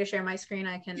 Do you want me to share my screen?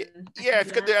 I can. Yeah, I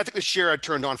think the share I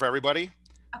turned on for everybody.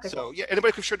 Okay. So cool. Yeah,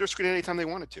 anybody could share their screen anytime they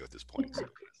wanted to at this point. So,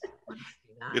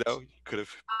 you could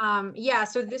have. Yeah.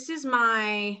 So this is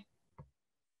my.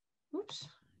 Oops.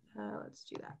 Let's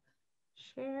do that.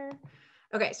 Share.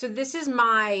 Okay, so this is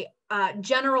my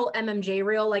general MMJ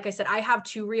reel. Like I said, I have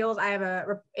two reels. I have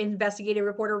a investigative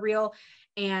reporter reel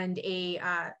and a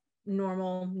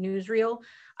normal news reel.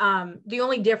 The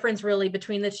only difference really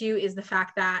between the two is the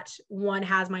fact that one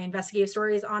has my investigative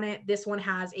stories on it. This one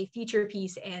has a feature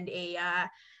piece and a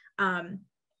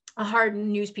hard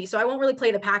news piece. So I won't really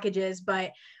play the packages,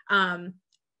 but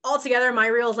altogether my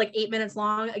reel is like 8 minutes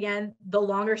long. Again, the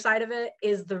longer side of it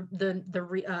is the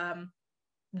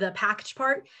package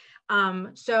part.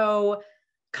 So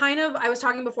kind of, I was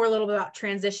talking before a little bit about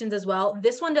transitions as well.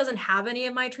 This one doesn't have any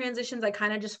of my transitions. I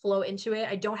kind of just flow into it.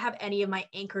 I don't have any of my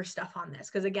anchor stuff on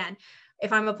this. Cause again,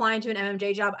 if I'm applying to an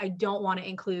MMJ job, I don't want to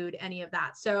include any of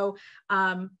that. So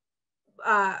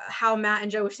how Matt and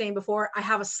Joe were saying before, I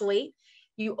have a slate.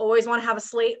 You always want to have a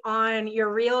slate on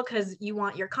your reel because you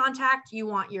want your contact, you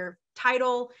want your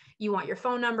title, you want your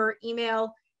phone number,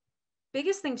 email.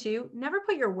 Biggest thing too, never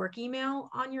put your work email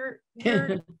on your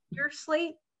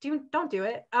slate. Don't do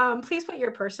it. Please put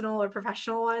your personal or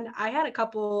professional one. I had a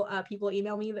couple people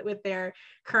email me that with their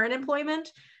current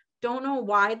employment. Don't know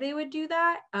why they would do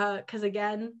that. Because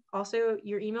again, also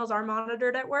your emails are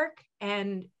monitored at work,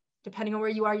 and depending on where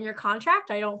you are in your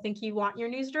contract, I don't think you want your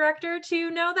news director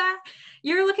to know that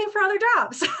you're looking for other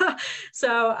jobs.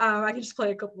 So I can just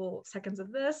play a couple seconds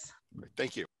of this.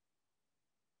 Thank you.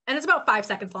 And it's about 5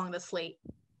 seconds long, this slate.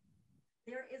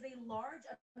 There is a large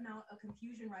amount of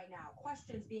confusion right now.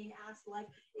 Questions being asked like,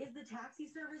 is the taxi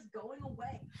service going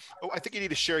away? Oh, I think you need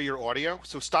to share your audio.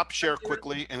 So stop share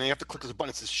quickly, and then you have to click this button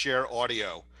that says share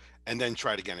audio, and then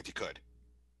try it again if you could.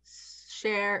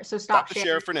 Share. So stop the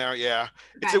share for now. Yeah.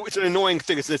 Okay. It's an annoying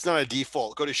thing. It's not a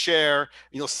default. Go to share, and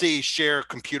you'll see share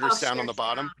computer sound on the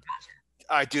bottom. Gotcha.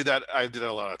 I do that a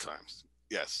lot of times.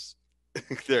 Yes.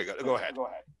 There you go. Go ahead. All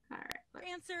right.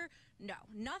 Answer, no,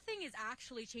 nothing is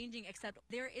actually changing, except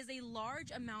there is a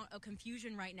large amount of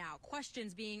confusion right now.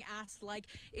 Questions being asked like,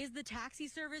 is the taxi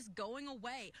service going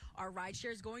away? Are ride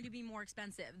shares going to be more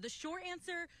expensive? The short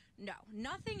answer, no,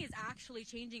 nothing is actually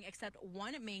changing except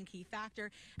one main key factor,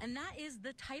 and that is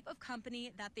the type of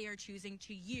company that they are choosing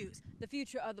to use. The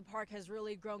future of the park has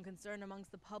really grown concern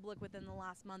amongst the public within the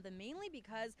last month, and mainly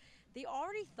because they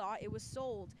already thought it was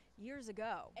sold years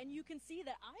ago. And you can see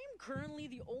that I am currently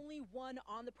the only one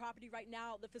on the property right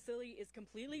now, the facility is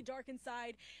completely dark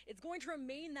inside. It's going to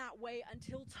remain that way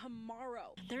until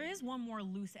tomorrow. There is one more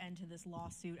loose end to this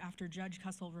lawsuit. After Judge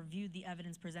Cussel reviewed the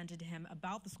evidence presented to him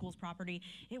about the school's property,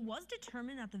 it was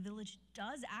determined that the village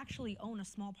does actually own a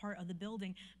small part of the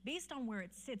building based on where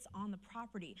it sits on the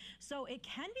property. So it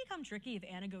can become tricky if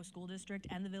Antigo School District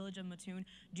and the village of Mattoon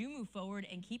do move forward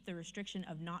and keep the restriction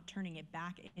of not turning it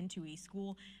back into a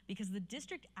school, because the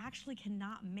district actually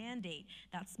cannot mandate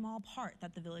that small part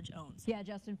that the village owns. Yeah,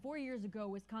 Justin, 4 years ago,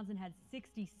 Wisconsin had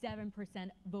 67%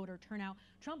 voter turnout,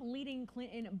 Trump leading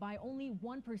Clinton by only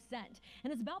 1%.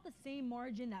 And it's about the same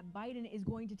margin that Biden is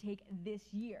going to take this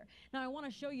year. Now, I want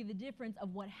to show you the difference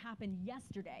of what happened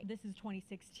yesterday. This is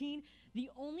 2016. The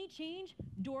only change,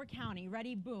 Door County.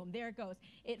 Ready? Boom. There it goes.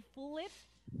 It flipped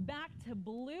back to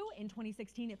blue. In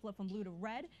 2016, it flipped from blue to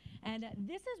red. And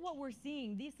this is what we're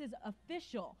seeing. This is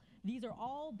official. These are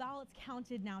all ballots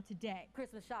counted now today.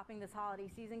 Christmas shopping this holiday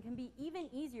season can be even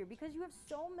easier because you have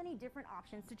so many different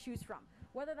options to choose from.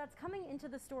 Whether that's coming into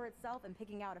the store itself and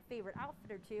picking out a favorite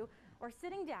outfit or two, or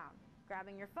sitting down,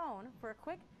 grabbing your phone for a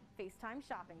quick FaceTime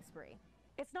shopping spree.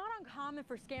 It's not uncommon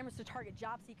for scammers to target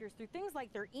job seekers through things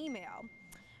like their email.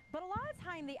 But a lot of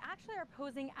time they actually are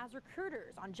posing as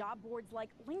recruiters on job boards like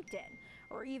LinkedIn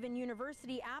or even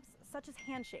university apps such as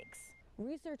Handshakes.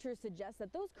 Researchers suggest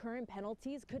that those current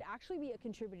penalties could actually be a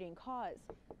contributing cause.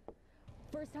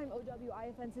 First-time OWI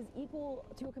offenses equal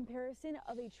to a comparison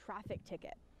of a traffic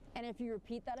ticket. And if you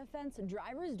repeat that offense,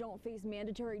 drivers don't face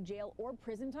mandatory jail or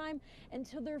prison time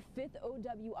until their 5th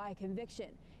OWI conviction.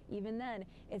 Even then,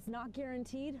 it's not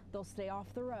guaranteed they'll stay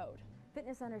off the road.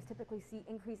 Fitness centers typically see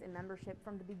increase in membership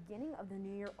from the beginning of the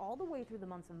new year all the way through the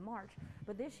months of March.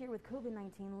 But this year, with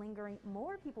COVID-19 lingering,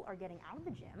 more people are getting out of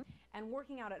the gym and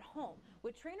working out at home,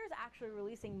 with trainers actually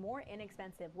releasing more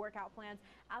inexpensive workout plans,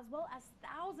 as well as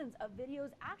thousands of videos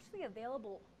actually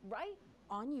available right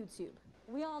on YouTube.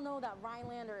 We all know that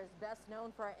Rhinelander is best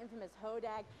known for our infamous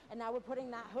hodag, and now we're putting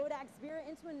that hodag spirit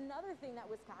into another thing that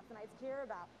Wisconsinites care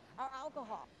about, our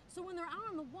alcohol. So when they're out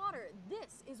on the water,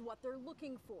 this is what they're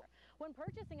looking for. When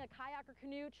purchasing a kayak or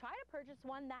canoe, try to purchase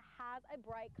one that has a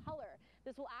bright color.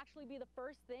 This will actually be the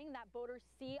first thing that boaters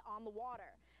see on the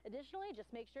water. Additionally,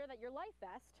 just make sure that your life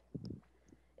vest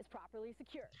is properly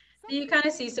secured. So you kind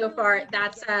of see so far,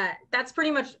 that's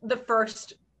pretty much the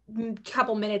first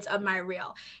couple minutes of my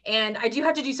reel, and I do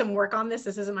have to do some work on this.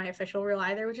 This isn't my official reel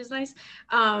either, which is nice.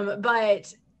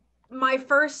 But my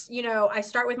first, I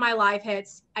start with my live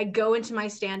hits. I go into my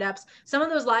stand-ups. Some of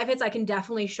those live hits I can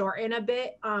definitely shorten a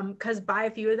bit, because by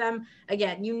a few of them,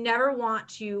 again, you never want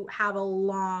to have a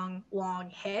long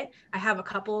hit. I have a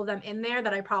couple of them in there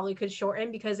that I probably could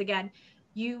shorten, because again,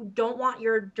 you don't want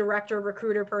your director,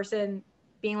 recruiter person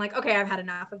being like, okay, I've had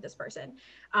enough of this person.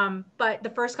 But the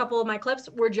first couple of my clips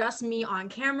were just me on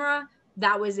camera.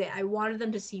 That was it. I wanted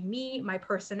them to see me, my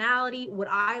personality, what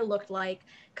I looked like,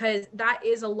 because that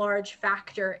is a large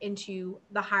factor into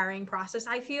the hiring process,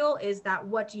 I feel, is that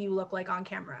what do you look like on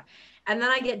camera? And then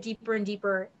I get deeper and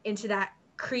deeper into that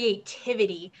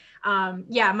creativity.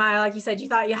 Yeah, Maya, like you said, you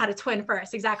thought you had a twin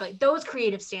first. Exactly. Those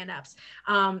creative stand-ups.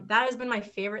 That has been my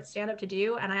favorite stand-up to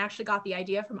do. And I actually got the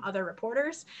idea from other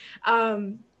reporters.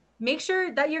 Make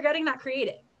sure that you're getting that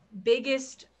creative.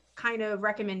 Biggest kind of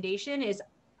recommendation is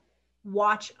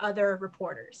watch other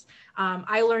reporters.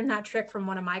 I learned that trick from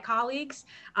one of my colleagues,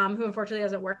 who unfortunately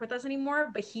doesn't work with us anymore,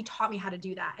 but he taught me how to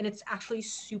do that. And it's actually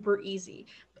super easy.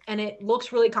 And it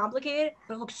looks really complicated,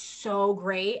 but it looks so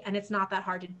great. And it's not that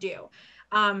hard to do.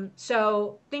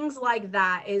 So things like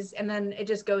that and then it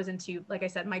just goes into, like I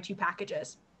said, my 2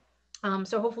 packages.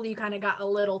 So hopefully you kind of got a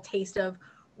little taste of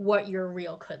what your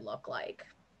reel could look like.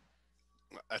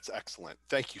 That's excellent.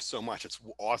 Thank you so much. It's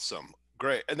awesome.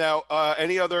 Great. And now,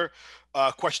 any other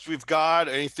questions we've got?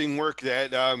 Anything work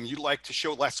that you'd like to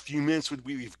show? Last few minutes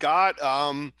we've got.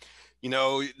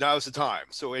 Now's the time.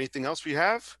 So, anything else we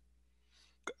have?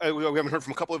 We haven't heard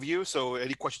from a couple of you. So,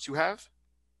 any questions you have?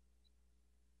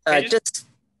 Just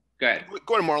go ahead.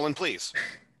 Go ahead, Marlon, please.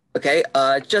 Okay.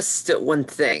 Just one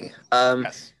thing.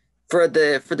 Yes. For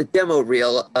the demo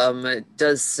reel,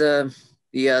 does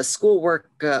the schoolwork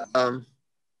count?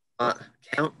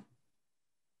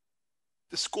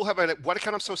 The school have what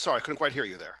account? I'm so sorry. I couldn't quite hear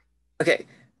you there. Okay.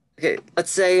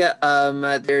 Let's say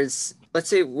let's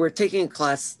say we're taking a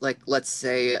class, like let's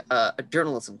say a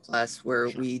journalism class where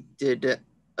we did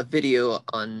a video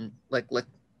on like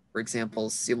for example,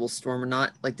 Civil Storm or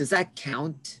not. Like, does that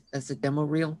count as a demo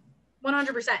reel?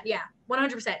 100%. Yeah,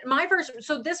 100%.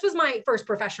 So this was my first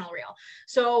professional reel.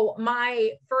 So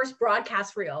my first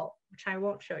broadcast reel which I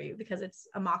won't show you because it's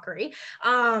a mockery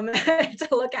to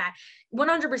look at.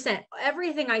 100%.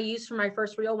 Everything I used for my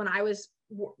first reel when I was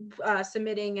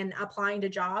submitting and applying to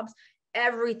jobs,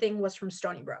 everything was from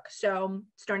Stony Brook. So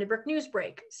Stony Brook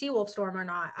Newsbreak, Seawolf Storm or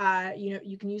not,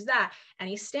 you can use that.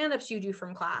 Any stand-ups you do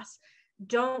from class.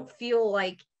 Don't feel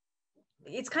like,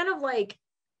 it's kind of like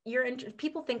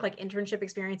people think like internship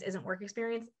experience isn't work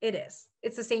experience. It is.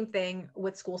 It's the same thing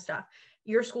with school stuff.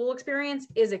 Your school experience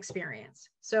is experience.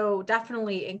 So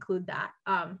definitely include that.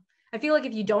 I feel like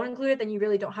if you don't include it, then you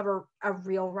really don't have a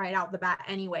reel right out the bat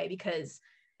anyway, because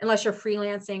unless you're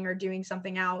freelancing or doing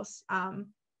something else,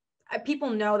 people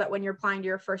know that when you're applying to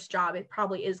your first job, it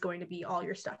probably is going to be all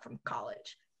your stuff from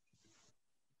college.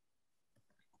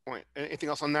 Point. Anything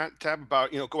else on that tab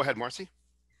about, go ahead, Marcy.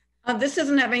 This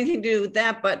doesn't have anything to do with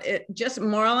that, but just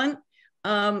Marlon,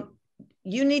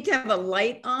 you need to have a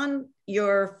light on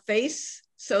your face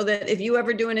so that if you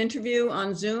ever do an interview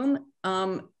on Zoom,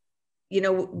 the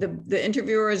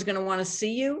interviewer is going to want to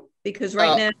see you, because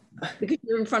right now, because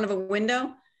you're in front of a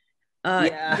window.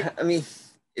 Yeah, I mean,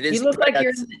 it is. You look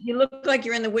like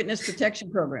you're in the witness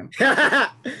protection program.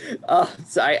 Oh,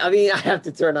 sorry. I mean, I have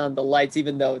to turn on the lights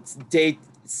even though it's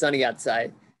sunny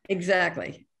outside.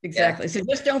 Exactly. Yeah. So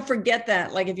just don't forget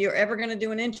that. Like if you're ever going to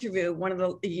do an interview,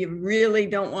 you really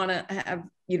don't want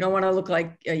to look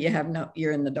like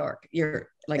you're in the dark. You're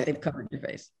like they've covered your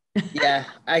face. Yeah,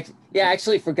 I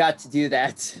actually forgot to do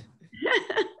that.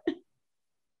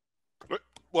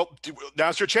 Well,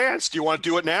 now's your chance. Do you want to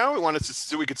do it now? We want to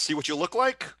so we could see what you look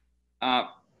like?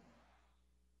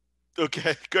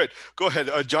 Okay, good. Go ahead,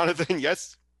 Jonathan.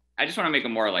 Yes. I just want to make a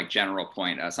more like general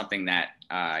point, something that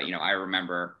I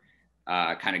remember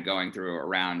kind of going through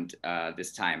around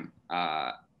this time,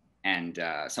 and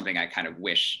something I kind of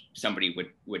wish somebody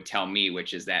would tell me,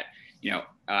 which is that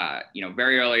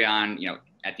very early on,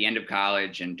 at the end of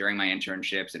college and during my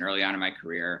internships and early on in my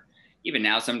career, even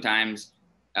now sometimes,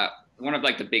 one of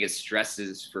like the biggest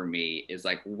stresses for me is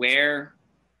like, where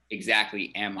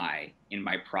exactly am I in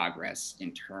my progress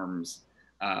in terms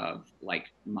of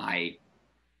like my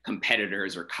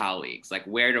competitors or colleagues? Like,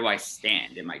 where do I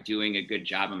stand? Am I doing a good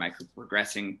job? Am I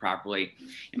progressing properly?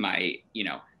 Am I,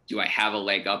 do I have a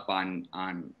leg up on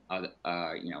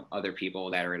other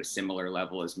people that are at a similar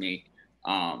level as me?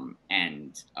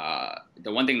 And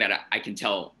the one thing that I can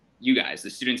tell you guys,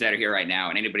 the students that are here right now,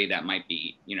 and anybody that might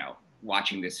be,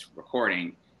 watching this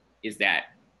recording, is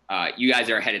that you guys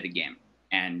are ahead of the game.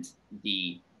 And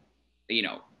the,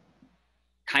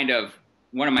 kind of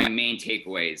one of my main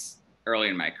takeaways early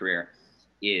in my career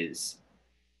is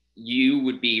you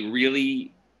would be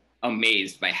really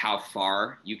amazed by how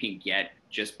far you can get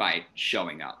just by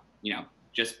showing up,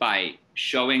 just by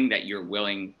showing that you're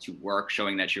willing to work,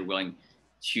 showing that you're willing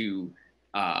to,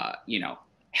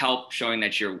 help, showing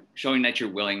that you're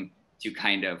willing to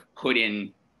kind of put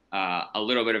in a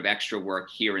little bit of extra work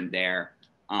here and there.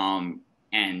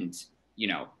 And,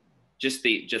 just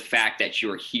the fact that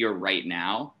you're here right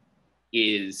now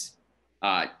is,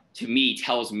 to me,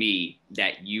 tells me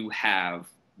that you have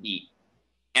the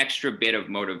extra bit of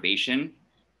motivation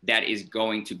that is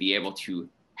going to be able to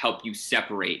help you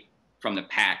separate from the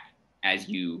pack as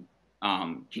you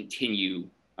continue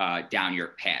down your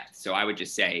path. So I would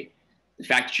just say the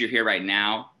fact that you're here right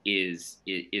now is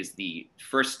the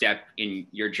first step in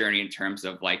your journey in terms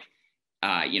of like,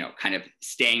 kind of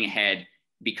staying ahead,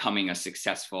 becoming a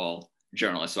successful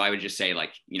journalist. So I would just say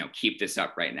like, keep this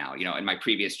up right now. In my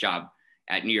previous job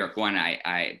at New York One,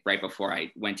 I right before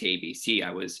I went to ABC,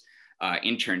 I was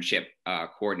internship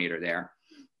coordinator there.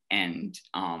 And,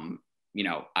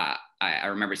 I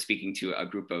remember speaking to a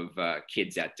group of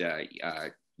kids at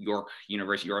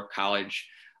University of York College.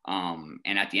 And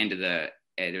at the end of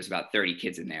there's about 30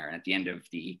 kids in there. And at the end of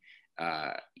the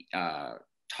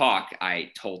talk,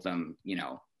 I told them,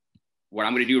 what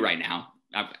I'm going to do right now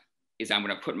is I'm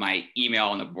going to put my email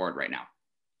on the board right now.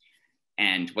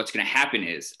 And what's going to happen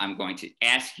is I'm going to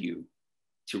ask you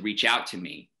to reach out to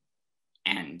me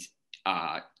and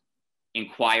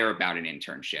inquire about an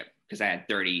internship, because I had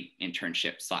 30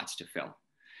 internship slots to fill.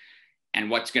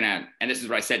 And and this is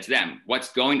what I said to them,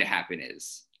 what's going to happen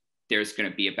is there's going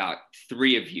to be about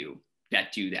 3 of you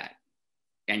that do that.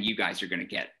 And you guys are going to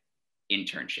get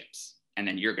internships. And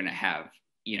then you're going to have,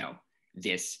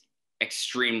 this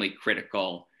extremely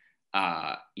critical,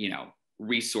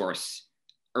 resource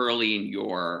early in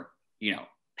your,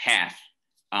 path,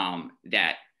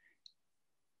 that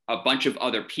a bunch of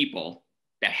other people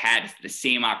that had the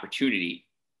same opportunity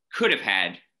could have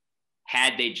had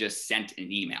they just sent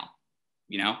an email,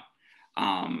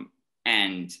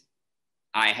 and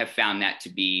I have found that to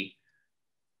be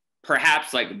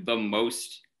perhaps like the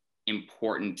most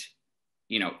important,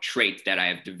 trait that I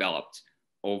have developed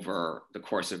over the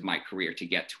course of my career to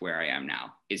get to where I am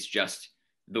now. It's just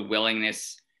the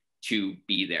willingness to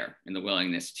be there and the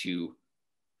willingness to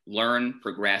learn,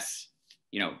 progress,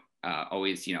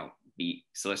 always, be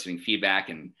soliciting feedback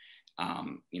and,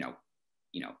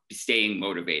 be staying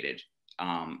motivated.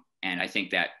 And I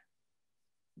think that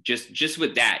just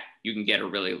with that, you can get a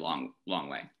really long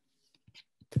way.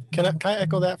 Can I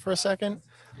echo that for a second?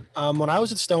 When I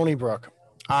was at Stony Brook,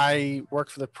 I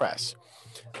worked for the press.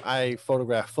 I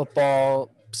photographed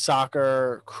football,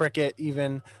 soccer, cricket,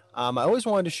 even. I always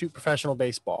wanted to shoot professional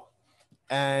baseball.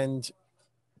 And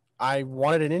I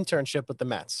wanted an internship with the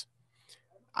Mets.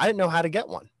 I didn't know how to get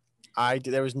one.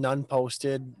 There was none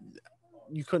posted.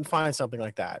 You couldn't find something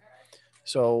like that.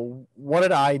 So what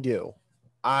did I do?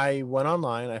 I went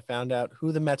online. I found out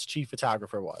who the Mets chief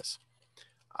photographer was.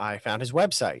 I found his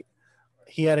website.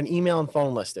 He had an email and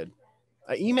phone listed.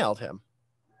 I emailed him.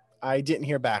 I didn't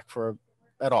hear back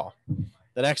at all.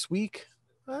 The next week,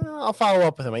 I'll follow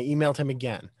up with him. I emailed him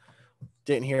again.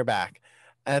 Didn't hear back.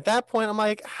 And at that point, I'm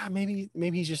like, maybe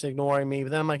he's just ignoring me.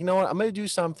 But then I'm like, you know what? I'm going to do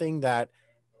something that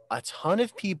a ton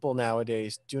of people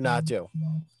nowadays do not do.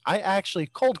 I actually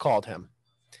cold called him.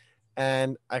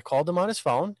 And I called him on his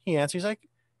phone. He answered. He's like,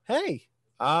 hey,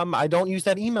 I don't use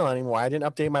that email anymore. I didn't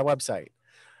update my website.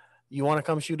 You want to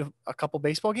come shoot a couple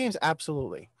baseball games?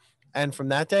 Absolutely. And from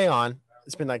that day on,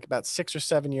 it's been like about 6 or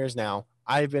 7 years now.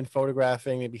 I've been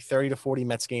photographing maybe 30 to 40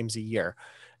 Mets games a year.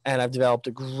 And I've developed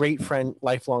a great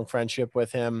lifelong friendship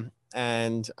with him.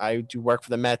 And I do work for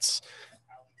the Mets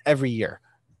every year.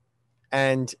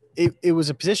 And it was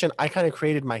a position I kind of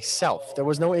created myself. There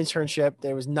was no internship.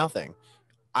 There was nothing.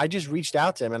 I just reached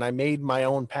out to him and I made my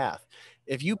own path.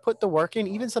 If you put the work in,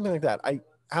 even something like that,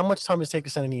 how much time does it take to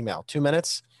send an email? 2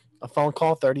 minutes? A phone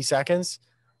call, 30 seconds?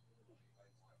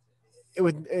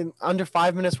 In under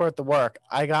 5 minutes worth of work,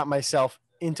 I got myself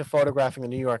into photographing the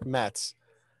New York Mets.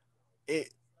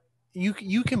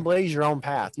 You can blaze your own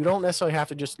path. You don't necessarily have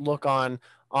to just look online,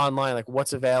 like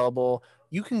what's available.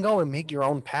 You can go and make your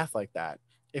own path like that.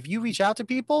 If you reach out to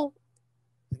people,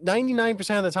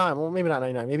 99% of the time, well, maybe not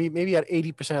 99, maybe at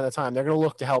 80% of the time, they're going to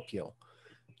look to help you.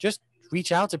 Just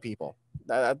reach out to people.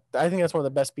 I think that's one of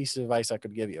the best pieces of advice I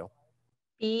could give you.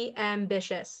 Be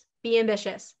ambitious. Be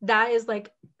ambitious. That is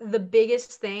like the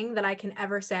biggest thing that I can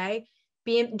ever say.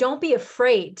 Don't be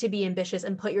afraid to be ambitious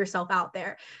and put yourself out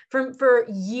there. For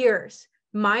years,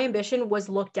 my ambition was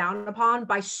looked down upon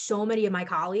by so many of my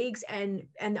colleagues and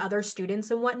other students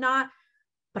and whatnot,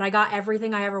 but I got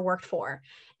everything I ever worked for.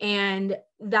 And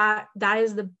that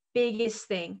is the biggest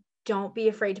thing. Don't be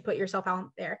afraid to put yourself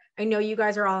out there. I know you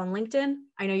guys are all on LinkedIn.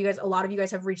 I know a lot of you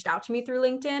guys have reached out to me through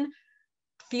LinkedIn.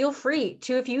 Feel free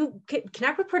to, if you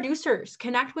connect with producers,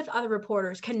 connect with other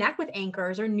reporters, connect with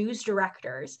anchors or news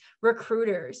directors,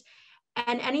 recruiters.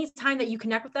 And anytime that you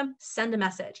connect with them, send a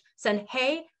message. Send,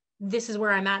 hey, this is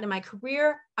where I'm at in my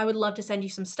career. I would love to send you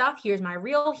some stuff. Here's my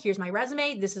reel. Here's my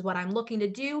resume. This is what I'm looking to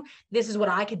do. This is what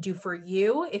I could do for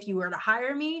you if you were to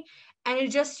hire me. And it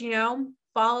just,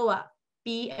 follow up,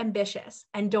 be ambitious,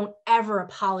 and don't ever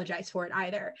apologize for it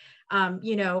either.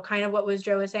 Kind of what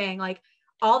Joe was saying, like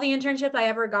all the internships I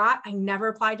ever got, I never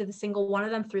applied to the single one of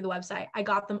them through the website. I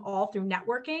got them all through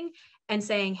networking and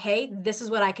saying, hey, this is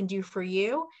what I can do for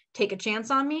you. Take a chance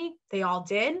on me. They all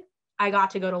did. I got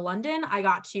to go to London. I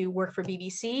got to work for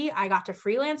BBC. I got to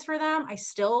freelance for them. I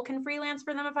still can freelance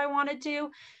for them if I wanted to.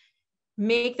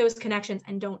 Make those connections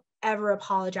and don't ever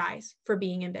apologize for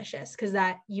being ambitious, because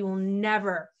that you will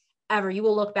never, ever, you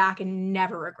will look back and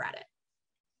never regret it.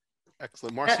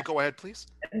 Excellent. Marcy, go ahead, please.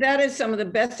 That is some of the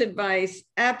best advice.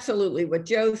 Absolutely. What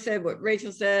Joe said, what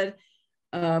Rachel said,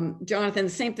 Jonathan, the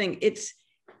same thing.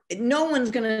 No one's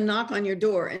going to knock on your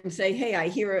door and say, hey, I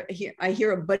hear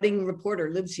a budding reporter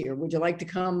lives here. Would you like to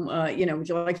come, would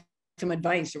you like some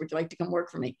advice, or would you like to come work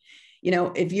for me?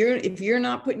 If you're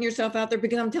not putting yourself out there,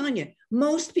 because I'm telling you,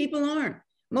 most people aren't.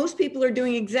 Most people are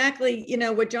doing exactly,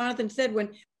 what Jonathan said when,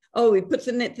 he puts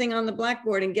the thing on the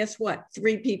blackboard and guess what?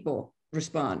 3 people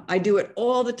respond. I do it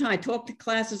all the time. I talk to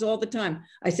classes all the time.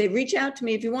 I say, reach out to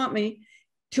me if you want me.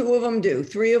 2 of them do,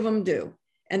 3 of them do.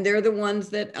 And they're the ones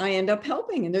that I end up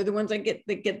helping. And they're the ones that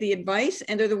get the advice.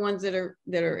 And they're the ones that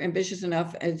are ambitious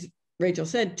enough, as Rachel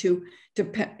said, to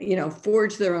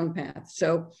forge their own path.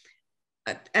 So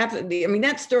absolutely. I mean,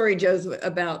 that story, Joe's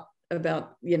about,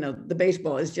 the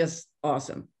baseball is just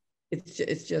awesome.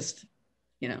 It's just,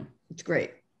 it's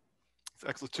great. It's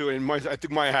excellent too. And I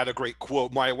think Maya had a great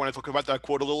quote. Maya, want to talk about that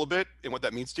quote a little bit and what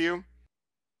that means to you?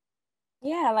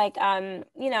 Yeah, like,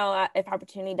 if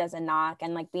opportunity doesn't knock,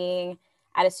 and like being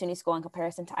at a SUNY school in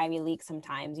comparison to Ivy League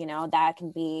sometimes, you know, that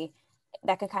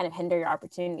could kind of hinder your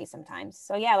opportunity sometimes.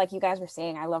 So yeah, like you guys were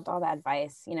saying, I loved all that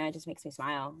advice. You know, it just makes me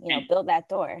smile, you know, build that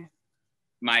door.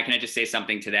 Maya, can I just say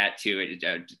something to that too?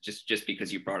 Just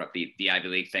because you brought up the Ivy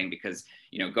League thing, because,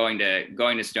 you know, going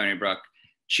to Stony Brook,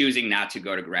 choosing not to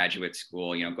go to graduate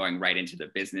school, you know, going right into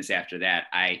the business after that,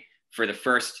 for the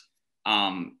first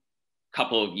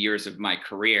couple of years of my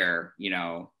career, you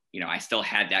know, I still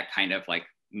had that kind of like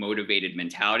motivated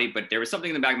mentality, but there was something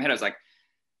in the back of my head. I was like,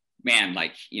 man,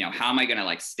 like, you know, how am I going to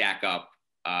like stack up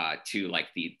to like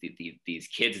these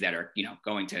kids that are, you know,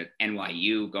 going to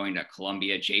NYU, going to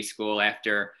Columbia J School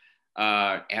after,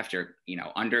 you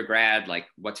know, undergrad, like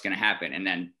what's going to happen? And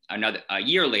then a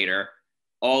year later,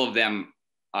 all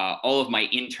of my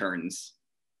interns,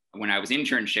 when I was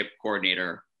internship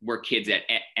coordinator, were kids at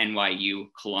NYU,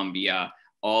 Columbia,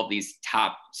 all these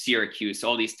top Syracuse,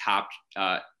 all these top,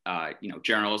 you know,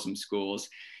 journalism schools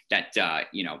that,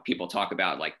 you know, people talk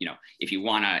about, like, you know, if you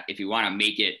want to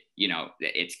make it, you know,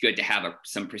 it's good to have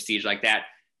some prestige like that.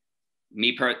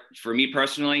 For me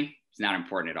personally, it's not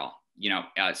important at all. You know,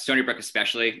 Stony Brook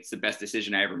especially, it's the best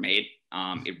decision I ever made.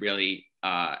 It really,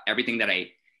 everything that I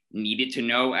needed to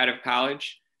know out of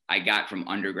college, I got from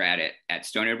undergrad at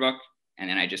Stony Brook, and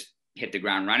then I just hit the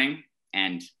ground running.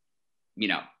 And, you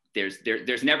know,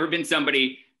 there's never been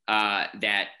somebody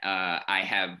that I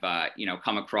have, you know,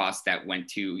 come across that went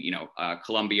to, you know,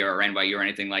 Columbia or NYU or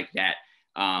anything like that,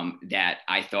 that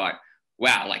I thought,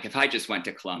 wow, like if I just went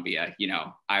to Columbia, you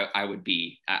know, I would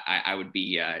be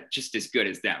just as good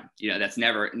as them. You know, that's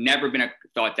never been a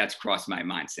thought that's crossed my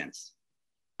mind since.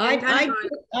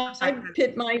 I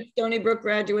pit my Stony Brook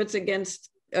graduates against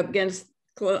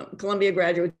Columbia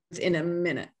graduates in a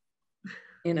minute.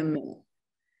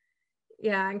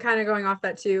 Yeah, and kind of going off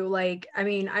that too, like, I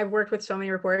mean, I've worked with so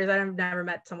many reporters that I've never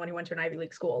met someone who went to an Ivy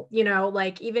League school, you know,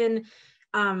 like even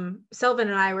Sylvan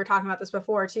and I were talking about this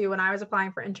before too, when I was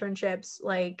applying for internships,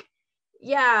 like,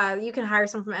 yeah, you can hire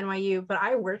someone from NYU, but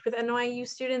I worked with NYU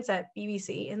students at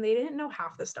BBC and they didn't know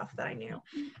half the stuff that I knew.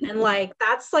 And like,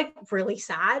 that's like really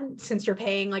sad since you're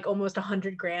paying like almost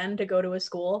 $100,000 to go to a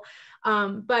school.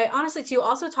 But honestly too,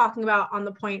 also talking about on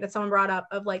the point that someone brought up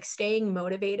of like staying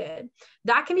motivated,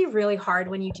 that can be really hard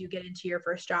when you do get into your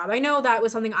first job. I know that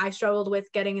was something I struggled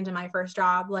with getting into my first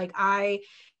job. Like I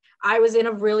was in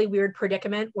a really weird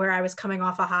predicament where I was coming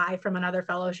off a high from another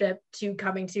fellowship to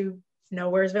coming to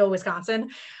Nowheresville, Wisconsin.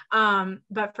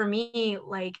 But for me,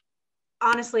 like,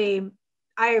 honestly,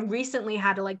 I recently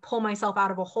had to like pull myself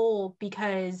out of a hole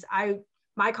because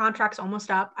my contract's almost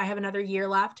up. I have another year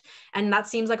left, and that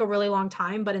seems like a really long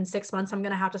time, but in 6 months, I'm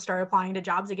going to have to start applying to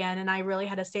jobs again. And I really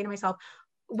had to say to myself,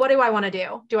 what do I want to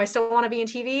do? Do I still want to be in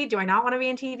TV? Do I not want to be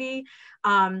in TV?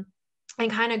 And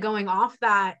kind of going off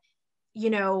that, you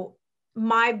know,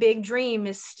 my big dream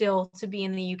is still to be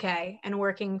in the UK and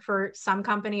working for some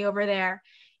company over there.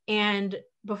 And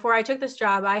before I took this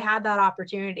job, I had that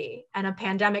opportunity, and a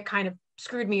pandemic kind of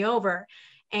screwed me over.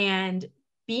 And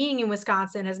being in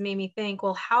Wisconsin has made me think,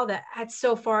 well, that's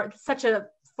such a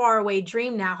far away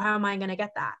dream now. How am I going to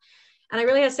get that? And I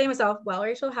really had to say to myself, well,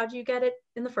 Rachel, how did you get it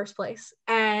in the first place?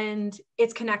 And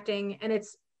it's connecting, and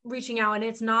it's reaching out, and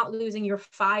it's not losing your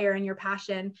fire and your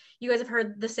passion. You guys have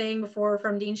heard the saying before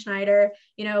from Dean Schneider,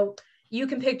 you know, you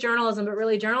can pick journalism, but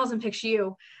really journalism picks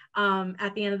you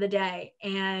at the end of the day.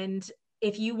 And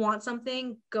if you want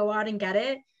something, go out and get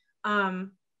it.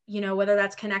 You know, whether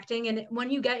that's connecting. And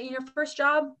when you get in your first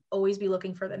job, always be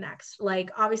looking for the next. Like,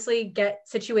 obviously get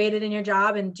situated in your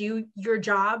job and do your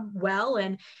job well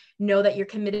and know that you're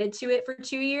committed to it for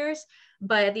 2 years.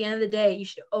 But at the end of the day, you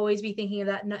should always be thinking of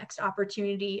that next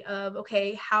opportunity of,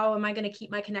 okay, how am I going to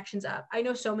keep my connections up? I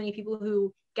know so many people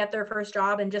who get their first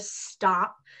job and just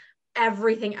stop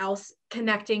everything else,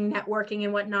 connecting, networking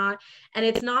and whatnot. And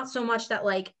it's not so much that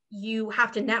like you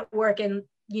have to network and,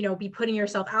 you know, be putting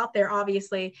yourself out there,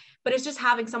 obviously, but it's just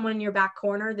having someone in your back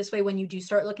corner. This way, when you do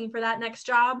start looking for that next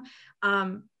job,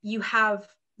 you have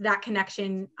that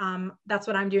connection. That's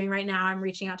what I'm doing right now. I'm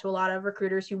reaching out to a lot of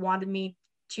recruiters who wanted me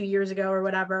 2 years ago or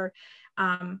whatever,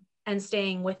 and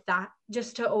staying with that,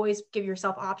 just to always give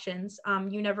yourself options.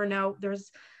 You never know.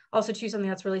 There's also too, something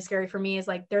that's really scary for me is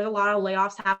like, there's a lot of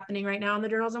layoffs happening right now in the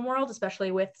journalism world,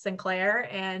 especially with Sinclair.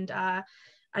 And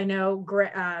I know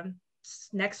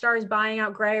Nexstar is buying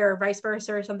out Gray or vice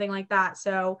versa or something like that.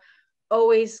 So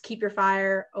always keep your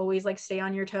fire, always like stay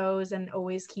on your toes, and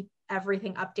always keep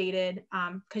everything updated,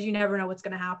 because you never know what's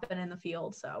going to happen in the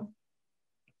field. So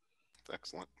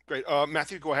excellent. Great.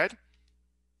 Matthew, go ahead.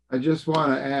 I just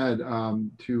want to add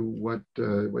to what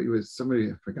you was, somebody,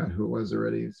 I forgot who it was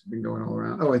already. It's been going all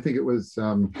around. Oh, I think it was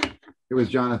it was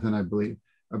Jonathan, I believe,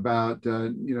 about,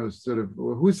 sort of,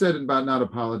 who said about not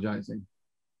apologizing?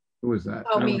 Who was that?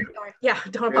 Oh, me. Sorry. Yeah,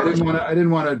 don't I apologize. didn't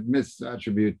want to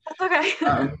misattribute. That's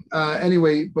okay.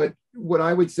 Anyway, but what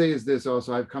I would say is this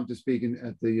also, I've come to speak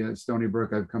at the Stony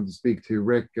Brook. I've come to speak to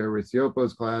Rick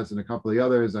Riccioppo's class and a couple of the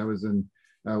others. I was in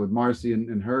with Marcy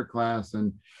in her class.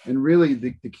 And really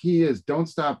the key is don't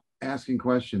stop asking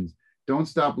questions. Don't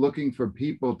stop looking for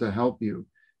people to help you.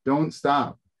 Don't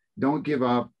stop. Don't give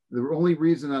up. The only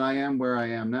reason that I am where I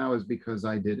am now is because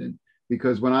I didn't.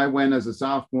 Because when I went as a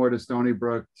sophomore to Stony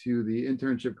Brook to the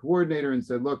internship coordinator and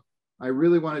said, look, I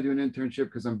really want to do an internship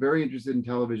because I'm very interested in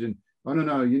television. Oh,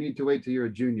 no, you need to wait till you're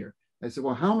a junior. I said,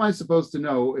 well, how am I supposed to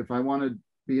know if I want to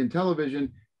be in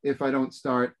television if I don't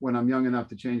start when I'm young enough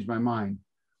to change my mind?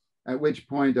 At which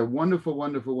point a wonderful,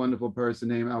 wonderful, wonderful person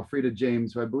named Alfreda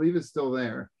James, who I believe is still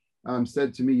there,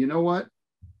 said to me, you know what?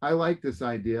 I like this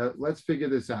idea. Let's figure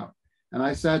this out. And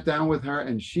I sat down with her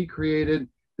and she created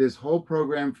this whole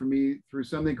program for me through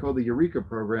something called the Eureka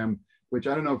program, which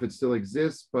I don't know if it still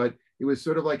exists, but it was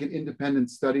sort of like an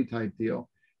independent study type deal.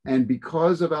 And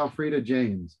because of Alfreda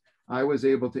James, I was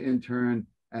able to intern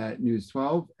at News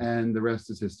 12 and the rest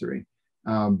is history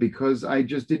because I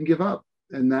just didn't give up.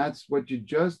 And that's what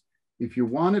if you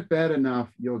want it bad enough,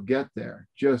 you'll get there.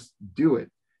 Just do it.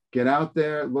 Get out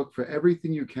there, look for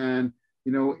everything you can.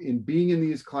 In being in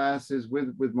these classes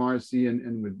with Marcy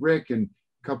and with Rick and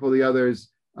a couple of the others,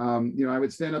 I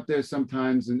would stand up there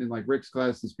sometimes in like Rick's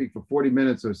class and speak for 40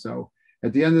 minutes or so.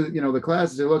 At the end of the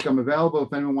class, I say, look, I'm available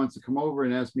if anyone wants to come over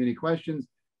and ask me any questions.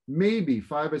 Maybe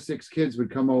 5 or 6 kids would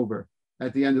come over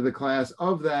at the end of the class.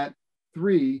 Of that,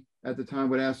 3 at the time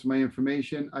would ask for my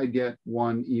information. I'd get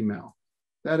 1 email.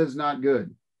 That is not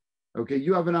good. Okay,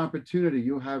 you have an opportunity.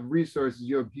 You have resources.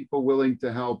 You have people willing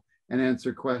to help and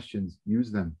answer questions.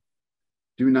 Use them.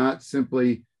 Do not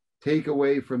simply take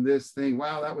away from this thing.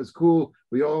 Wow, that was cool.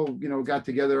 We all, got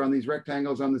together on these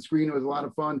rectangles on the screen. It was a lot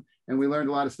of fun and we learned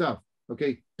a lot of stuff.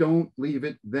 Okay, don't leave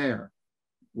it there.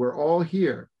 We're all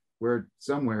here. We're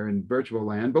somewhere in virtual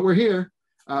land, but we're here.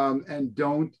 And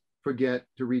don't forget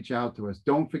to reach out to us.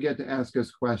 Don't forget to ask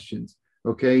us questions.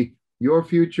 Okay, your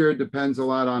future depends a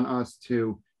lot on us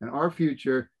too. And our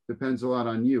future depends a lot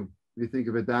on you. If you think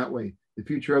of it that way, the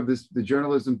future of the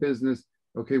journalism business,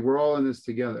 okay, we're all in this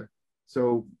together.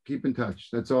 So keep in touch.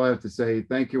 That's all I have to say.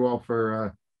 Thank you all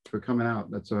for coming out.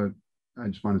 That's all I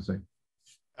just want to say.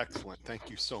 Excellent. Thank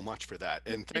you so much for that.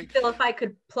 And Phil, if I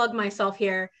could plug myself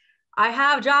here, I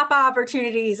have job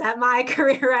opportunities at my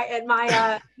career, at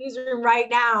my newsroom right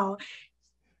now.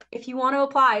 If you want to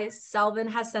apply, Selvin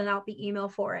has sent out the email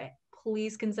for it.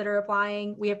 Please consider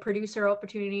applying. We have producer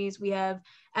opportunities. We have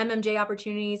MMJ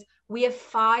opportunities. We have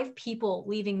 5 people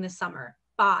leaving this summer.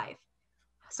 5.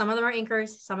 Some of them are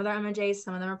anchors, some of them are MMJs,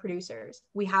 some of them are producers.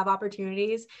 We have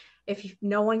opportunities. If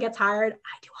no one gets hired,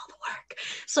 I do all the work.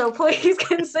 So please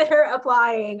consider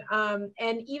applying.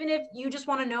 And even if you just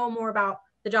want to know more about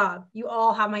the job, you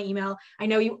all have my email. I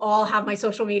know you all have my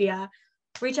social media.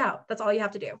 Reach out. That's all you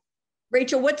have to do.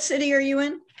 Rachel, what city are you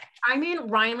in? I'm in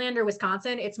Rhinelander,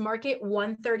 Wisconsin. It's Market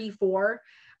 134,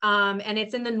 and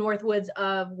it's in the Northwoods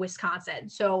of Wisconsin.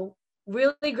 So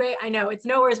really great. I know it's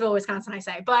Nowheresville, Wisconsin, I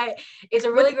say, but it's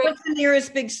a really great. What's the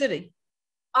nearest big city?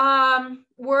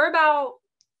 We're about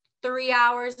 3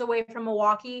 hours away from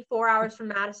Milwaukee, 4 hours from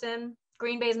Madison.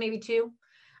 Green Bay is maybe 2.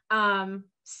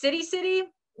 City,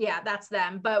 yeah, that's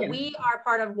them. But we are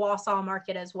part of Wausau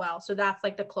Market as well. So that's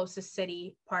like the closest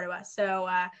city part of us. So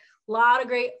a lot of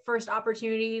great first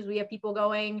opportunities. We have people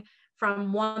going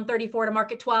from 134 to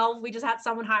Market 12. We just had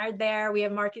someone hired there. We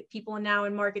have market people now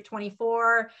in Market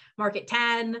 24, Market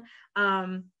 10.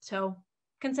 So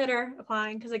consider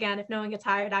applying, because again, if no one gets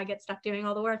hired, I get stuck doing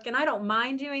all the work, and I don't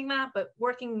mind doing that, but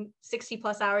working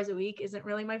 60+ hours a week isn't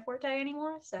really my forte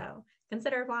anymore. So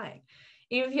consider applying.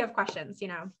 Even if you have questions,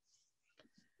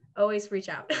 always reach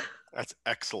out. That's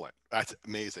excellent. That's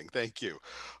amazing. Thank you.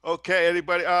 Okay,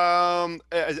 anybody?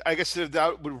 I guess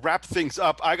that would wrap things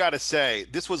up. I gotta say,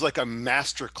 this was like a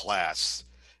master class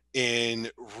in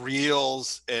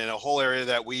reels in a whole area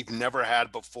that we've never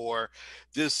had before.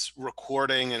 This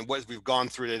recording and what we've gone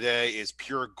through today is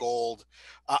pure gold.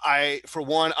 For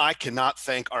one, I cannot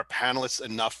thank our panelists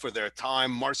enough for their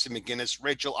time. Marcy McGinnis,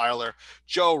 Rachel Eiler,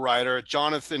 Joe Ryder,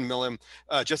 Jonathan Millam,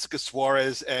 Jessica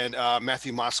Suarez, and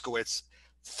Matthew Moskowitz.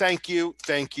 Thank you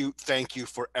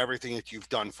for everything that you've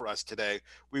done for us today.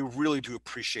 We really do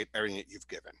appreciate everything that you've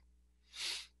given.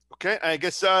 Okay, I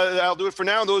guess I'll do it for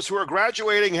now. Those who are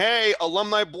graduating, hey,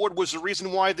 Alumni Board was the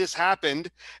reason why this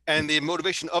happened, and the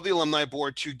motivation of the Alumni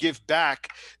Board to give back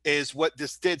is what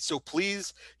this did. So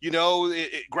please,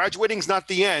 graduating is not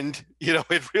the end.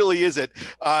 It really isn't.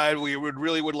 We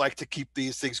would like to keep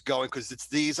these things going, because it's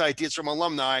these ideas from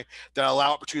alumni that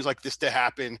allow opportunities like this to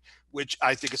happen, which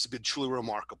I think has been truly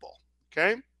remarkable.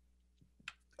 Okay.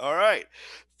 All right.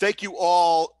 Thank you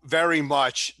all very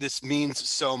much. This means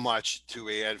so much to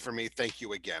me, and for me, thank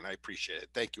you again. I appreciate it.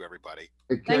 Thank you, everybody.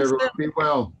 Take care, everyone. Be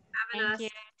well. Thank you.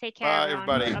 Take care, Bye,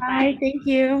 everyone. everybody. Bye. Thank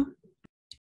you.